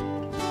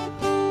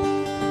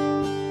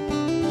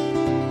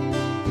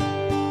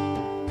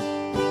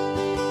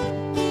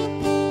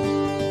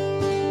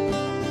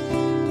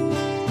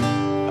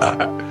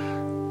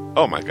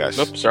 Oh my gosh,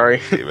 Oops,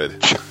 sorry.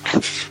 David.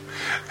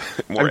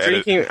 I'm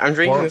drinking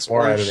this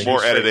more orange editing. juice.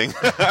 More editing.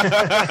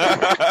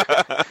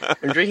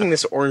 I'm drinking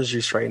this orange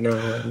juice right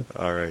now.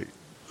 All right,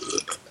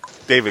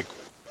 David.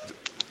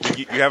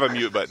 You have a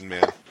mute button,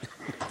 man.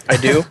 I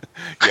do?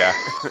 Yeah.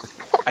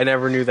 I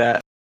never knew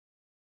that.